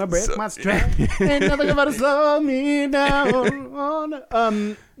 Nothing gonna break my strength. Ain't nothing gonna slow me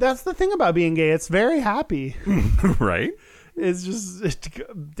down. That's the thing about being gay. It's very happy. Right? It's just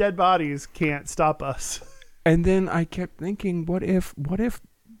dead bodies can't stop us. And then I kept thinking, what if,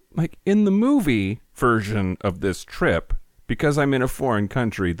 like in the movie version of this trip, because I'm in a foreign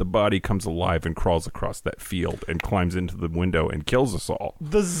country, the body comes alive and crawls across that field and climbs into the window and kills us all.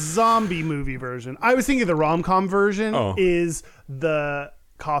 The zombie movie version. I was thinking the rom-com version is the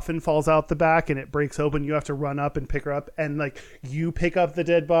coffin falls out the back and it breaks open. You have to run up and pick her up, and like you pick up the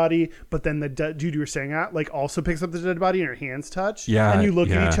dead body, but then the dude you were staring at like also picks up the dead body and your hands touch. Yeah, and you look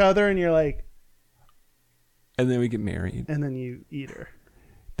yeah. at each other and you're like, And then we get married. and then you eat her.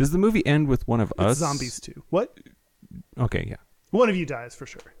 Does the movie end with one of us? It's zombies too. What? Okay, yeah. One of you dies for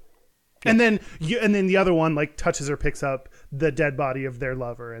sure. And then the other one like touches or picks up the dead body of their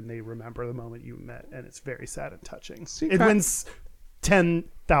lover, and they remember the moment you met, and it's very sad and touching. It wins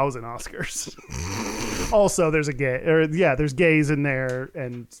 10,000 Oscars. Also, there's there's gays in there,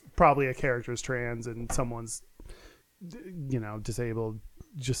 and probably a character's trans, and someone's disabled,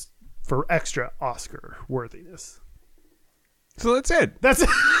 just for extra Oscar worthiness. So that's it. That's it.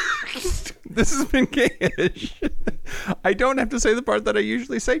 This has been Gayish. I don't have to say the part that I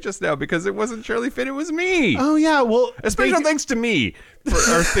usually say just now because it wasn't Charlie Finn, it was me. Oh yeah, well, A special thanks to me for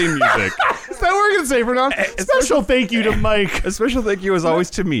our theme music. Is that what we're gonna say for now? Special thank you to Mike. A special thank you as always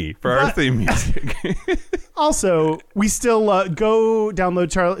to me for our theme music. Also, we still go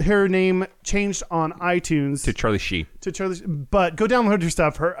download Charlie. Her name changed on iTunes To Charlie Sheen. to Charlie, but go download her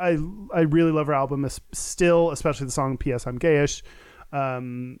stuff. I really love her album. Still, especially the song "P.S. I'm Gayish."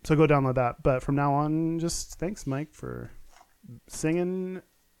 So go download that. But from now on, just thanks, Mike, for singing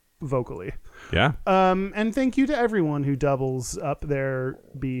vocally. Yeah. And thank you to everyone who doubles up their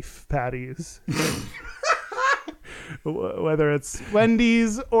beef patties, whether it's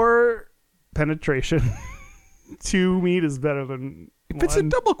Wendy's or penetration. 2 meat is better than If it's a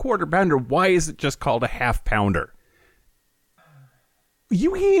double quarter pounder, why is it just called a half pounder?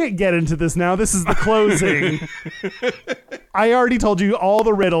 You can't get into this now. This is the closing. I already told you all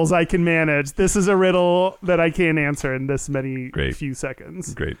the riddles I can manage. This is a riddle that I can't answer in this few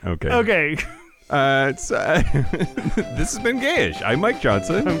seconds. Great. Okay. Okay. This has been Gayish. I'm Mike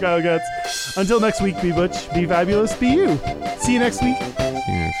Johnson. I'm Kyle Guts. Until next week, be butch, be fabulous, be you. See you next week. See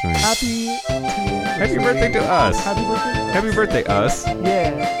you next week. Happy birthday to us. Happy birthday. Happy birthday, us.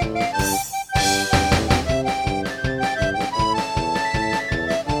 Yeah.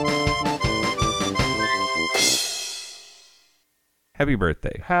 Happy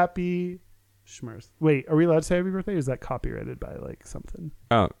birthday. Happy Schmurth. Wait, are we allowed to say happy birthday? Or is that copyrighted by like something?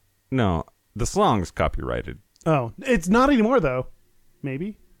 Oh, no. The song's copyrighted. Oh, it's not anymore though.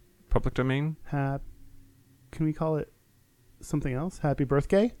 Maybe. Public domain? Can we call it something else? Happy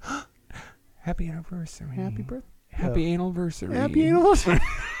birthday? Happy anniversary. Happy birthday. Happy anniversary. Happy anniversary.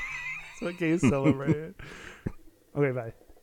 That's what gays celebrate. Okay, bye.